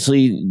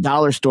obviously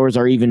dollar stores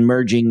are even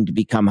merging to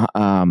become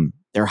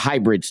they're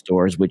hybrid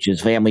stores, which is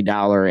Family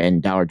Dollar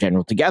and Dollar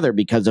General together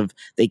because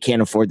they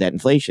can't afford that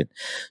inflation.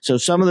 So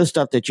some of the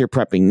stuff that you're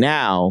prepping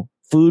now,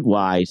 food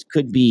wise,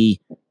 could be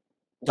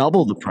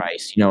double the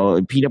price.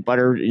 Peanut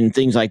butter and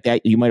things like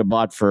that you might have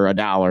bought for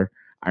 $1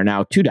 are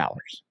now $2.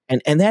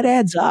 And that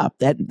adds up.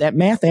 That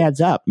math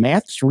adds up.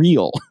 Math's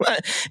real.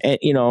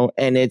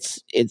 and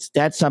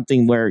that's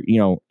something where,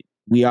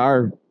 we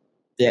are.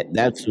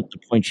 That's what the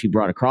point she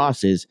brought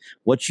across is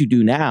what you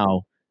do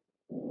now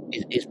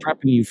is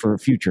prepping you for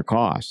future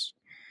costs.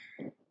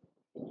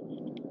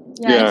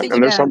 Yeah,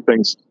 and there's some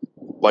things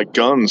like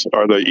guns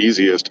are the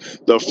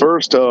easiest. The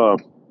first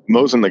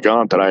Mosin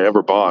Nagant that I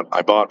ever bought,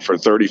 I bought for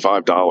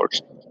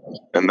 $35,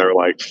 and they're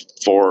like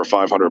 $400 or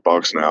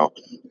 $500 now.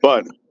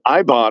 But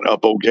I bought a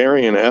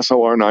Bulgarian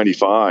SLR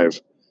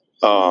 95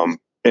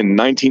 in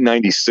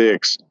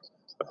 1996.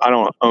 I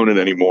don't own it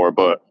anymore,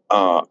 but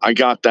I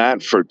got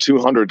that for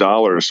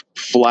 $200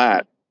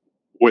 flat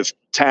with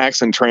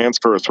tax and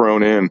transfer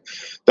thrown in.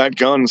 That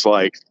gun's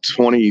like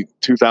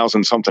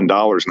 $22,000 something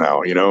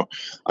now,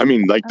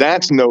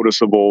 that's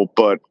noticeable,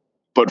 but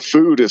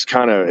food is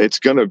it's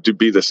going to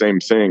be the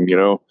same thing,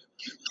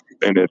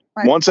 and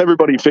once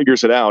everybody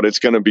figures it out, it's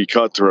going to be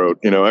cutthroat.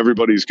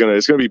 It's going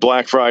to be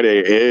Black Friday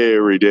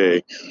every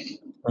day.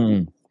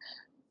 Mm.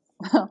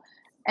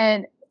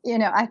 And,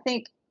 I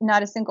think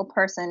not a single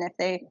person, if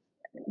they've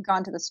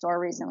gone to the store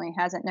recently,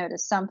 hasn't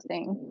noticed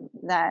something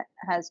that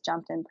has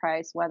jumped in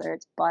price, whether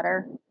it's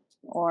butter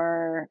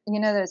or,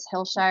 those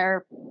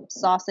Hillshire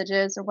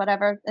sausages or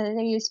whatever.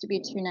 They used to be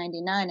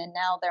 $2.99 and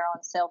now they're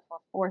on sale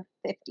for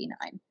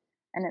 $4.59.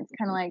 And it's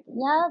kind of like,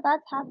 yeah,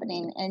 that's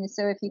happening. And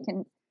so if you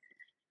can,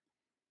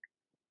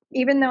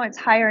 even though it's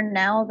higher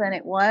now than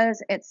it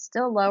was, it's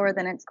still lower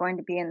than it's going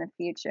to be in the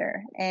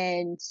future.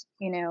 And,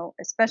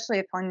 especially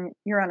if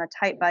you're on a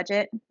tight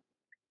budget,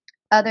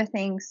 other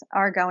things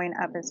are going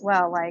up as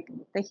well, like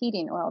the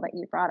heating oil that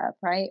you brought up,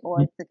 right? Or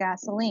the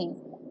gasoline.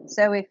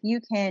 So if you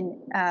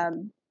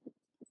can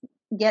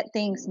get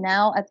things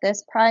now at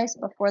this price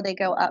before they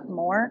go up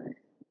more,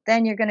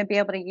 then you're going to be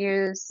able to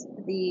use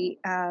the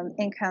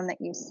income that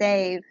you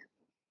save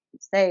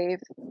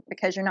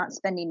because you're not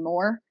spending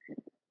more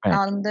Right.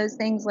 on those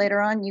things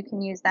later on, you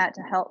can use that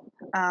to help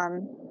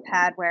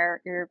pad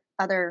where your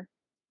other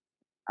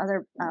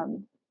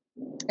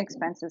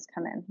expenses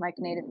come in, like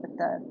Native with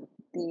the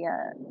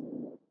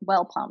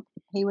well pump.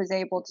 He was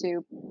able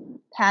to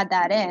pad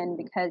that in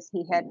because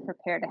he had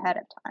prepared ahead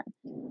of time.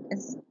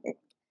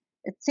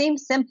 It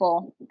seems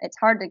simple. It's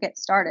hard to get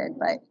started,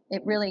 but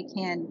it really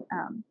can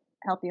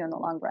help you in the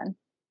long run,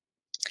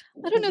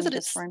 I don't know even that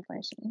just it's. for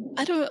inflation.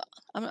 I don't.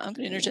 I'm going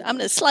to interject. I'm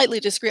going to slightly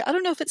disagree. I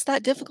don't know if it's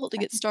that difficult to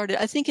get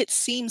started. I think it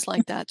seems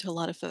like that to a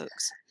lot of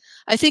folks.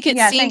 I think it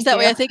Yeah, seems thank that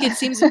way. you. I think it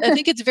seems. I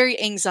think it's very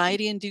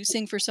anxiety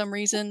inducing for some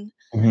reason.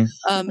 Mhm.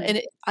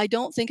 And I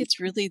don't think it's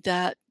really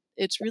that.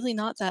 It's really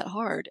not that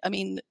hard. I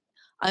mean,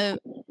 I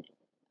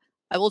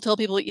I will tell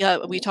people, yeah,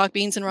 we talk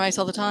beans and rice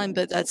all the time,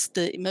 but that's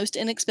the most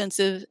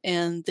inexpensive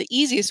and the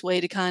easiest way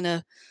to kind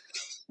of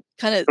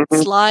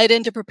Mhm. slide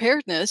into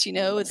preparedness.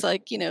 It's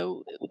like,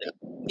 you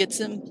get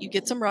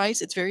some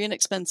rice. It's very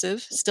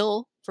inexpensive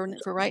still for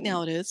right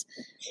now. It is.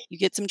 You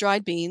get some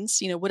dried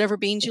beans, whatever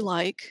beans you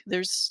like.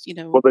 There's,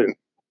 Well, then,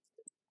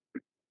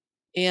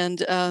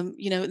 and and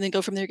then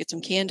go from there. Get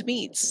some canned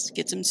meats,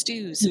 get some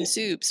stews, some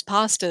soups,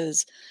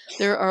 pastas.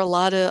 There are a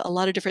lot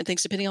of different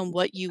things depending on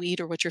what you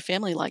eat or what your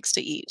family likes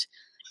to eat.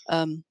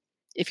 Um,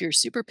 if you're a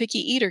super picky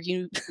eater,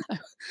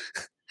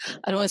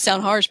 I don't want to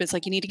sound harsh, but it's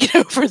like you need to get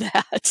over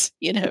that.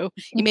 You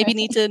maybe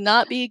need to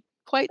not be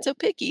quite so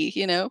picky.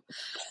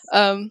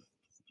 Um,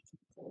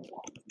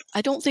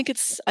 I don't think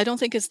it's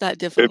that if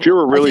difficult.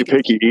 you're a I really think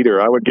it's picky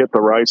eater, I would get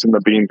the rice and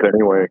the beans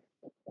anyway,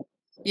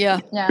 yeah,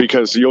 Yeah,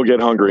 because you'll get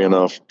hungry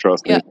enough.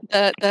 Trust me.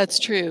 yeah, that's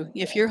true.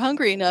 If you're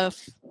hungry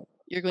enough,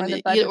 you're going or the to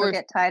eat, budget will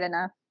get tight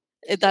enough.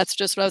 that's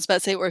just what I was about to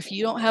say. Or if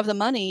you don't have the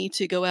money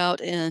to go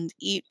out and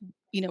eat,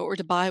 or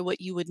to buy what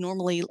you would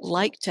normally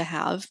like to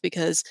have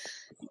because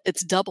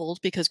it's doubled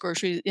because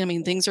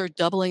things are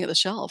doubling at the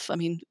shelf. I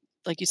mean,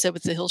 like you said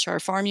with the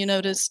Hillshire Farm, you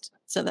noticed.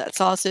 So that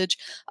sausage,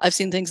 I've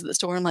seen things at the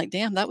store. I'm like,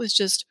 damn, that was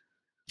just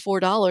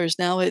 $4.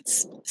 Now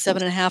it's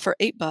 7.5 or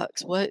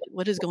 $8.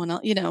 What is going on?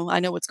 I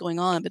know what's going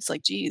on, but it's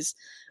like, geez,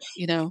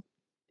 you know,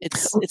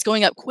 it's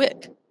going up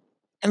quick.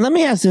 And let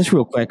me ask this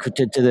real quick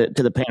to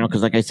the panel,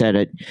 because like I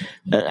said,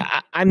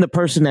 I'm the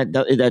person that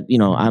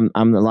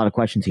I'm a lot of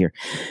questions here.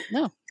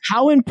 No.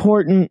 How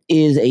important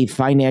is a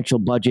financial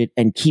budget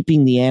and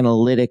keeping the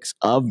analytics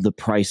of the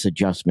price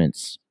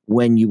adjustments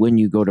when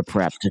you go to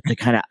prep to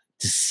kind of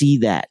to see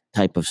that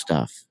type of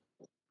stuff?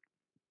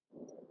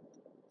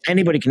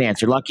 Anybody can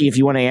answer. Lucky, if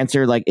you want to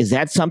answer, like, is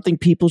that something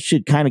people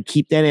should kind of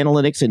keep that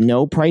analytics and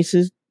know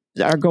prices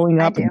are going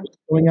I up do. and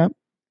going up?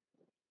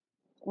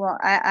 Well,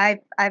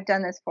 I've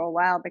done this for a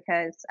while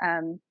because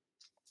and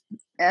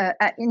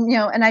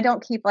I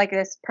don't keep like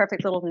this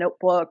perfect little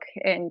notebook,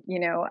 and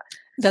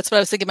That's what I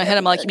was thinking in my head.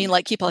 I'm like, you mean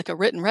like keep like a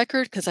written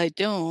record? Because I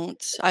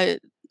don't. I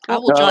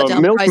will jot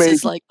down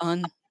prices like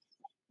on.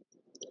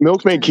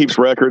 Milkmaid keeps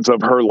records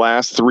of her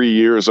last 3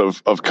 years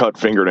of cut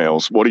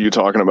fingernails. What are you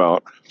talking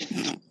about?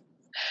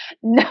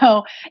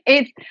 No,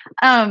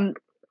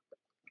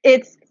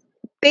 it's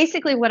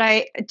basically what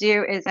I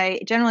do is I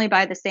generally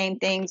buy the same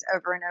things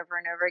over and over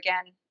and over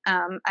again.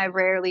 I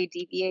rarely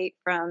deviate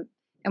from,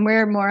 and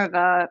we're more of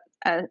a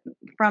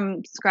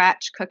from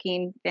scratch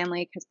cooking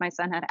family because my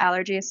son had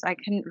allergies, so I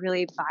couldn't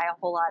really buy a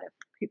whole lot of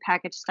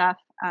prepackaged stuff.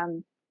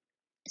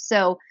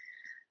 So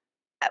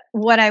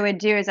what I would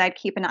do is I'd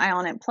keep an eye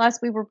on it.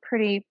 Plus, we were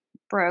pretty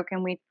broke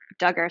and we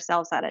dug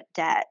ourselves out of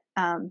debt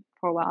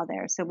for a while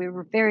there. So we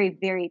were very,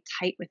 very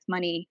tight with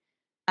money.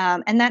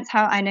 And that's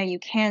how I know you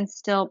can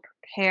still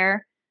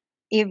prepare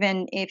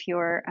even if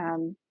you're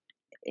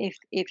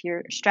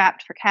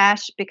strapped for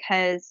cash,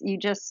 because you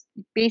just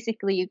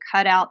basically you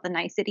cut out the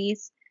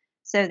niceties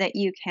so that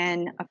you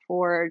can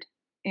afford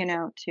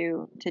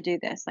to do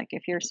this. Like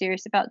if you're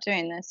serious about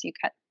doing this, you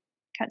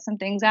cut some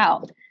things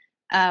out.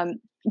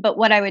 But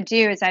what I would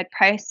do is I'd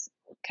price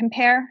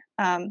compare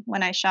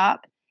when I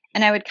shop,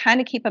 and I would kind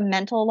of keep a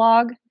mental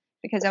log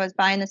because I was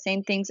buying the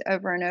same things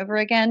over and over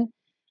again.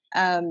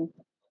 Um,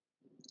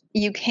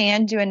 you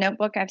can do a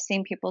notebook. I've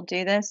seen people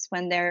do this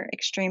when they're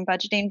extreme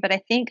budgeting, but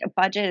I think a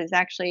budget is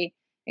actually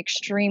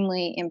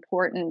extremely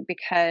important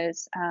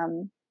because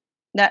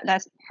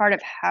that's part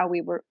of how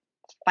we were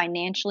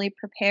financially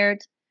prepared.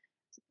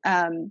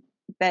 Um,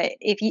 but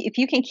if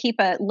you can keep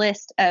a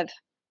list of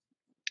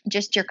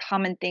just your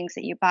common things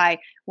that you buy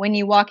when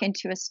you walk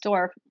into a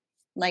store,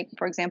 like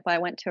for example, I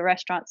went to a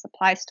restaurant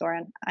supply store,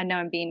 and I know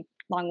I'm being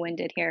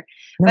long-winded here,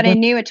 but I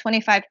knew a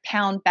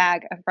 25-pound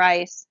bag of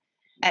rice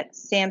at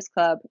Sam's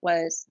Club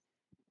was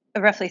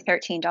roughly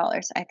 $13,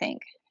 I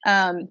think.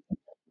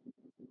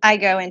 I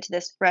go into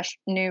this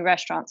new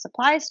restaurant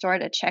supply store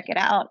to check it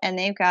out, and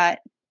they've got,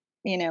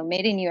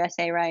 made in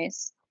USA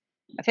rice,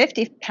 a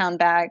 50-pound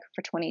bag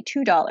for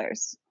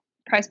 $22.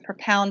 Price per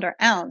pound or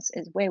ounce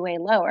is way, way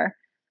lower.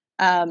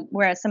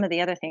 Whereas some of the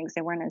other things,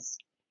 they weren't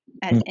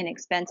as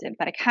inexpensive,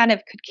 but I kind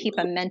of could keep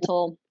a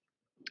mental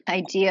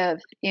idea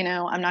of,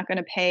 I'm not going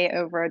to pay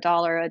over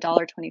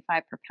 $1.25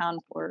 per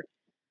pound for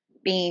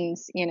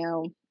beans,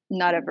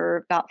 not over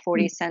about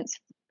 40 cents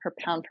per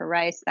pound for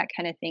rice. That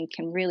kind of thing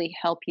can really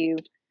help you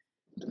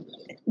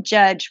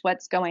judge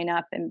what's going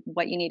up and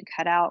what you need to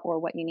cut out or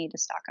what you need to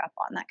stock up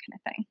on, that kind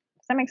of thing.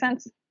 Does that make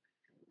sense?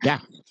 Yeah.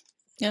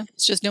 Yeah,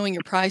 it's just knowing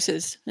your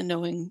prices and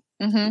knowing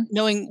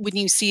Mm-hmm. when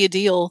you see a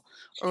deal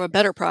or a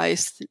better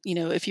price,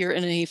 if you're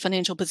in a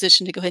financial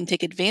position to go ahead and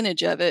take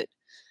advantage of it,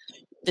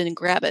 then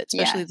grab it,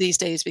 especially Yes. these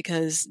days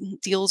because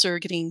deals are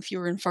getting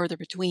fewer and farther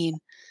between.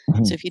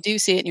 Mhm. So if you do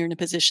see it and you're in a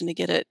position to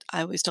get it,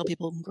 I always tell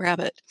people grab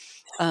it.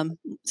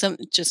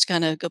 Just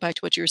kind of go back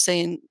to what you were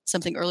saying,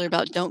 something earlier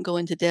about don't go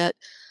into debt.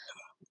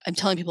 I'm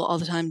telling people all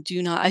the time,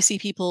 do not. I see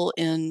people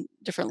in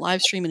different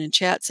live stream and in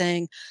chat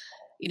saying,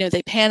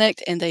 they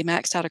panicked and they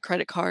maxed out a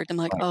credit card. I'm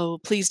like, oh,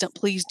 please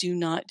do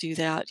not do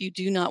that. You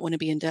do not want to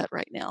be in debt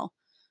right now.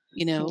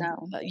 No.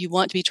 You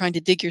want to be trying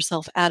to dig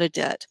yourself out of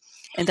debt.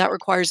 And that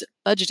requires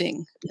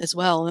budgeting as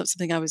well. That's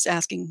something I was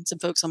asking some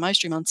folks on my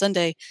stream on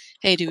Sunday.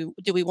 Hey, do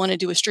we want to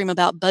do a stream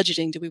about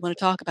budgeting? Do we want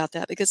to talk about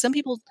that? Because some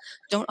people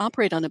don't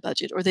operate on a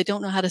budget or they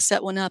don't know how to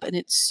set one up. And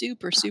it's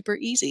super, super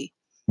easy.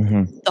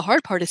 Mhm. The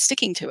hard part is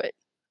sticking to it.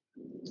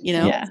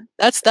 Yeah.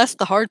 That's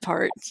the hard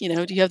part. Do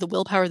you have the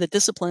willpower, the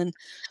discipline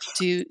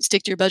to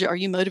stick to your budget? Are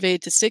you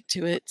motivated to stick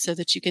to it so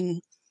that you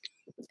can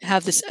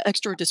have this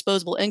extra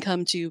disposable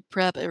income to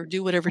prep or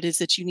do whatever it is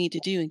that you need to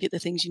do and get the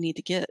things you need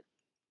to get?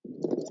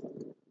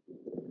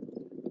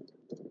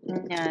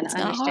 Yeah, and It's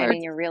not hard.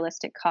 understanding your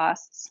realistic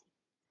costs.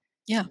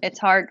 Yeah. It's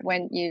hard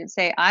when you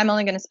say, I'm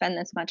only going to spend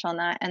this much on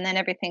that, and then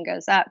everything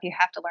goes up. You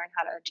have to learn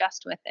how to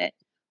adjust with it.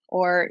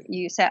 Or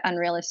you set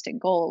unrealistic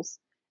goals,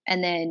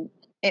 and then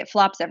it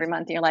flops every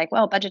month. You're like,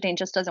 well, budgeting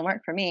just doesn't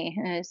work for me.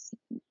 And it's,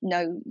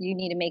 no, you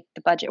need to make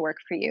the budget work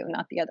for you,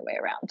 not the other way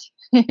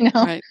around.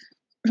 Right.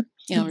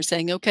 We're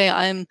saying, okay,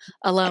 I'm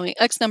allowing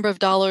X number of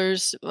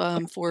dollars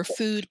for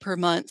food per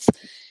month.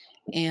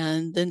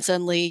 And then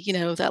suddenly,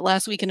 that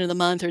last weekend of the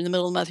month or in the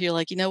middle of the month, you're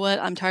like, you know what?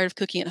 I'm tired of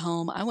cooking at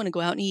home. I want to go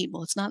out and eat.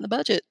 Well, it's not in the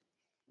budget.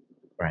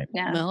 Right.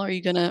 Yeah. Well, are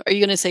you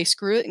gonna say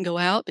screw it and go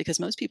out? Because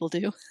most people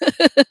do.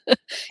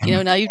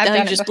 Now you've I've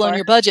done it just blown before.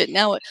 your budget.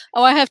 Now,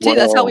 I have to.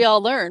 That's how we Well,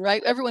 all learn,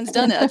 right? Everyone's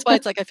done it. That's why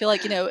it's like I feel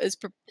like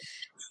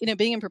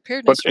being in but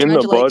preparedness, you're in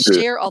trying the to like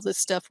budget, share all this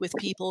stuff with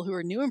people who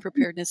are new in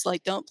preparedness.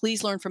 Like, don't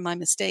please learn from my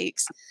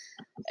mistakes.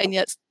 And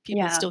yet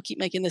people Yeah. still keep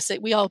making this.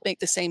 We all make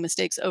the same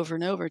mistakes over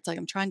and over. It's like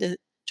I'm trying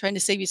to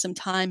save you some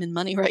time and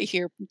money right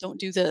here. Don't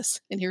do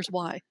this, and here's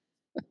why.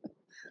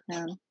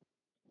 Yeah.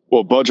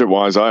 well, budget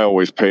wise, I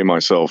always pay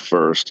myself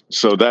first.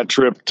 So that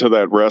trip to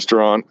that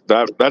restaurant,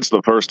 that's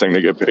the first thing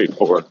to get paid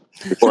for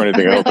before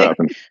anything else Really?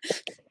 happens.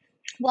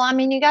 Well, I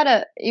mean,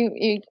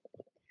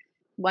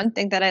 one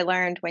thing that I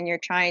learned when you're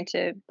trying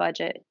to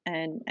budget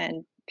and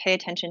pay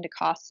attention to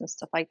costs and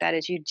stuff like that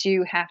is you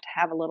do have to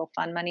have a little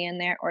fun money in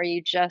there, or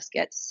you just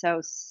get so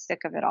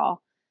sick of it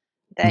all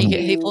that You get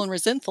hateful and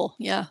resentful.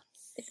 Yeah.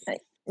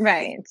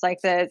 right. It's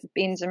like the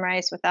beans and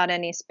rice without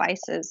any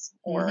spices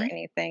or Mhm.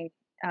 anything.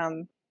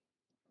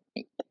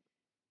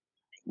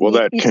 Well,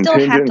 that You still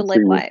have to live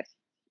contingency, life.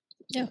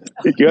 Yeah.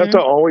 you have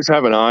to always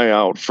have an eye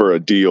out for a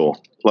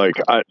deal. Like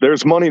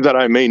there's money that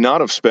I may not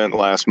have spent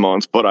last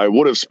month, but I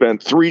would have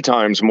spent 3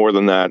 times more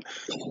than that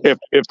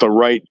if the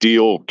right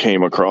deal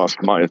came across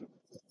my,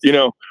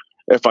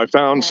 if I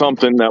found Yeah.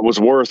 something that was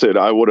worth it,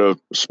 I would have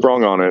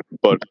sprung on it,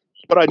 but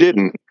I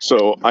didn't.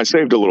 So I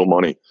saved a little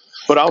money.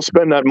 But I'll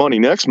spend that money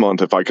next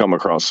month if I come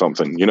across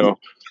something, I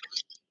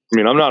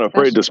mean, I'm not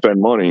afraid to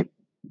spend money.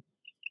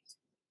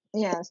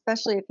 Yeah,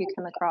 especially if you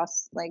come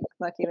across, like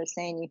Lucky was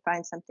saying, you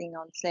find something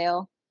on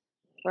sale,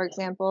 for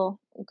example,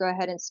 go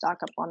ahead and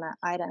stock up on that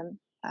item.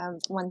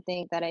 One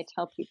thing that I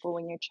tell people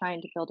when you're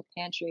trying to build a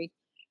pantry,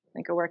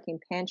 like a working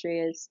pantry,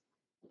 is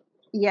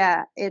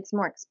yeah, it's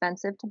more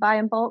expensive to buy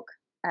in bulk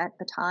at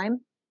the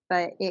time,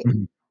 but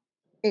Mhm.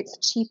 it's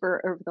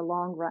cheaper over the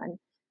long run.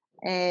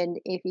 And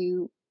if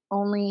you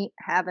only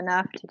have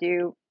enough to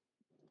do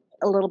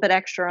a little bit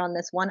extra on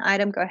this one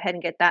item, go ahead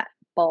and get that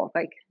bulk.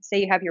 Like, say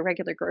you have your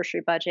regular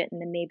grocery budget,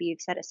 and then maybe you've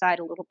set aside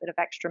a little bit of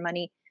extra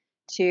money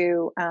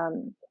to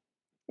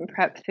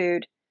prep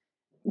food.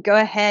 Go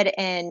ahead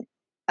and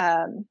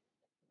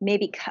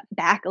maybe cut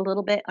back a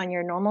little bit on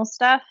your normal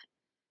stuff.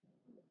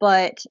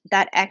 But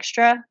that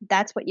extra,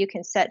 that's what you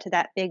can set to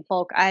that big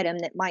bulk item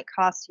that might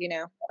cost,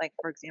 like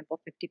for example,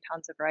 50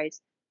 pounds of rice,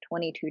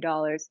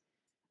 $22.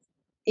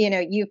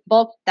 You've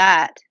bulked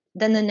that.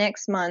 Then the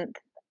next month,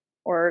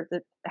 or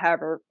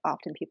however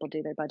often people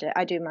do their budget.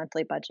 I do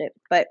monthly budget,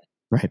 but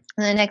Right.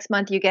 the next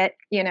month you get,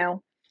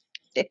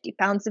 50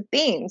 pounds of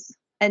beans.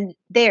 And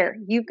there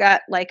you've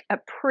got like a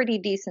pretty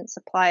decent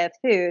supply of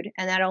food.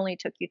 And that only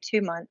took you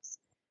 2 months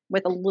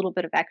with a little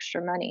bit of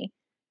extra money.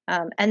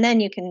 And then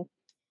you can,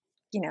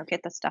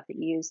 get the stuff that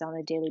you use on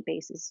a daily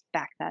basis,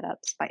 back that up,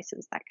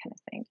 spices, that kind of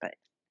thing. But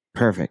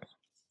Perfect.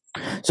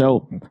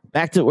 So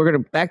back to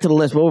the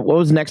list. What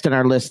was next on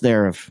our list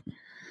there of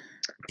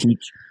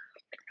teach?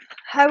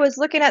 I was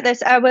looking at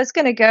this. I was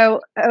going to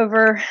go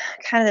over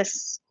kind of the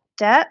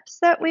steps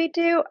that we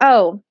do.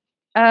 Oh,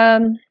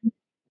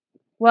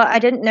 well, I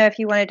didn't know if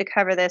you wanted to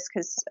cover this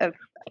because of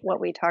what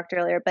we talked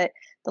earlier, but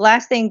the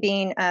last thing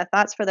being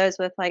thoughts for those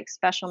with like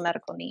special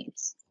medical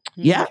needs.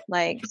 Yeah.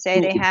 Like,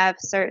 say they have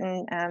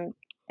certain,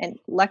 and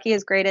Lucky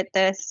is great at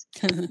this.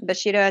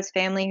 Bushido has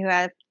family who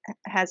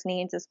has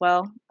needs as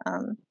well.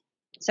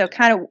 So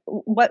kind of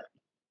what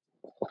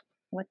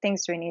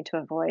things do we need to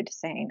avoid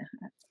saying,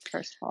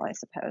 first of all, I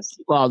suppose?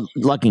 Well,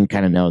 Lucky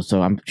kind of knows,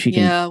 so she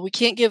can. Yeah, we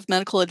can't give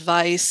medical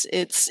advice.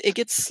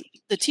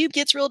 The tube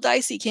gets real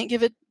dicey. Can't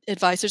give it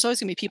advice. There's always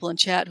gonna be people in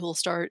chat who'll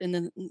start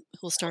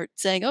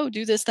saying, "Oh,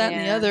 do this, that,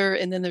 and the Yeah. other,"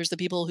 and then there's the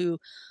people who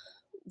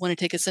want to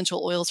take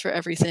essential oils for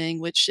everything,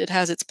 which it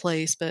has its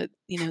place, but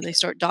they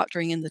start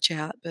doctoring in the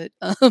chat. But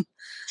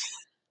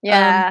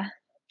Yeah.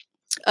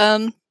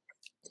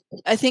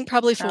 I think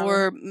probably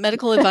for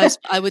medical advice,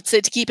 I would say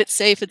to keep it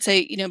safe, I'd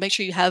say, make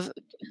sure you have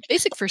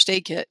basic first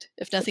aid kit,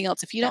 if nothing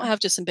else. If you don't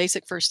have just some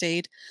basic first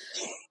aid,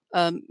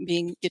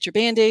 get your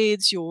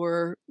Band-Aids,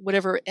 your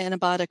whatever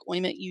antibiotic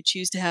ointment you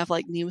choose to have,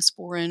 like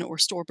Neosporin or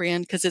store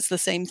brand, because it's the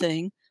same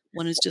thing.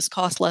 One is just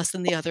cost less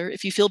than the other.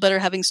 If you feel better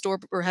having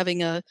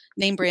having a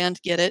name brand,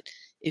 get it.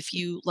 If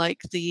you like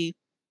the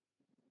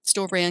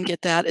store brand,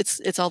 get that.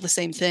 It's all the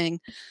same thing.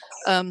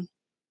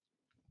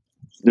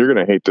 You're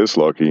going to hate this,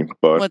 Lucky,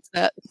 but What's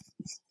that?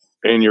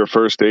 In your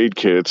first aid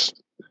kits,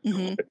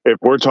 Mm-hmm. if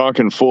we're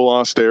talking full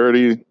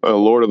austerity,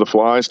 Lord of the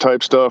Flies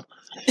type stuff,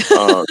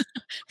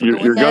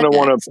 you're going to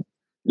want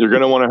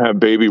to have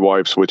baby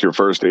wipes with your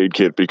first aid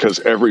kit, because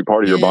every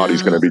part of your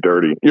body's going to be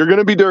dirty. You're going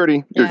to be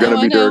dirty. You're going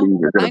to be dirty.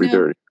 You're going to be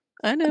dirty.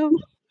 I know.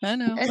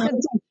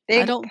 It's a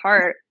big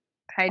part,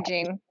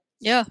 hygiene.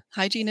 Yeah,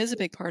 hygiene is a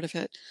big part of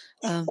it.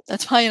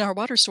 That's why in our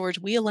water storage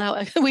we allow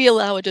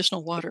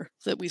additional water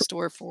that we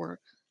store for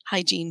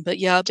hygiene. But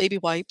yeah, baby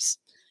wipes.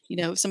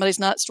 If somebody's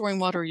not storing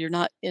water, if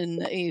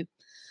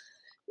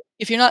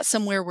you're not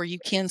somewhere where you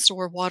can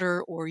store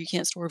water, or you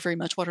can't store very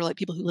much water, like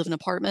people who live in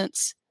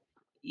apartments,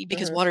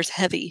 because water's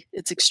heavy,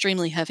 it's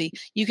extremely heavy.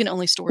 You can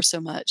only store so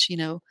much.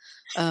 So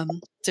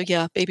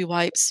yeah, baby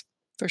wipes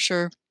for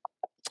sure.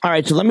 All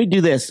right, so let me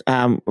do this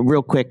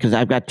real quick, because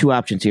I've got two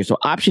options here. So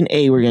option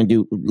A we're going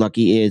to do,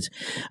 Lucky, is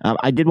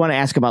I did want to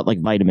ask about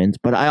like vitamins,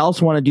 but I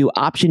also want to do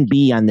option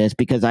B on this,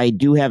 because I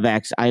do have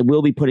I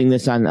will be putting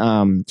this on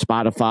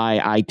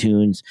Spotify,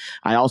 iTunes.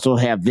 I also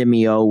have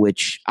Vimeo,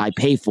 which I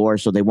pay for,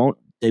 so they won't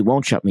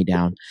shut me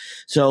down.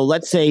 So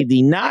let's say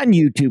the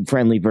non-YouTube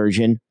friendly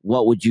version.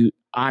 What would you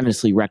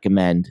honestly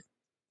recommend?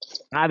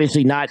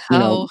 Obviously not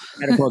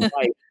medical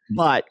advice,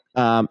 but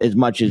as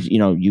much as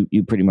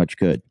you pretty much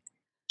could.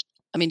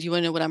 I mean, do you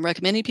want to know what I'm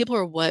recommending people,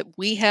 or what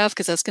we have?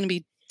 Because that's going to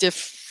be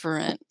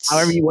different.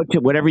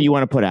 Whatever you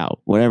want to put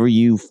out, whatever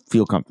you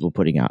feel comfortable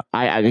putting out.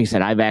 Like I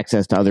said, I have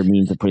access to other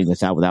means of putting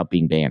this out without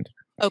being banned.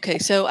 Okay,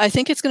 so I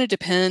think it's going to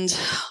depend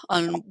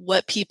on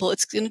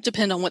it's going to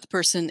depend on what the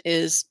person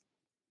is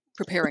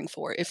preparing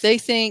for. If they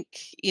think,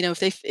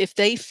 if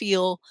they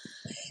feel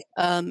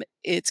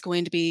it's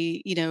going to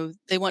be,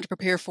 they want to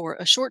prepare for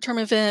a short-term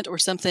event or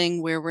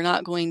something where we're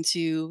not going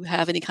to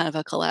have any kind of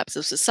a collapse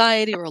of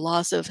society or a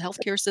loss of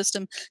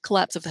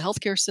collapse of the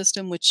healthcare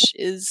system, which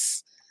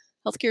is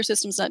healthcare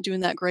system's not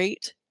doing that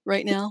great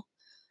right now.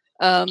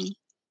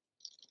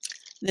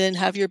 Then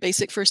have your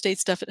basic first aid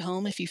stuff at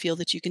home if you feel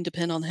that you can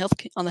depend on the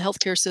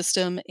healthcare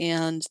system,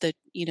 and that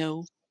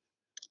you'll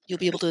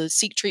be able to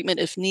seek treatment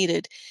if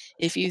needed.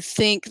 If you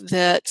think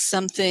that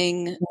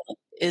something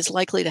is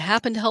likely to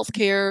happen to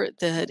healthcare,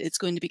 that it's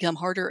going to become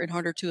harder and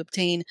harder to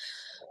obtain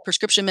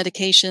prescription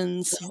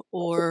medications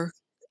or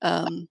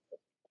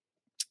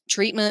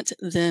treatment,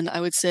 then I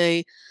would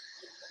say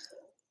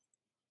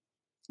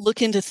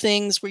look into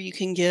things where you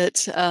can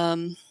get,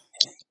 and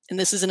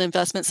this is an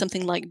investment,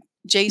 something like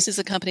Jace is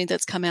a company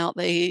that's come out.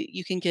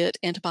 You can get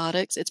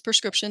antibiotics. It's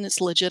prescription. It's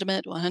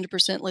legitimate,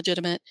 100%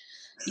 legitimate.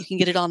 You can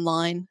get it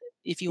online.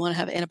 If you want to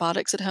have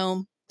antibiotics at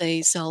home,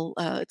 they sell,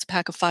 it's a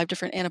pack of 5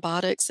 different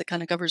antibiotics that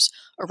kind of covers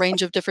a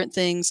range of different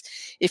things.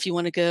 If you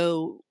want to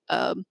go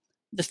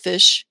the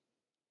fish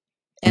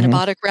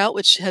antibiotic route,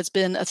 which has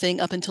been a thing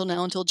up until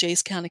now, until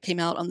Jace kind of came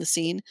out on the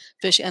scene,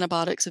 fish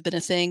antibiotics have been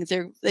a thing.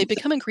 They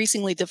become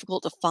increasingly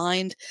difficult to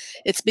find.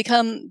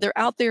 They're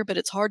out there, but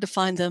it's hard to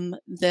find them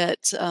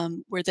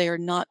that where they are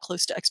not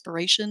close to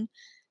expiration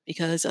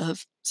because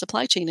of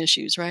supply chain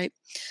issues, right?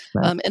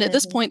 And at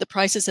this point, the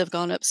prices have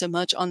gone up so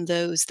much on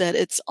those that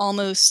it's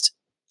almost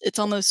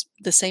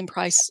the same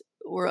price,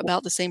 or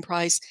about the same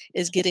price,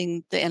 as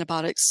getting the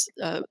antibiotics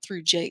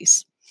through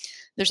Jace.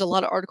 There's a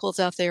lot of articles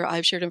out there.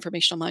 I've shared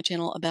information on my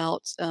channel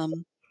about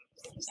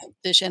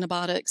fish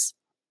antibiotics,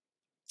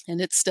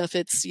 and it's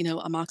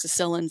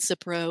amoxicillin,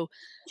 Cipro,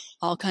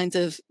 all kinds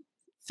of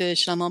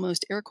fish. I'm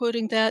almost air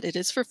quoting that. It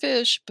is for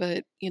fish,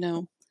 but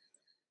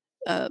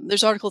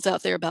there's articles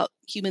out there about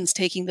humans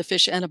taking the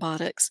fish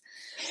antibiotics.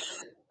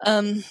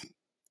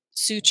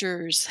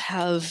 Sutures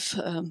have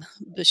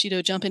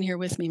Bushido, jump in here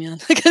with me, man,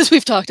 because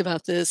we've talked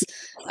about this.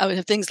 I would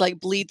have things like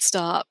bleed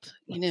stop,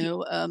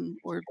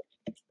 or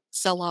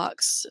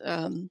Celox,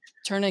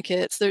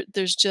 tourniquets.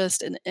 There's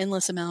just an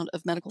endless amount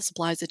of medical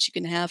supplies that you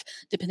can have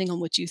depending on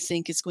what you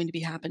think is going to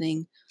be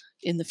happening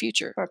in the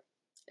future.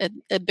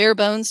 At bare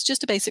bones,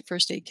 just a basic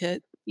first aid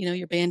kit.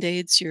 Your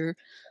Band-Aids, your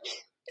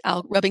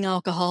rubbing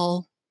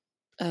alcohol,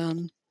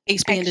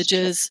 ace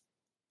bandages.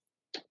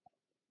 Go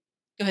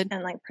ahead.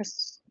 And like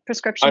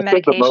prescription I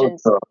think the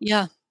most, medications.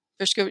 Yeah.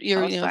 If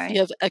sorry. you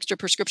have extra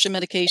prescription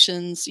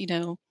medications,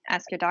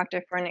 Ask your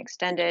doctor for an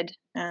extended.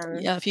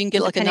 yeah, if you can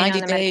get like a depending on 90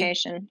 the day,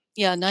 medication.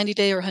 yeah,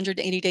 90-day or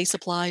 180-day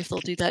supply, if they'll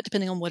do that,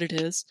 depending on what it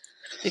is,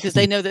 because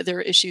they know that there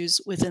are issues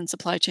within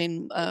supply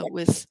chain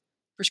with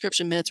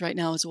prescription meds right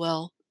now as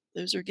well.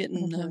 Those are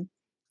getting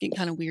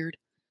kind of weird.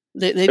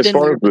 They've as been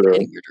far weird, as but they're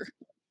getting weirder.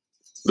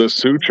 the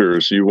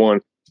sutures, you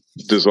want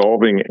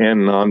dissolving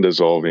and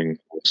non-dissolving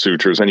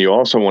sutures, and you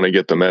also want to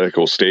get the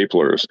medical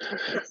staplers.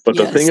 But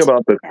the thing Yes.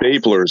 about the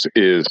staplers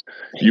is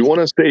you want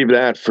to save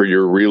that for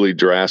your really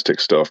drastic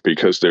stuff,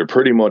 because they're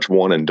pretty much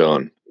one and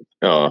done.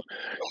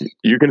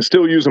 You can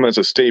still use them as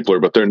a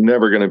stapler, but they're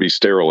never going to be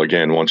sterile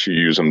again once you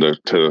use them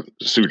to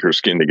suture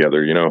skin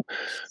together.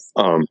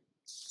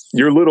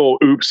 Your little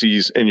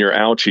oopsies and your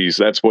ouchies,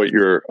 that's what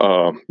your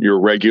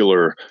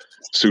regular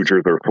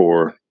sutures are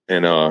for.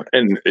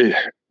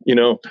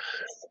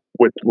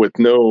 With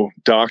no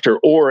doctor,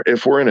 or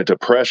if we're in a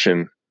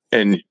depression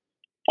and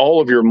all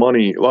of your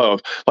money,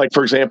 like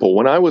for example,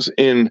 when I was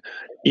in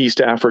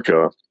East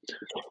Africa,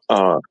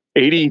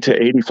 80 to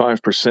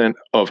 85%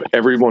 of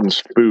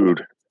everyone's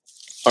food,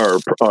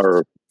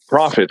 our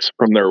profits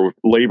from their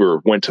labor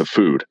went to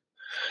food.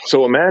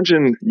 So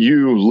imagine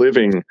you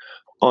living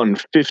on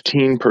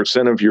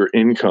 15% of your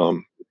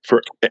income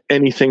for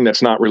anything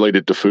that's not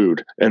related to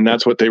food. And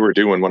that's what they were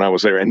doing when I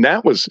was there. And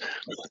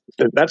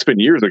that's been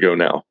years ago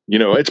now.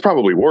 It's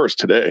probably worse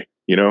today,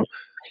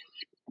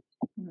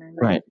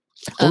 Right.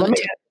 Well,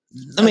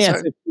 let me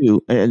ask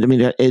you,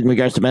 in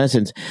regards to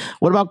medicines,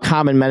 what about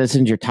common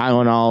medicines, your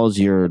Tylenols,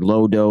 your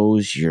low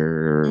dose,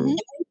 your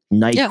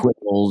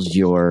NyQuils,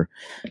 your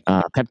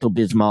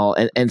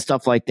Pepto-Bismol, and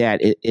stuff like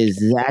that? Is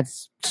that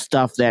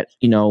stuff that,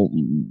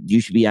 you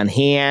should be on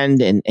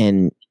hand and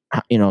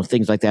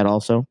things like that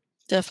also?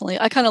 Definitely.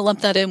 I kind of lump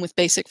that in with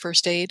basic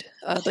first aid.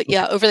 But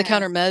yeah,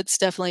 over-the-counter meds,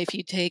 definitely if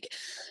you take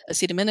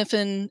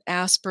acetaminophen,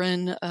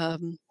 aspirin,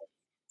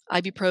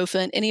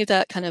 ibuprofen, any of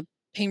that kind of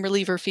pain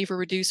reliever, fever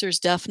reducers,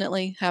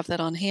 definitely have that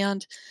on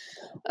hand.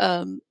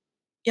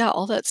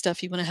 All that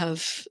stuff. You want to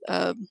have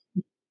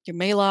your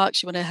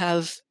Maalox, you want to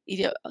have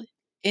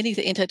any of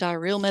the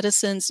antidiarrheal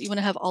medicines, you want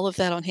to have all of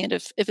that on hand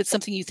if it's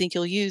something you think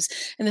you'll use.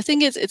 And the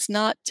thing is, it's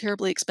not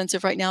terribly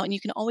expensive right now, and you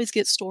can always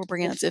get store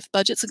brands if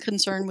budget's a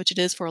concern, which it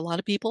is for a lot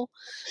of people.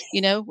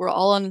 We're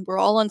all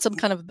on some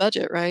kind of a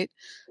budget, right?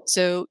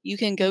 So you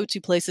can go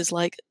to places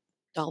like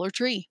Dollar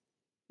Tree,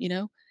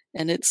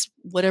 and it's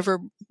whatever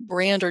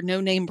brand or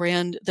no name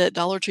brand that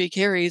Dollar Tree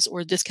carries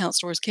or discount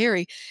stores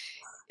carry.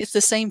 It's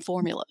the same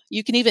formula.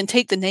 You can even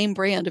take the name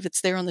brand if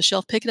it's there on the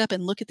shelf, pick it up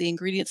and look at the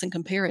ingredients and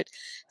compare it.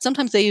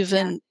 Sometimes they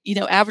even,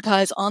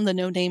 advertise on the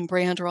no name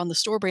brand or on the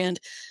store brand,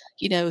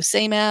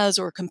 same as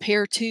or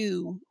compare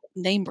to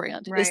name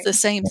brand. Right. It's the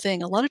same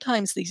thing. A lot of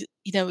times these,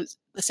 the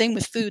same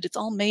with food. It's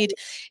all made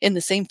in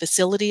the same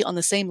facility on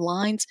the same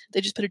lines.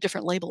 They just put a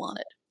different label on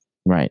it.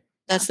 Right.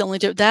 That's the only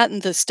that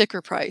and the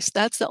sticker price.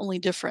 That's the only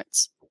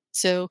difference.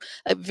 So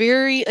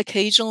very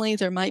occasionally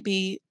there might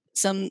be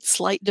some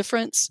slight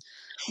difference,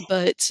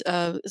 but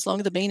as long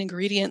as the main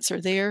ingredients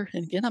are there,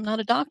 and again, I'm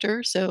not a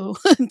doctor, so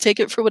take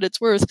it for what it's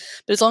worth.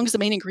 But as long as the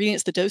main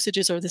ingredients, the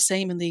dosages are the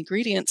same in the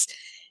ingredients,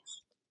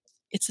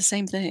 it's the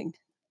same thing.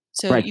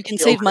 So you can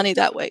save money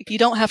that way. You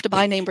don't have to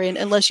buy name brand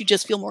unless you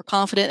just feel more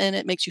confident and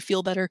it makes you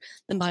feel better.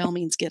 Then by all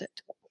means, get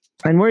it.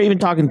 And we're even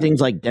talking things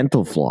like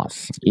dental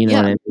floss, what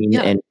I mean?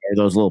 Yeah. And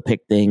those little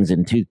pick things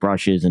and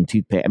toothbrushes and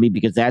toothpaste. I mean,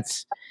 because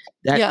that's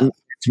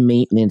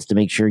maintenance to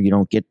make sure you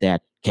don't get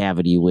that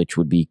cavity, which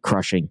would be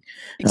crushing.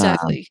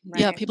 Exactly.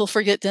 Yeah, people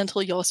forget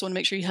dental. You also want to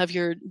make sure you have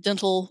your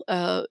dental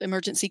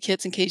emergency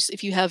kits in case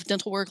if you have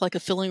dental work like a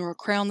filling or a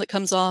crown that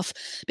comes off,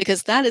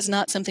 because that is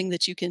not something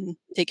that you can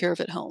take care of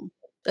at home.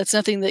 That's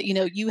nothing that,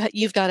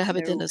 you've got to have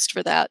a dentist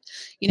for that,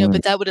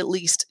 but that would at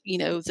least,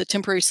 the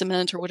temporary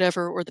cement or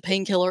whatever, or the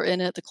painkiller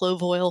in it, the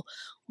clove oil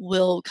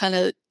will kind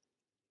of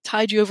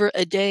tide you over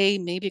a day,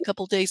 maybe a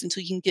couple of days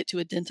until you can get to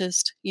a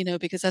dentist,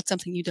 because that's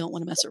something you don't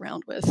want to mess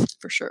around with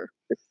for sure.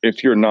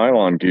 If your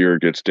nylon gear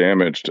gets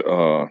damaged,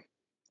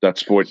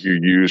 that's what you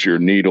use your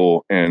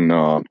needle and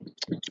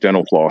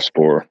dental floss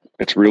for.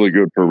 It's really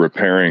good for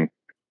repairing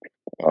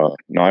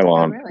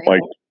nylon. Oh, really?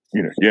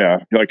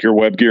 Like your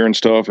web gear and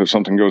stuff. If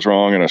something goes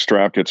wrong and a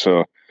strap gets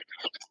a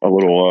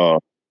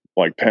little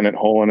like pennant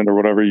hole in it or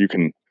whatever, you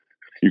can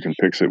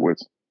fix it with.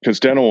 Because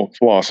dental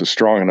floss is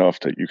strong enough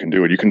that you can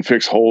do it. You can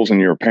fix holes in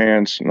your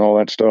pants and all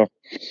that stuff.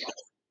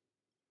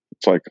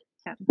 It's like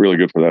really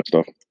good for that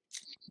stuff.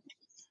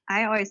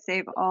 I always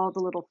save all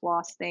the little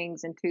floss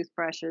things and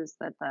toothbrushes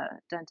that the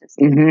dentist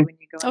gives you when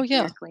you go in for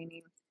your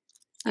cleaning.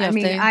 Yeah, I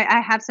mean,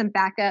 I have some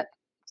backup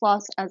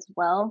floss as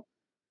well,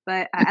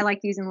 but I like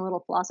using the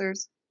little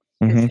flossers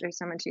because they're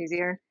so much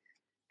easier.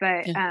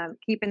 But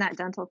keeping that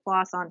dental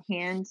floss on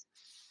hand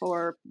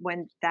for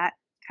when that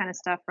kind of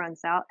stuff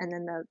runs out, and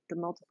then the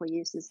multiple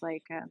uses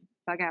like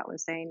Bugout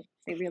was saying,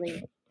 they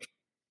really.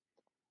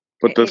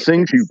 But the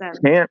things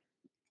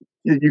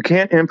you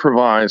can't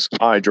improvise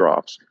eye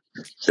drops.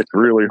 It's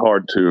really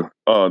hard to.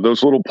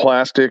 Those little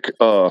plastic,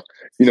 you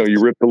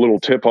rip the little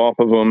tip off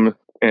of them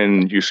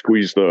and you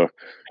squeeze the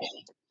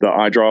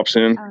eye drops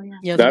in. Oh yeah.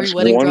 Yeah, the That's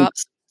re-wetting one.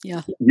 drops.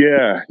 Yeah.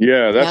 Yeah.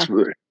 Yeah. Yeah,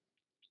 we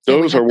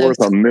Those are have worth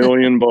those. $1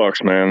 million,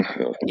 man.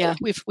 Yeah,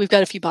 we've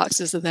got a few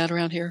boxes of that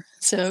around here.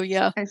 So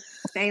yeah. And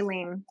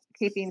saline,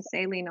 keeping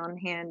saline on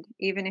hand,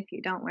 even if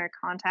you don't wear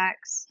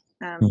contacts.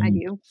 I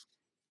do,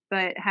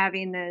 but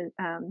having the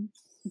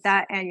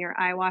that and your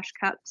eye wash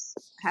cups,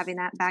 having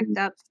that backed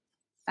up,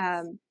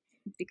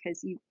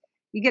 because you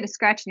get a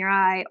scratch in your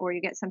eye or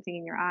you get something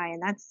in your eye,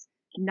 and that's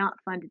not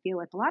fun to deal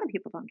with. A lot of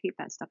people don't keep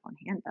that stuff on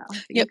hand though,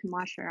 but Yep. you can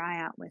wash your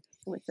eye out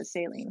with the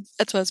saline.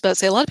 That's what I was about to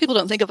say. A lot of people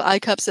don't think of eye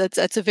cups.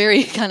 That's a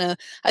very kind of,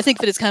 I think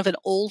that it's kind of an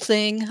old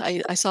thing.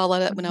 I saw a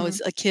lot of that when I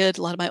was a kid.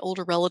 A lot of my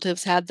older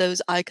relatives had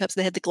those eye cups.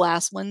 They had the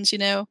glass ones,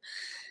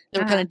 They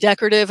were kind of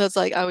decorative.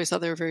 I always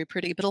thought they were very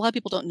pretty, but a lot of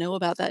people don't know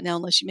about that now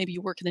unless maybe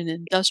you work in an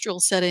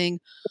industrial setting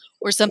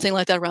or something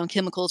like that around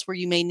chemicals where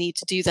you may need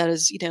to do that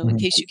as, in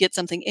case you get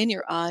something in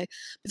your eye.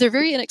 But they're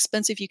very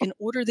inexpensive. You can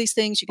order these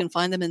things. You can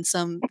find them in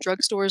some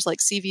drugstores like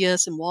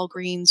CVS and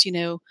Walgreens,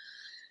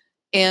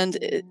 and,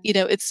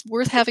 it's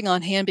worth having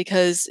on hand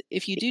because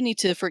if you do need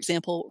to, for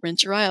example,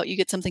 rinse your eye out, you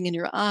get something in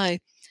your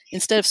eye,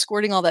 instead of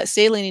squirting all that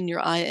saline in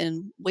your eye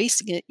and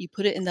wasting it, you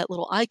put it in that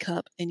little eye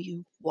cup and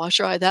you wash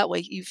your eye that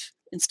way.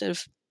 Instead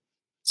of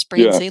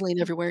spraying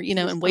saline everywhere,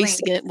 and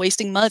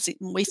wasting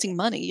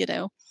money,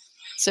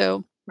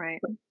 So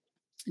Right.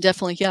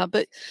 definitely, yeah.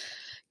 But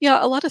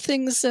yeah, a lot of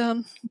things,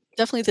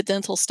 definitely the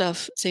dental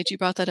stuff. Sage, you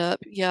brought that up.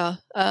 Yeah.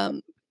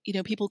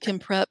 People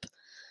can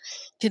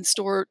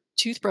store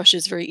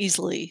toothbrushes very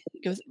easily.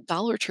 You go to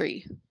Dollar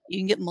Tree. You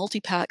can get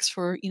multi-packs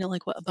for,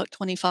 like what,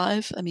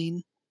 $1.25? I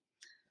mean,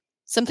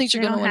 some things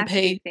you're going to want to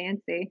pay.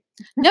 Fancy.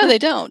 No, they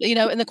don't.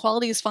 And the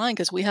quality is fine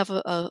because we have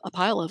a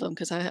pile of them.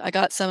 Because I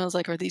got some. I was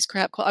like, are these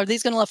crap? Are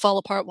these going to fall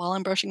apart while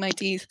I'm brushing my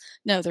teeth?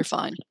 No, they're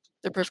fine.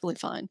 They're perfectly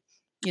fine.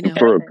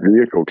 For a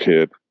vehicle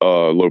kit,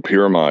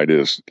 loperamide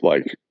is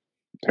like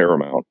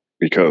paramount,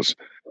 because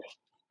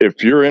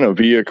if you're in a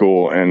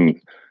vehicle and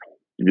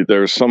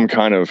there's some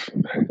kind of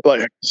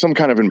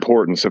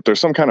importance, if there's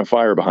some kind of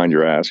fire behind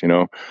your ass,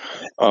 you're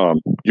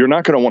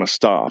not going to want to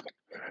stop.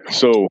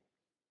 So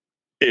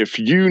if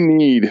you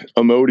need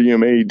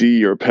Imodium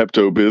AD or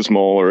Pepto-Bismol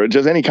or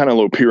just any kind of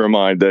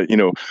loperamide that,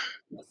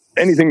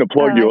 anything to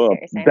plug you up,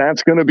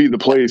 that's going to be the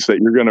place that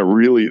you're going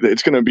to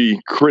it's going to be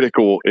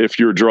critical if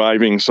you're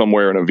driving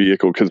somewhere in a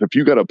vehicle. Because if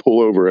you got to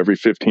pull over every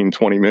 15,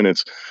 20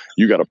 minutes,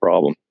 you got a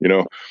problem,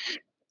 Yeah,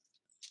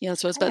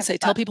 that's what I was about to say.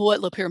 Tell people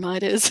what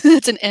loperamide is.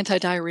 It's an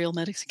anti-diarrheal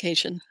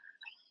medication.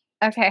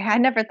 Okay, I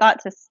never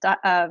thought to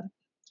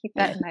keep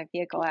that in my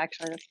vehicle.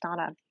 Actually, that's not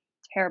a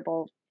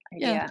terrible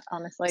idea,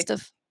 honestly.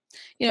 Stuff.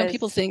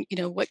 People think,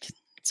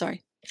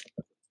 sorry.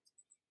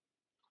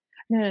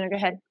 No, go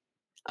ahead.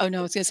 Oh, no,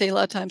 I was going to say a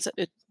lot of times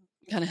it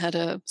kind of had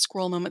a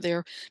squirrel moment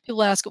there.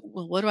 People ask,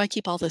 well, what do I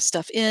keep all this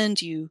stuff in?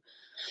 Do you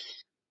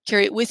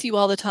carry it with you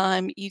all the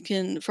time?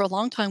 For a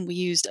long time, we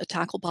used a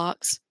tackle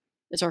box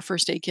as our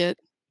first aid kit.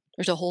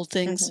 There's to hold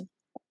things.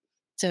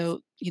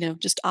 So,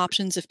 just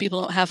options. If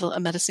people don't have a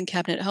medicine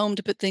cabinet at home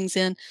to put things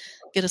in,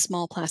 get a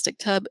small plastic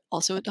tub.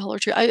 Also at Dollar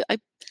Tree.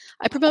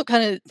 I promote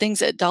kind of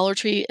things at Dollar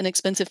Tree,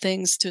 inexpensive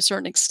things to a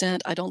certain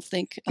extent. I don't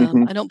think,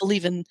 I don't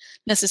believe in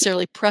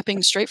necessarily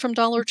prepping straight from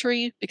Dollar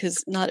Tree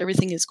because not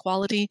everything is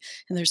quality.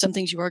 And there's some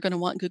things you are going to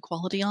want good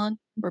quality on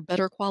or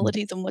better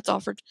quality than what's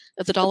offered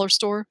at the dollar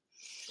store.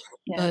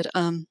 Yeah.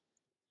 But,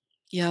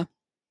 yeah.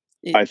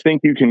 I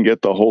think you can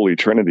get the Holy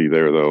Trinity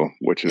there, though,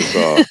 which is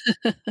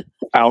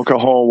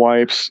alcohol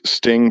wipes,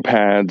 sting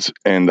pads,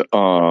 and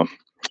the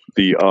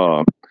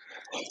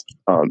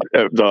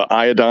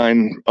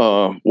iodine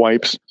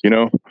wipes.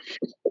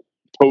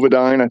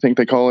 Povidine, I think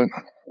they call it,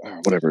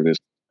 whatever it is.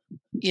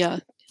 Yeah,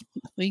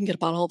 we can get a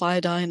bottle of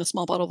iodine, a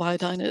small bottle of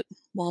iodine at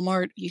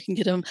Walmart. You can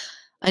get them.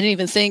 I didn't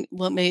even think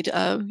what made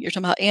you're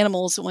talking about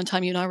animals. One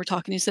time you and I were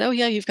talking, you said, "Oh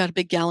yeah, you've got a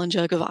big gallon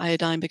jug of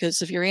iodine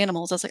because of your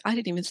animals." I was like, I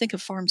didn't even think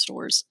of farm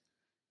stores.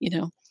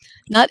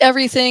 Not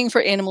everything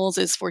for animals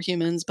is for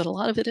humans, but a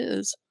lot of it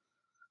is.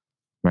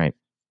 Right.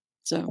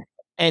 So.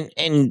 And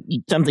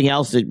something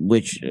else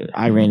which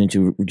I ran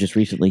into just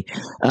recently,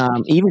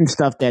 even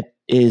stuff that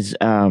is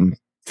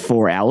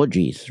for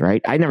allergies,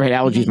 right? I never had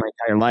allergies my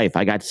entire life.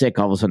 I got sick,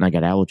 all of a sudden I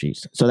got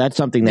allergies. So that's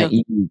something that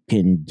you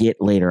can get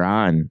later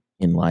on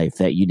in life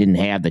that you didn't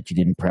have, that you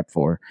didn't prep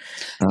for.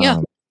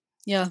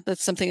 Yeah,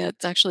 that's something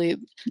that's actually, I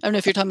don't know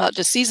if you're talking about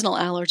just seasonal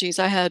allergies.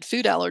 I had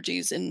food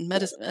allergies and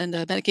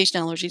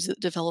medication allergies that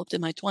developed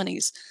in my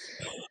 20s.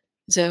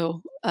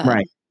 So,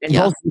 right. And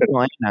both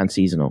seasonal and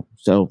non-seasonal.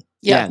 So,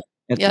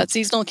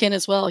 seasonal can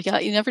as well. Yeah,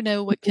 you never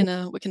know what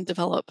can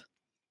develop.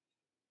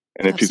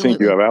 And if you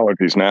think you have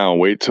allergies now,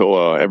 wait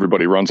till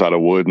everybody runs out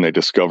of wood and they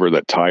discover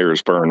that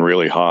tires burn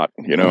really hot.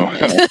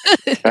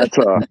 That's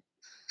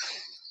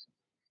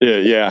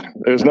yeah.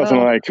 There's nothing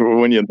like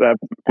when you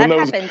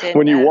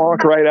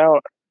walk right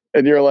out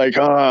and you're like,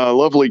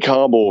 lovely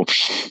cobble.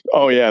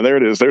 Oh yeah, there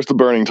it is. There's the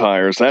burning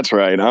tires. That's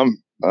right.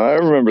 I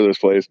remember this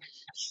place.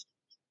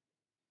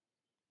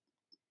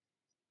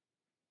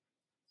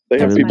 They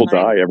have blows my people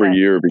mind die every that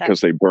year that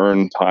because they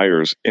burn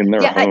tires in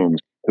their yeah,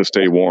 homes to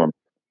stay warm,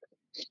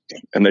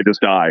 and they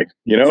just die.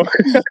 You know?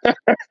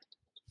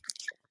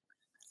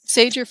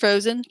 Sage, you're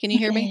frozen. Can you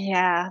hear me?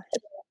 yeah.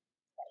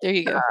 There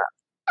you go.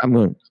 I'm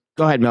going.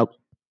 Go ahead, Milk.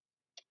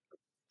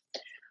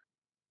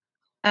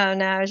 Oh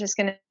no, I was just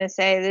gonna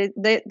say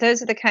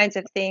those are the kinds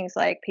of things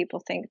like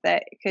people think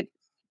that could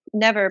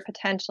never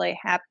potentially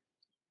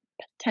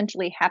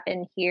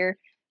happen here,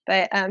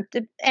 but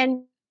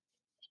and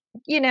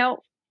you know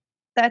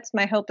that's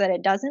my hope that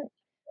it doesn't.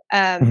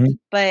 Mhm.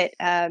 But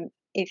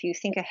if you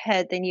think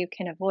ahead, then you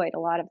can avoid a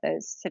lot of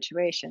those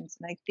situations,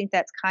 and I think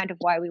that's kind of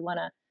why we want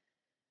to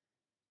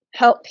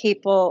help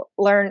people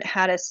learn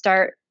how to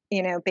start,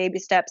 baby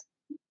steps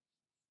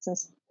and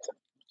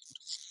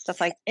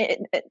stuff like it.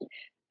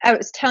 I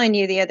was telling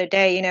you the other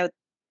day,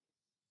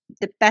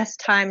 the best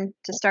time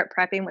to start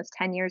prepping was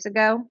 10 years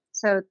ago,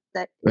 so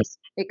that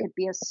it could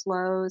be a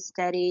slow,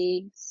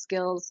 steady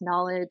skills,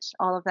 knowledge,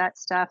 all of that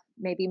stuff,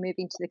 maybe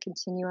moving to the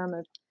continuum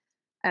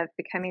of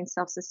becoming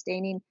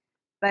self-sustaining.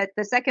 But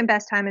the second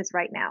best time is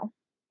right now.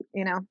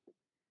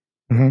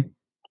 Mhm.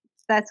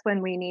 That's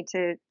when we need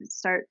to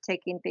start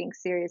taking things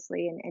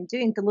seriously and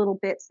doing the little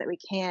bits that we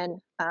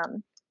can,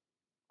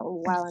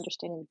 while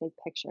understanding the big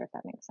picture, if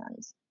that makes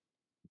sense.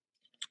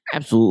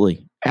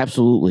 Absolutely,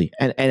 absolutely,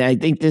 and I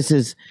think this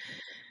is.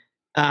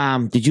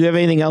 Did you have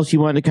anything else you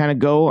wanted to kind of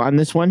go on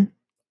this one?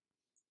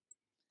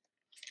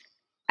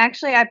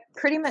 Actually, I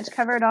pretty much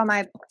covered all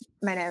my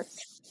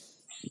notes,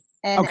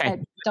 and Okay. I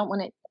don't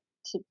want it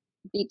to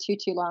be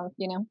too long,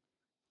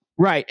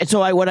 Right. And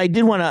so what I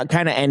did want to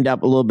kind of end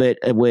up a little bit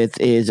with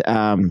is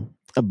a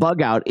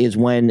bug out is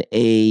when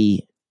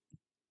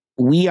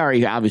we are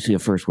obviously a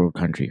first world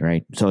country,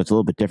 right? So it's a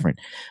little bit different.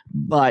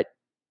 But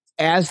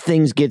as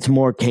things gets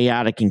more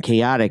chaotic,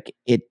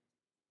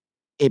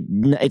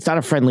 it's not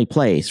a friendly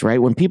place,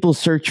 right? When people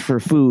search for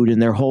food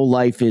and their whole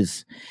life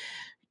is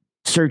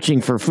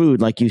searching for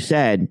food, like you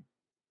said,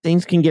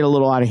 things can get a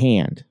little out of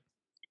hand.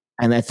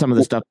 And that's some of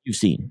the stuff you've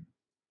seen.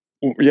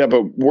 Yeah,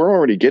 but we're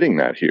already getting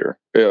that here.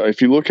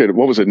 If you look at,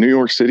 what was it, New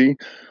York City,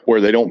 where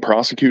they don't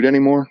prosecute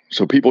anymore.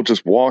 So people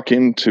just walk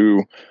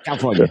into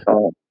California.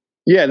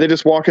 Yeah, they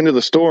just walk into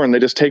the store and they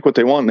just take what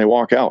they want and they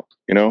walk out,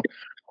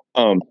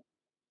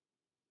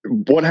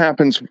 What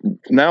happens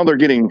now? They're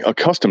getting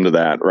accustomed to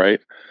that,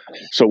 right?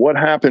 So what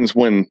happens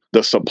when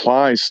the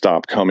supplies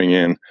stop coming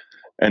in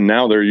and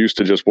now they're used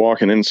to just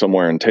walking in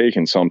somewhere and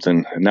taking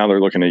something, and now they're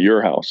looking at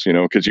your house,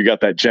 because you got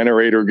that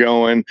generator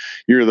going.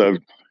 You're the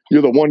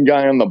one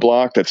guy on the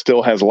block that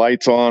still has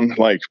lights on.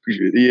 Like,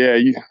 yeah,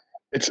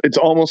 it's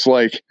almost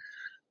like,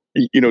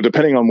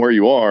 depending on where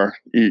you are,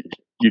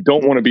 you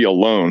don't want to be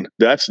alone.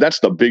 That's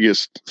the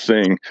biggest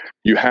thing.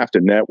 You have to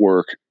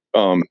network.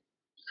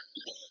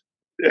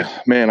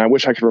 Man, I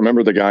wish I could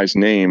remember the guy's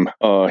name.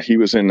 He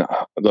was in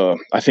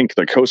I think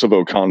the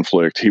Kosovo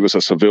conflict. He was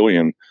a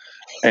civilian,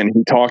 and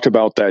he talked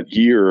about that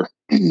year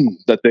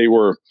that they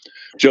were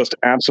just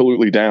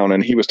absolutely down.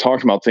 And he was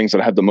talking about things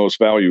that had the most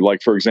value,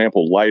 like, for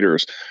example,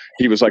 lighters.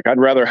 He was like, I'd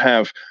rather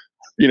have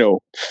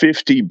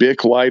 50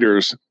 Bic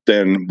lighters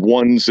than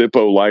one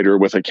Zippo lighter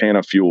with a can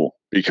of fuel,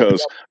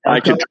 because I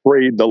could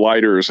trade the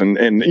lighters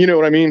and you know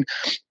what I mean?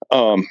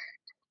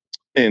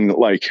 And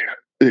like,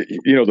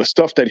 the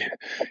stuff that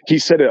he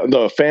said,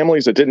 the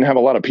families that didn't have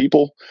a lot of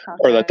people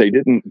or that they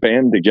didn't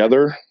band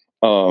together,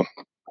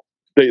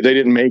 they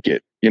didn't make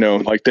it,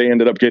 like they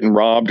ended up getting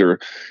robbed or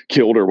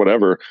killed or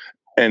whatever.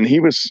 And he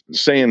was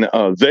saying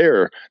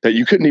there that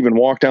you couldn't even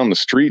walk down the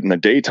street in the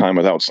daytime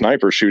without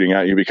snipers shooting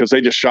at you because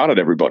they just shot at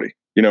everybody.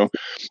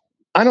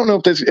 I don't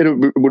know if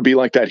it would be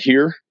like that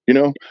here,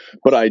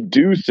 but I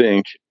do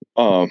think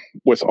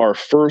with our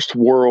first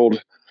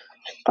world,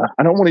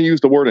 I don't want to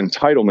use the word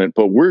entitlement,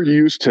 but we're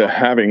used to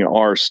having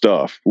our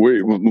stuff.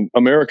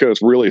 America is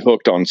really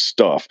hooked on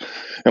stuff.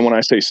 And when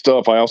I say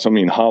stuff, I also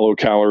mean hollow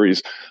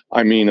calories.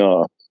 I mean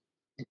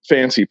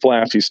fancy,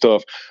 flashy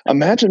stuff.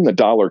 Imagine the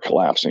dollar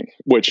collapsing,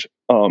 which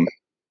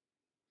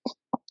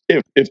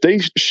if they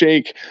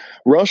shake,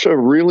 Russia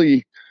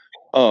really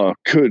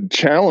could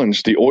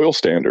challenge the oil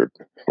standard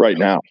right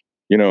now.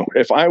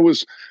 If I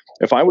was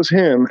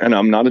him, and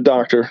I'm not a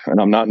doctor and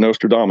I'm not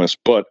Nostradamus,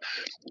 but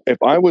if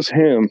I was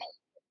him,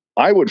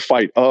 I would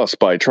fight us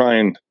by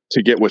trying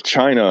to get with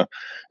China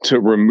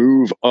to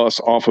remove us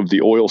off of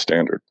the oil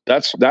standard.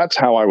 That's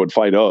how I would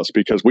fight us,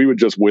 because we would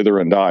just wither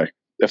and die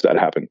if that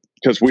happened,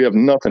 because we have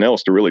nothing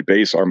else to really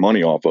base our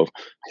money off of.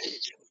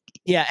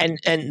 Yeah,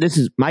 and this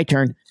is my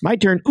turn. My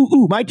turn.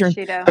 Ooh, my turn.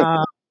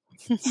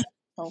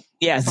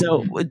 Yeah,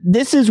 so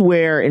this is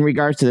where, in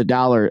regards to the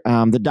dollar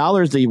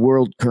is the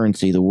world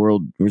currency, the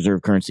world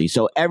reserve currency.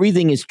 So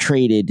everything is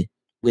traded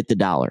with the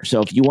dollar.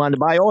 So if you want to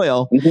buy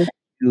oil,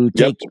 you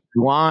take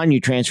yuan, you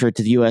transfer it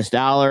to the US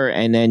dollar,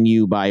 and then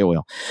you buy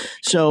oil.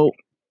 So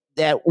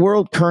that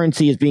world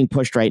currency is being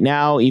pushed right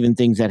now, even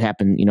things that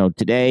happen,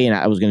 today. And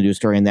I was going to do a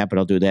story on that, but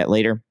I'll do that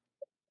later.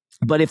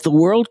 But if the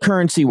world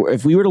currency,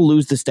 if we were to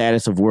lose the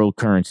status of world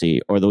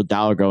currency, or the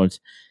dollar goes,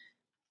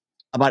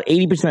 about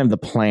 80% of the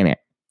planet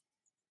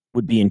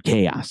would be in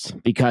chaos,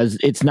 because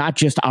it's not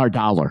just our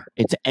dollar,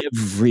 it's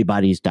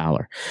everybody's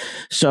dollar.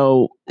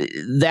 So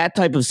that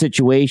type of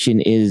situation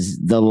is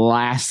the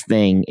last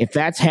thing. If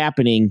that's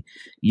happening,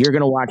 you're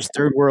going to watch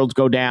third worlds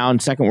go down,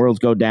 second worlds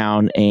go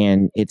down,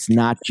 and it's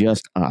not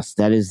just us.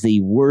 That is the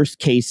worst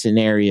case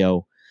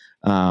scenario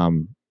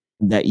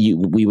that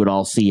we would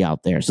all see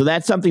out there. So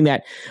that's something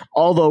that,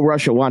 although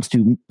Russia wants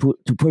to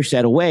push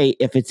that away,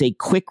 if it's a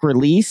quick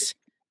release,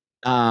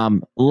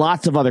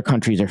 lots of other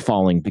countries are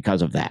falling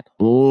because of that.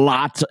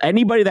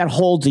 Anybody that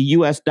holds a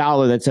US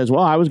dollar that says,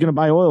 well, I was going to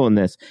buy oil in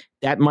this,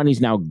 that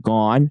money's now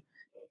gone.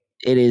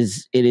 It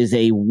is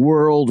a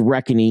world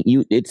reckoning.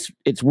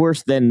 It's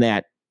worse than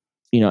that,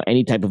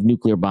 any type of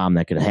nuclear bomb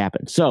that could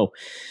happen. So,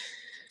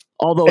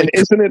 although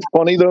isn't it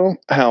funny though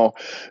how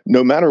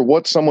no matter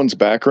what someone's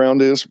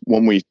background is,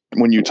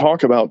 when you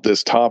talk about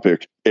this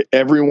topic,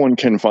 everyone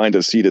can find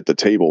a seat at the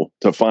table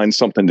to find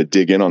something to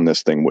dig in on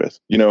this thing with,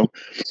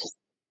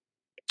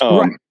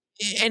 right.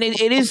 And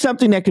it is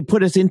something that could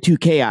put us into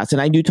chaos.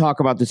 And I do talk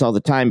about this all the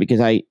time, because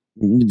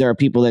there are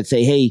people that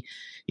say, hey,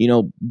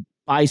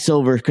 buy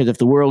silver, because if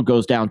the world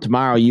goes down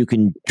tomorrow, you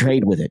can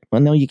trade with it.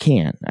 Well, no, you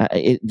can't,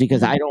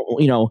 because I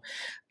don't,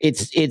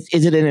 is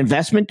it an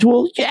investment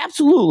tool? Yeah,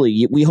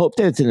 absolutely. We hope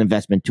that it's an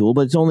investment tool,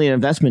 but it's only an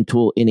investment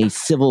tool in a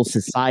civil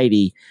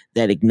society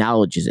that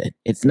acknowledges it.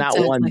 It's not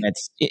one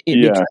that's,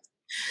 yeah.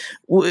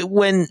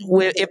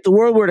 If the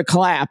world were to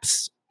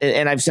collapse,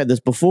 and I've said this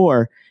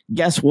before,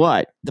 guess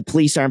what? The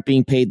police aren't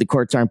being paid. The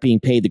courts aren't being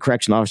paid. The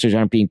correctional officers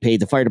aren't being paid.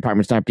 The fire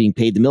department's not being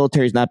paid. The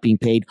military is not being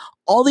paid.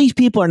 All these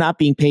people are not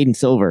being paid in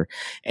silver.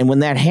 And when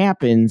that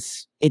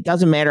happens, it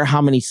doesn't matter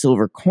how many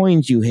silver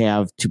coins you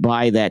have to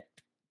buy that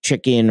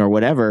chicken or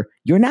whatever.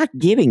 You're not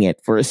getting it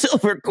for a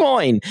silver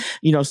coin.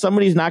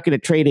 Somebody's not going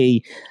to trade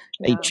a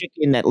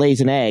chicken that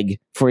lays an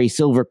egg for a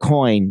silver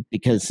coin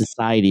because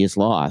society is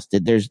lost.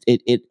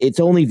 It's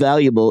only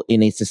valuable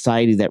in a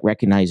society that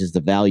recognizes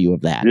the value of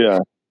that. Yeah.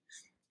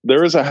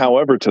 There is a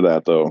however to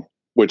that, though,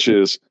 which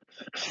is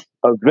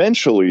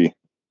eventually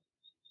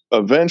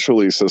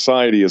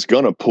society is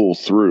going to pull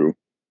through.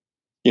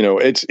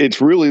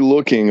 It's really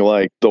looking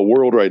like the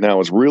world right now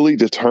is really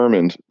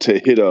determined to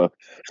hit a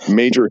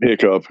major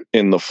hiccup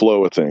in the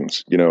flow of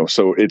things.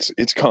 So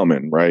it's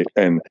coming, right?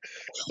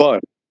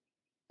 But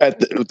at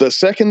the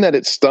second that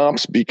it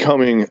stops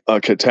becoming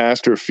a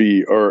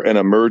catastrophe or an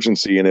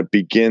emergency, and it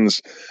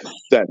begins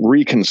that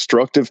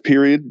reconstructive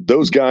period,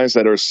 those guys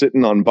that are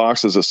sitting on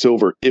boxes of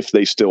silver, if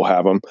they still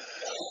have them,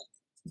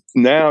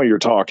 now you're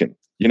talking,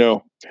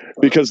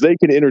 because they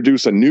can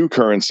introduce a new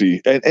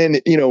currency.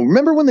 And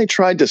remember when they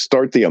tried to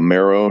start the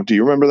Amero? Do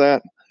you remember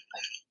that?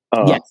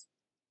 Yes.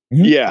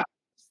 Mm-hmm. Yeah.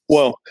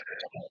 Well,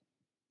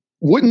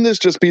 wouldn't this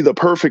just be the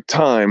perfect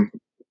time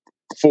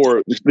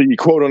for the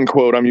quote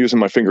unquote, I'm using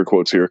my finger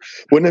quotes here,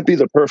 wouldn't it be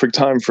the perfect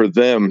time for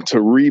them to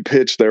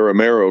repitch their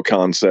Amero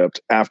concept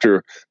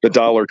after the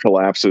dollar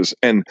collapses?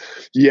 And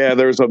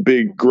there's a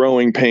big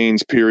growing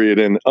pains period,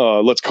 and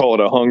let's call it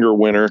a hunger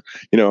winter,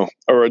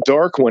 or a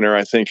dark winter,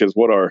 I think is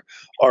what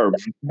our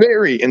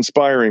very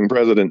inspiring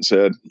president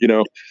said.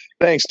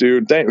 Thanks,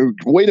 dude.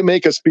 Way to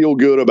make us feel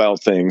good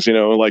about things.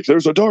 Like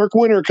there's a dark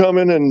winter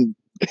coming and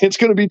it's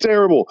going to be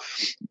terrible.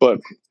 But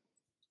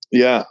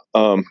yeah.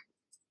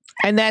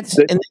 And this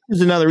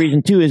is another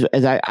reason too, is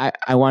as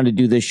I wanted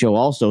to do this show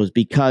also, is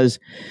because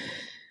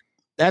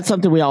that's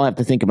something we all have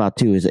to think about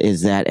too,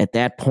 is that at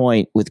that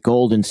point with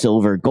gold and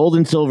silver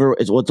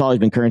is what's always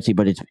been currency,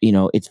 but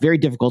it's very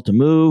difficult to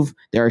move.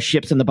 There are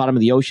ships in the bottom of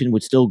the ocean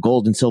with still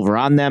gold and silver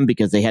on them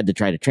because they had to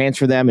try to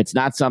transfer them. It's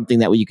not something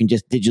that you can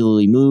just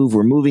digitally move.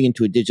 We're moving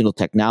into a digital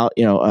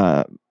technology,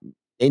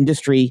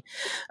 industry.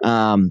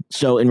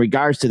 So in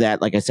regards to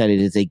that, like I said,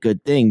 it is a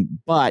good thing,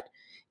 but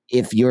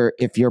if you're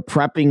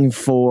prepping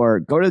for,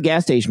 go to the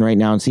gas station right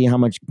now and see how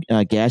much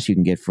gas you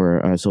can get for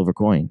a silver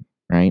coin,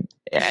 right?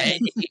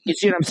 You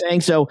see what I'm saying?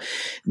 So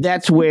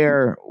that's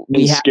where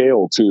we have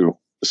scale too.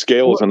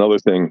 Scale is another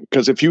thing,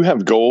 because if you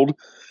have gold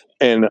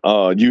and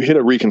you hit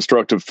a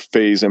reconstructive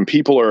phase and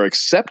people are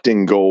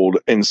accepting gold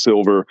and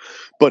silver,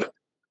 but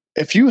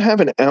if you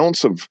have an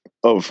ounce of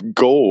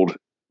gold,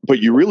 but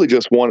you really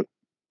just want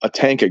a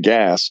tank of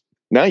gas,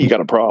 now you got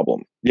a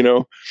problem,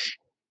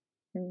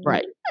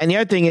 Right. And the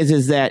other thing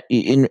is that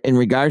in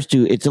regards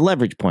to, it's a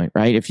leverage point,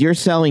 right? If you're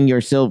selling your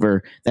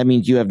silver, that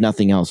means you have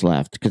nothing else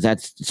left, because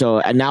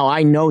and now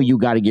I know you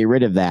got to get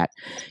rid of that.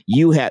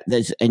 You have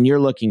this, and you're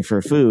looking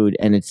for food,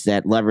 and it's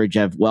that leverage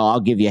of, well,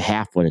 I'll give you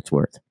half what it's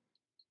worth,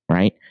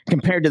 right?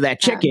 Compared to that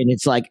chicken,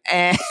 it's like,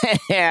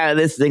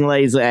 this thing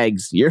lays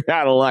eggs. You're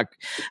out of luck.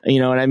 You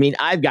know what I mean?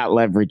 I've got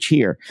leverage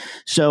here.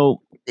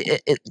 So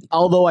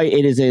although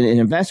it is an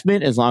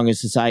investment, as long as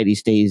society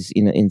stays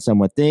in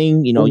somewhat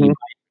thing, Mm-hmm.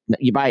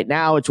 You buy it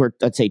now, it's worth,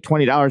 let's say,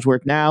 $20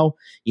 worth now.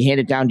 You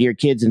hand it down to your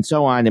kids and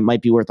so on, it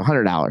might be worth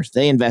 $100.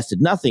 They invested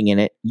nothing in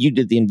it. You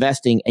did the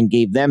investing and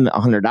gave them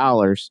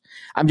 $100.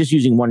 I'm just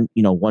using one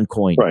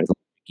coin. Right.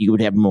 You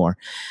would have more.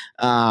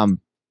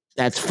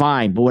 That's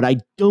fine. But what I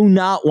do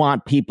not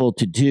want people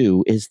to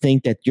do is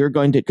think that you're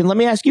going to, let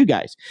me ask you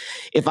guys,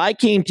 if I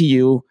came to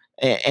you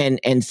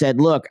and said,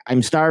 look,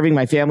 I'm starving,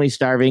 my family's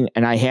starving,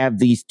 and I have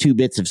these 2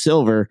 bits of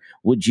silver.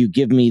 Would you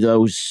give me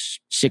those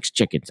 6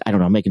 chickens? I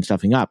don't know, making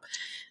something up.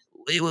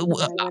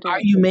 Are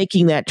you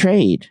making that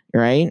trade,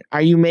 right?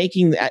 Are you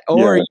making that,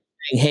 or are you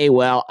saying, hey,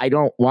 well, I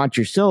don't want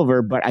your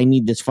silver, but I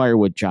need this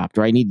firewood chopped,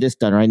 or I need this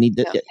done, or I need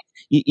that.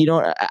 You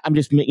know, I'm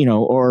just, you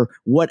know, or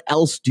what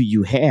else do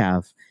you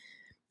have?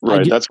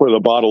 Right. That's where the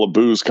bottle of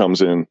booze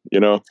comes in, you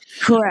know?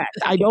 Correct.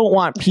 I don't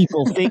want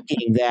people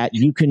thinking that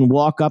you can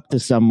walk up to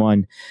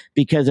someone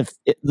because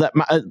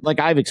like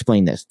I've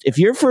explained this, if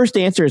your first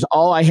answer is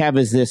all I have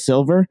is this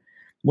silver,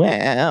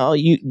 well,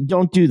 you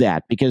don't do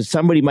that, because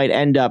somebody might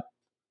end up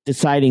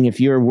deciding if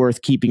you're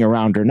worth keeping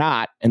around or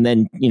not, and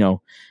then, you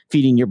know,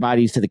 feeding your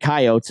bodies to the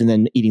coyotes and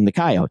then eating the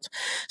coyotes.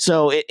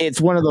 So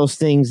it's one of those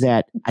things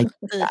that I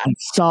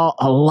saw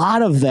a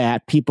lot of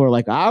that. People are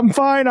like, I'm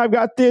fine, I've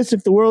got this.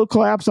 If the world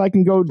collapses, I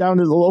can go down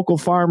to the local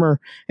farmer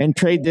and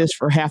trade this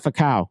for half a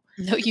cow.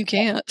 No, you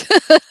can't.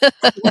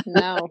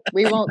 No,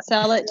 we won't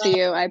sell it to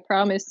you. I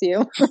promise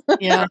you.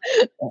 Yeah.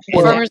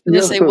 The farmer's going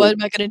to say, what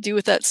am I going to do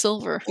with that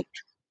silver?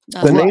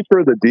 The nature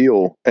of the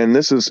deal, and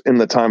this is in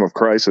the time of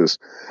crisis,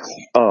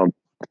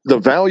 the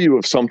value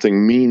of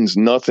something means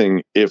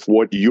nothing if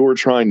what you're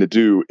trying to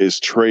do is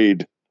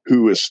trade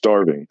who is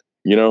starving.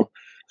 You know,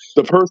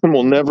 the person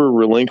will never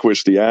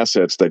relinquish the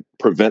assets that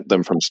prevent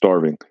them from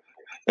starving.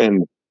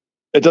 And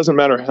it doesn't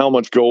matter how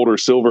much gold or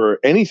silver or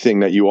anything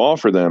that you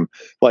offer them.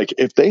 Like,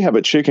 if they have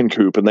a chicken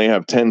coop and they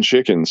have 10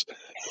 chickens,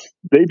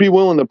 they'd be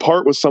willing to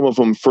part with some of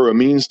them for a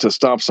means to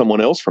stop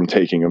someone else from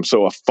taking them.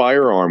 So a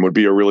firearm would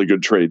be a really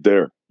good trade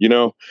there, you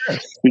know,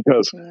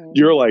 because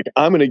you're like,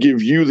 I'm going to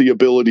give you the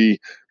ability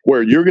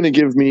where you're going to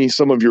give me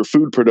some of your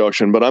food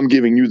production, but I'm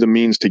giving you the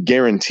means to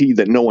guarantee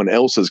that no one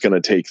else is going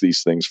to take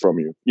these things from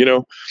you, you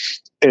know?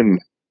 And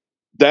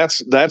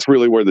that's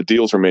really where the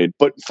deals are made.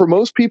 But for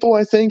most people,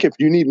 I think if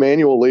you need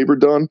manual labor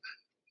done,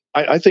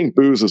 I think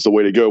booze is the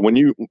way to go. When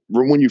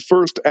you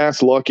first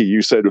asked Lucky,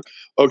 you said,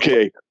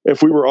 okay,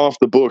 if we were off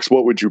the books,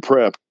 what would you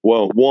prep?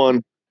 Well,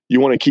 one, you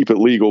want to keep it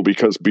legal,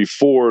 because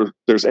before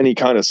there's any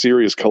kind of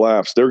serious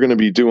collapse, they're going to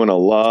be doing a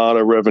lot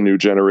of revenue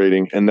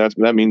generating. And that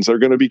means they're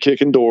going to be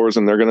kicking doors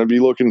and they're going to be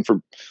looking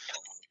for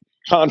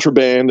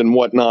contraband and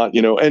whatnot,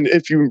 you know. And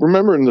if you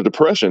remember in the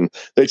Depression,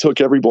 they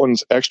took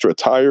everyone's extra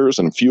tires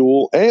and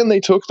fuel, and they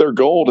took their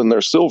gold and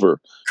their silver.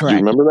 Correct. Do you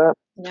remember that?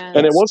 Yes.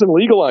 And it wasn't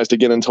legalized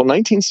again until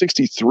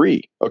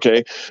 1963.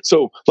 Okay.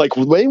 So like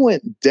they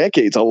went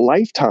decades, a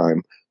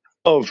lifetime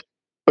of,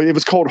 it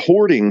was called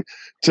hoarding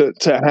to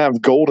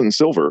have gold and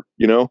silver,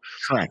 you know?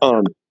 Correct.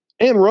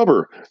 And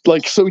rubber.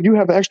 Like, so you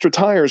have extra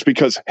tires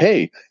because,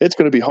 hey, it's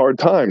going to be hard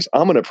times.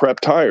 I'm going to prep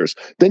tires.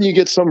 Then you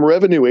get some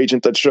revenue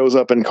agent that shows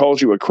up and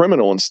calls you a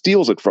criminal and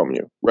steals it from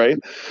you, right?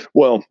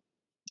 Well,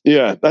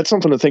 yeah, that's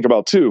something to think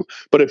about too.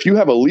 But if you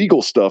have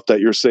illegal stuff that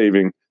you're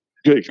saving,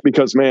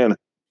 because, man,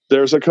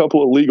 there's a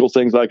couple of legal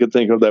things I could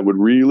think of that would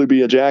really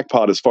be a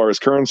jackpot as far as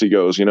currency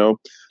goes, you know?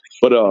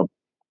 But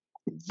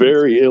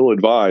very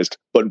ill-advised.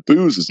 But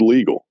booze is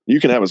legal. You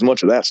can have as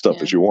much of that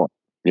stuff as you want.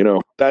 You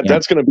know,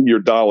 that's going to be your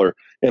dollar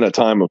in a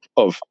time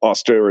of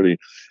austerity.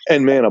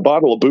 And man, a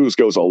bottle of booze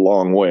goes a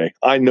long way.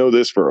 I know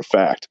this for a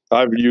fact.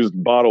 I've used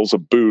bottles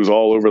of booze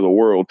all over the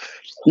world.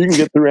 You can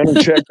get through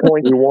any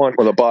checkpoint you want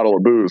with a bottle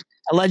of booze.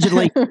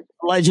 Allegedly. That's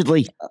what I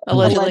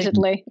hear.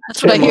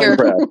 That's what I heard.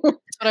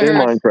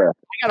 Minecraft.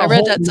 I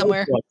read that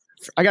somewhere.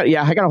 I got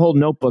a whole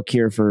notebook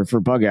here for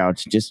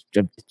Bugouts, just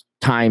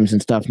times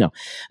and stuff. No.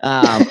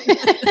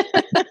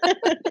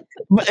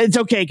 But it's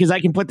okay, because I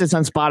can put this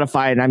on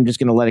Spotify and I'm just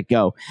going to let it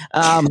go.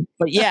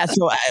 But yeah,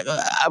 so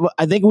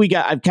I think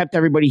I've kept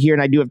everybody here,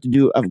 and I do have to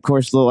do, of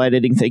course, a little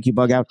editing. Thank you,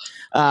 Bugout.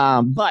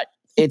 But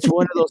it's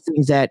one of those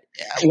things that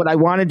what I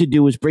wanted to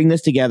do was bring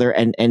this together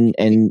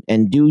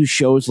and do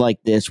shows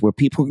like this where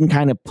people can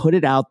kind of put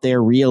it out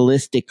there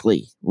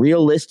realistically,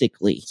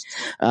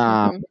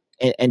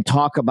 and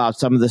talk about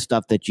some of the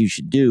stuff that you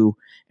should do.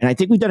 And I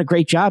think we've done a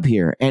great job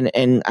here. And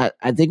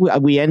I think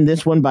we end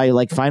this one by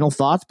like final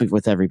thoughts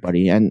with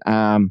everybody. And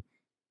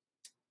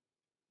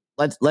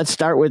let's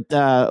start with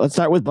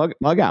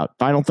Bugout.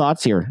 Final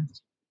thoughts here.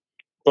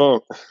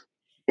 Well,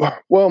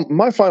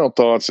 my final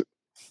thoughts,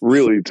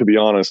 really, to be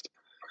honest,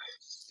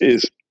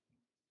 is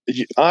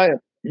you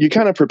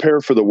kind of prepare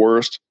for the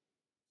worst,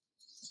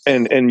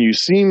 and you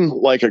seem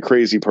like a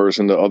crazy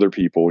person to other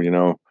people, you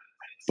know,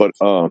 but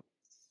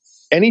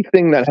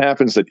anything that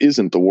happens that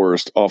isn't the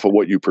worst off of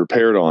what you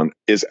prepared on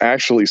is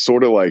actually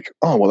sort of like,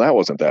 oh, well, that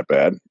wasn't that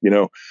bad, you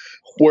know.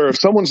 Where if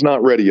someone's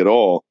not ready at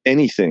all,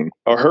 anything,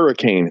 a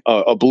hurricane,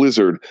 a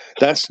blizzard,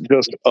 that's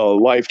just a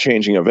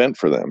life-changing event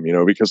for them, you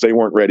know, because they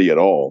weren't ready at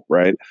all,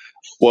 right?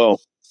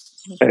 Well,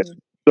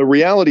 the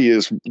reality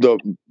is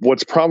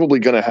what's probably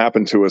going to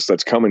happen to us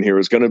that's coming here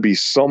is going to be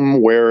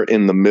somewhere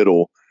in the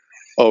middle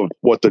of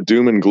what the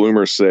doom and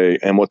gloomers say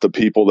and what the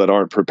people that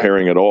aren't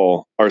preparing at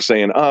all are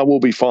saying, we'll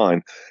be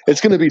fine.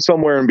 It's going to be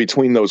somewhere in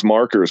between those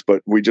markers,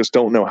 but we just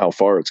don't know how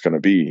far it's going to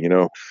be, you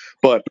know.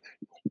 But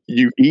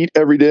you eat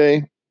every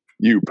day,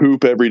 you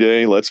poop every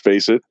day, let's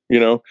face it, you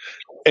know.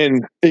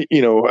 And,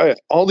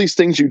 all these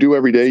things you do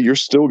every day, you're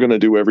still going to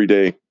do every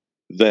day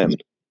then.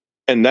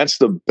 And that's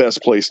the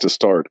best place to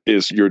start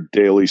is your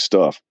daily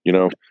stuff,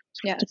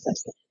 Yes.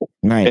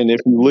 Right. And if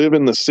you live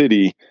in the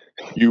city,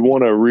 you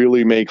want to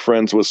really make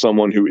friends with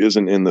someone who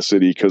isn't in the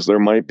city because there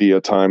might be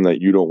a time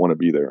that you don't want to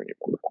be there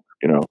anymore,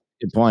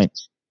 Good point.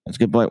 That's a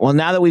good point. Well,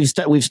 now that we've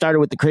started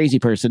with the crazy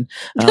person,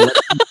 let's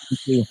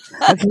move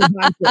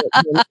on to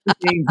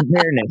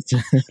preparedness.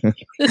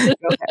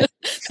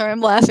 Sorry,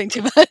 I'm laughing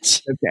too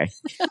much. Okay.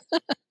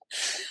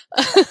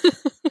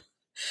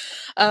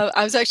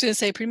 I was actually going to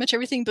say pretty much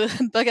everything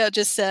Bugout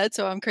just said,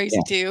 so I'm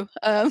crazy too.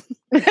 We're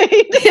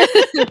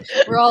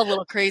all a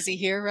little crazy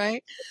here,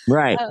 right?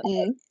 Right.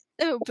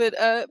 No, but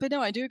no,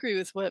 I do agree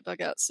with what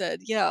Bugout said.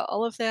 Yeah,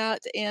 all of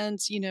that, and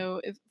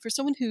if for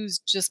someone who's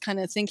just kind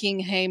of thinking,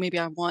 hey, maybe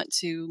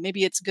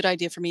it's a good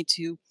idea for me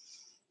to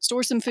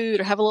store some food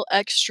or have a little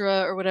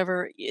extra or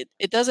whatever.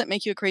 It doesn't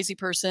make you a crazy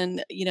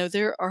person.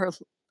 There are,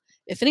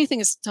 if anything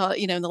is taught,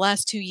 in the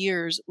last 2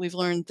 years, we've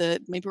learned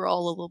that maybe we're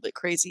all a little bit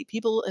crazy.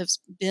 People have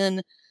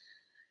been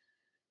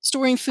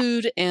storing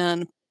food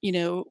and,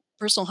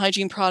 personal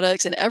hygiene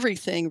products and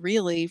everything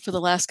really for the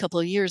last couple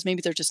of years.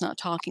 Maybe they're just not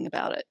talking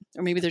about it,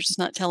 or maybe they're just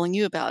not telling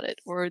you about it,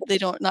 or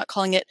not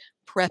calling it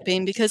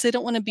prepping because they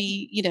don't want to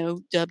be,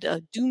 dubbed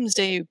a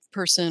doomsday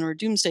person or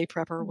doomsday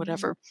prepper or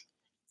whatever.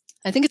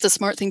 I think it's a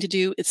smart thing to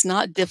do. It's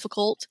not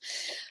difficult.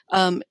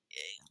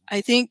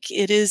 I think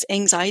it is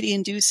anxiety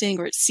inducing,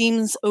 or it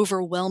seems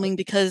overwhelming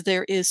because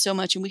there is so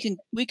much, and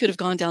we could have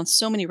gone down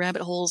so many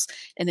rabbit holes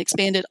and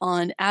expanded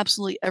on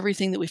absolutely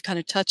everything that we've kind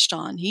of touched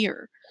on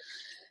here.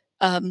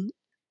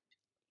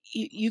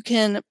 You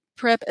can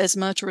prep as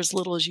much or as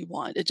little as you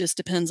want. It just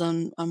depends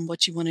on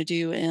what you want to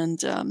do,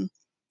 and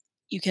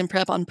you can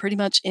prep on pretty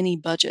much any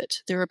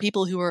budget. There are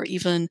people who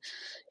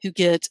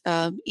get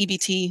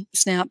EBT,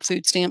 SNAP,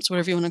 food stamps,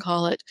 whatever you want to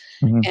call it,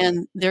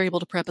 and they're able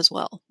to prep as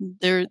well.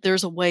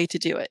 There's a way to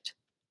do it.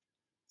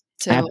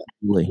 So,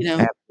 absolutely,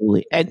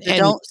 absolutely. And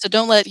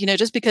don't let,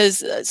 just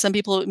because some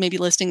people may be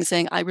listening and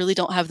saying, I really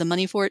don't have the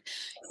money for it,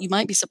 you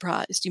might be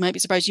surprised.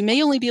 You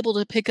may only be able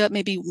to pick up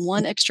maybe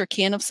one extra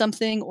can of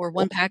something or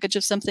one package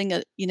of something,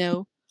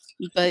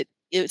 but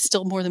it's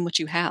still more than what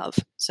you have.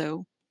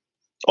 So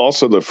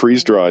also the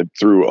freeze dried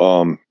through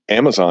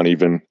Amazon,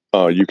 even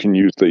you can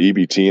use the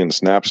EBT and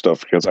SNAP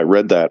stuff because I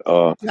read that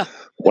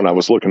when I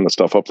was looking the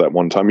stuff up that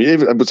one time.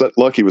 Was that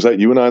Lucky? Was that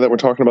you and I that were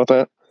talking about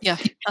that? Yeah.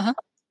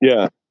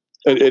 Yeah.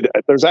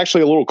 There's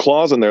actually a little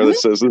clause in there that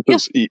says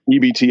this is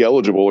EBT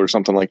eligible or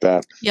something like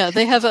that. Yeah,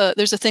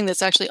 there's a thing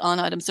that's actually on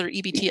items that are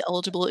EBT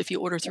eligible. If you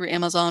order through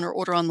Amazon or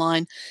order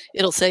online,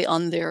 it'll say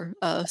on there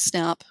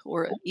SNAP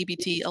or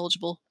EBT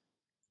eligible.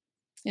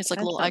 It's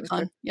like a little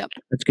icon. Yep.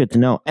 That's good to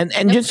know.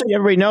 And just so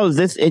everybody knows,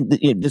 this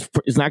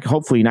is not,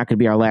 hopefully not going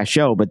to be our last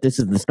show, but this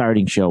is the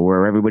starting show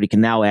where everybody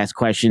can now ask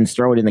questions,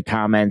 throw it in the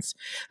comments,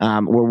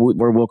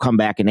 where we'll come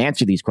back and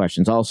answer these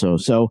questions also.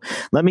 So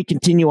let me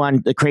continue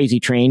on the crazy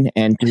train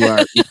and to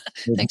our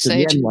Thanks, to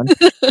Sage. the end one.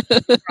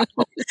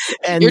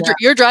 And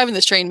you're driving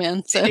this train,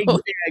 man. So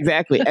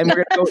exactly. And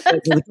we're going to go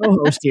to the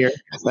co-host here.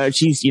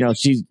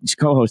 She's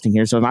co-hosting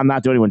here, so I'm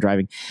not the only one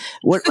driving.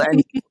 What's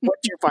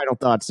your final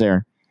thoughts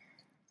there?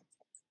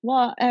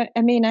 Well,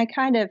 I mean, I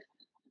kind of,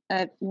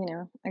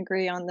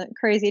 agree on the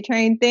crazy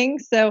train thing.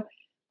 So,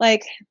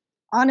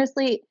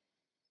 honestly,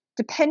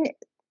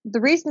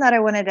 the reason that I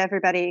wanted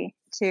everybody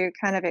to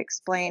kind of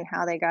explain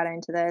how they got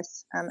into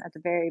this at the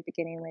very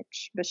beginning,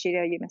 which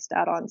Bushido, you missed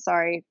out on,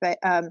 sorry, but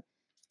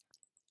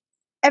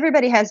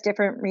everybody has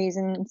different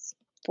reasons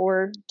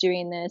for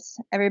doing this.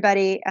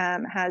 Everybody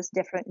has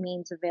different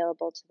means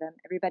available to them.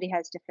 Everybody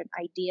has different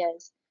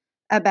ideas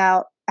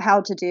about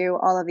how to do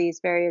all of these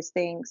various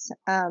things.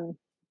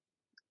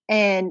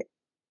 And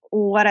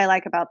what I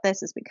like about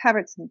this is we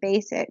covered some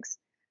basics,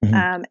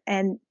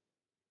 and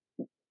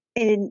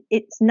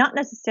it's not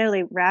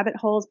necessarily rabbit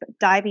holes, but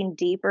diving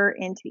deeper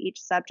into each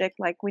subject.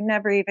 Like we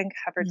never even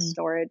covered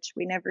storage.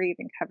 We never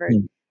even covered,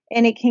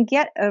 and it can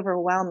get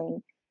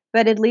overwhelming,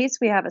 but at least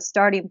we have a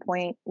starting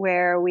point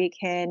where we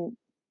can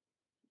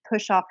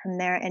push off from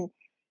there. And,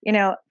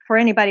 for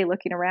anybody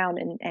looking around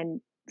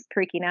and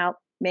freaking out,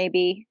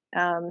 maybe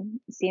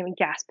seeing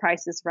gas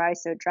prices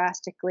rise so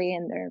drastically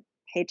and their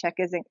paycheck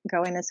isn't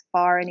going as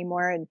far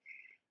anymore, and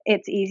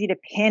it's easy to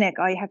panic.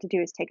 All you have to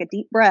do is take a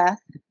deep breath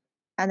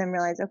and then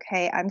realize,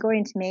 okay, I'm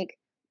going to make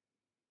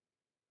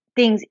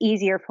things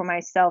easier for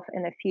myself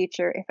in the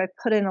future if I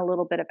put in a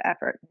little bit of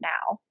effort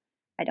now.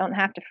 I don't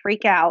have to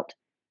freak out,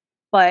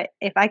 but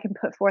if I can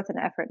put forth an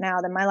effort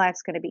now, then my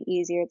life's going to be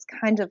easier. It's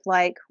kind of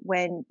like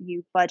when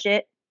you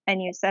budget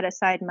and you set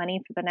aside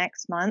money for the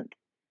next month,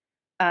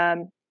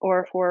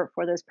 or for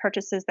those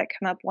purchases that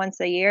come up once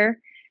a year.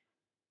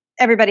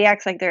 Everybody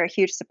acts like they're a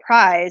huge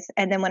surprise.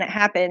 And then when it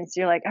happens,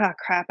 you're like, oh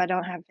crap, I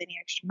don't have any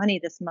extra money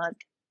this month.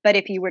 But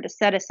if you were to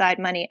set aside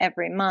money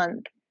every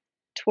month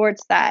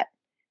towards that,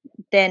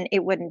 then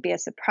it wouldn't be a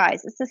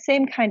surprise. It's the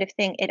same kind of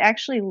thing. It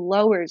actually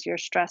lowers your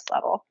stress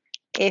level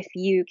if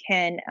you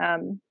can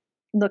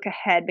look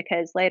ahead,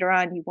 because later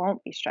on you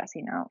won't be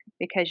stressing out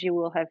because you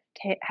will have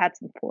had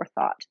some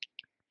forethought.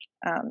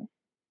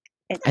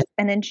 It's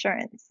an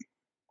insurance.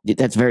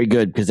 That's very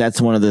good, because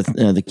that's one of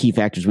the key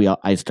factors.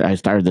 I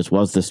started this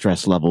was the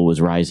stress level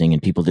was rising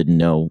and people didn't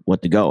know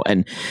what to go.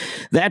 And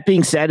that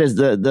being said, as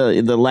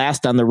the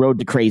last on the road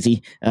to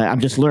crazy,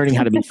 I'm just learning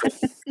how to be.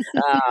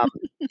 I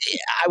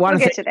want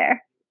to get you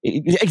there.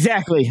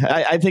 Exactly.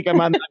 I think I'm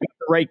on the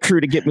right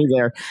crew to get me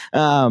there.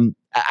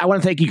 I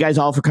want to thank you guys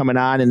all for coming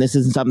on, and this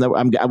isn't something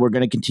that we're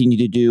going to continue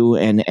to do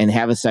and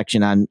have a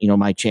section on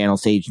my channel,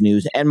 Sage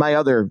News, and my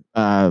other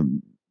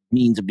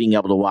means of being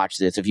able to watch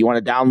this. If you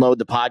want to download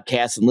the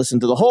podcast and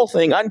listen to the whole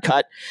thing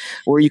uncut,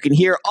 where you can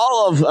hear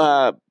all of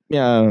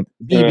BB.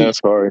 Yeah,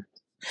 sorry.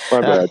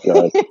 My bad,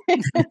 guys.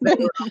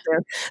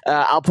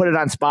 I'll put it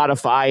on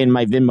Spotify and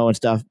my Venmo and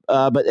stuff,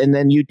 and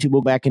then YouTube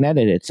will back and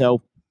edit it.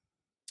 So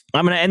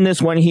I'm going to end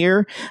this one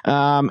here.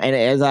 And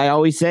as I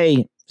always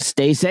say,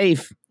 stay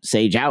safe.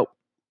 Sage out.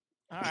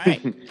 All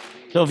right.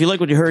 So if you like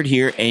what you heard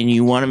here and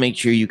you want to make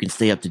sure you can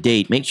stay up to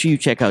date, make sure you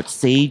check out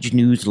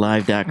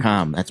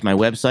sagenewslive.com. That's my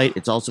website.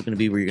 It's also going to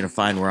be where you're going to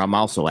find where I'm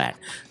also at.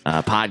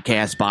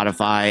 Podcast,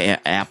 Spotify,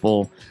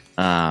 Apple,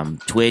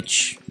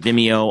 Twitch,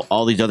 Vimeo,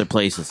 all these other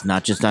places,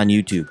 not just on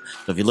YouTube.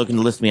 So if you're looking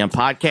to listen to me on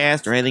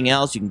podcast or anything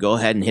else, you can go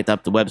ahead and hit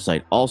up the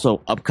website.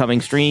 Also,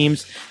 upcoming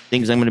streams,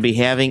 things I'm going to be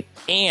having.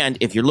 And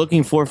if you're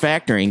looking for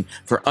factoring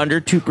for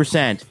under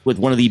 2% with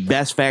one of the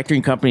best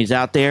factoring companies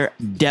out there,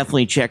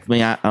 definitely check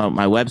me out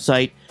my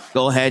website.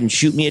 Go ahead and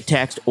shoot me a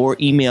text or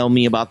email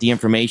me about the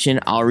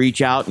information. I'll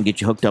reach out and get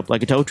you hooked up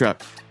like a tow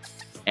truck.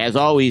 As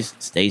always,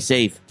 stay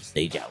safe,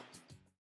 Sage out.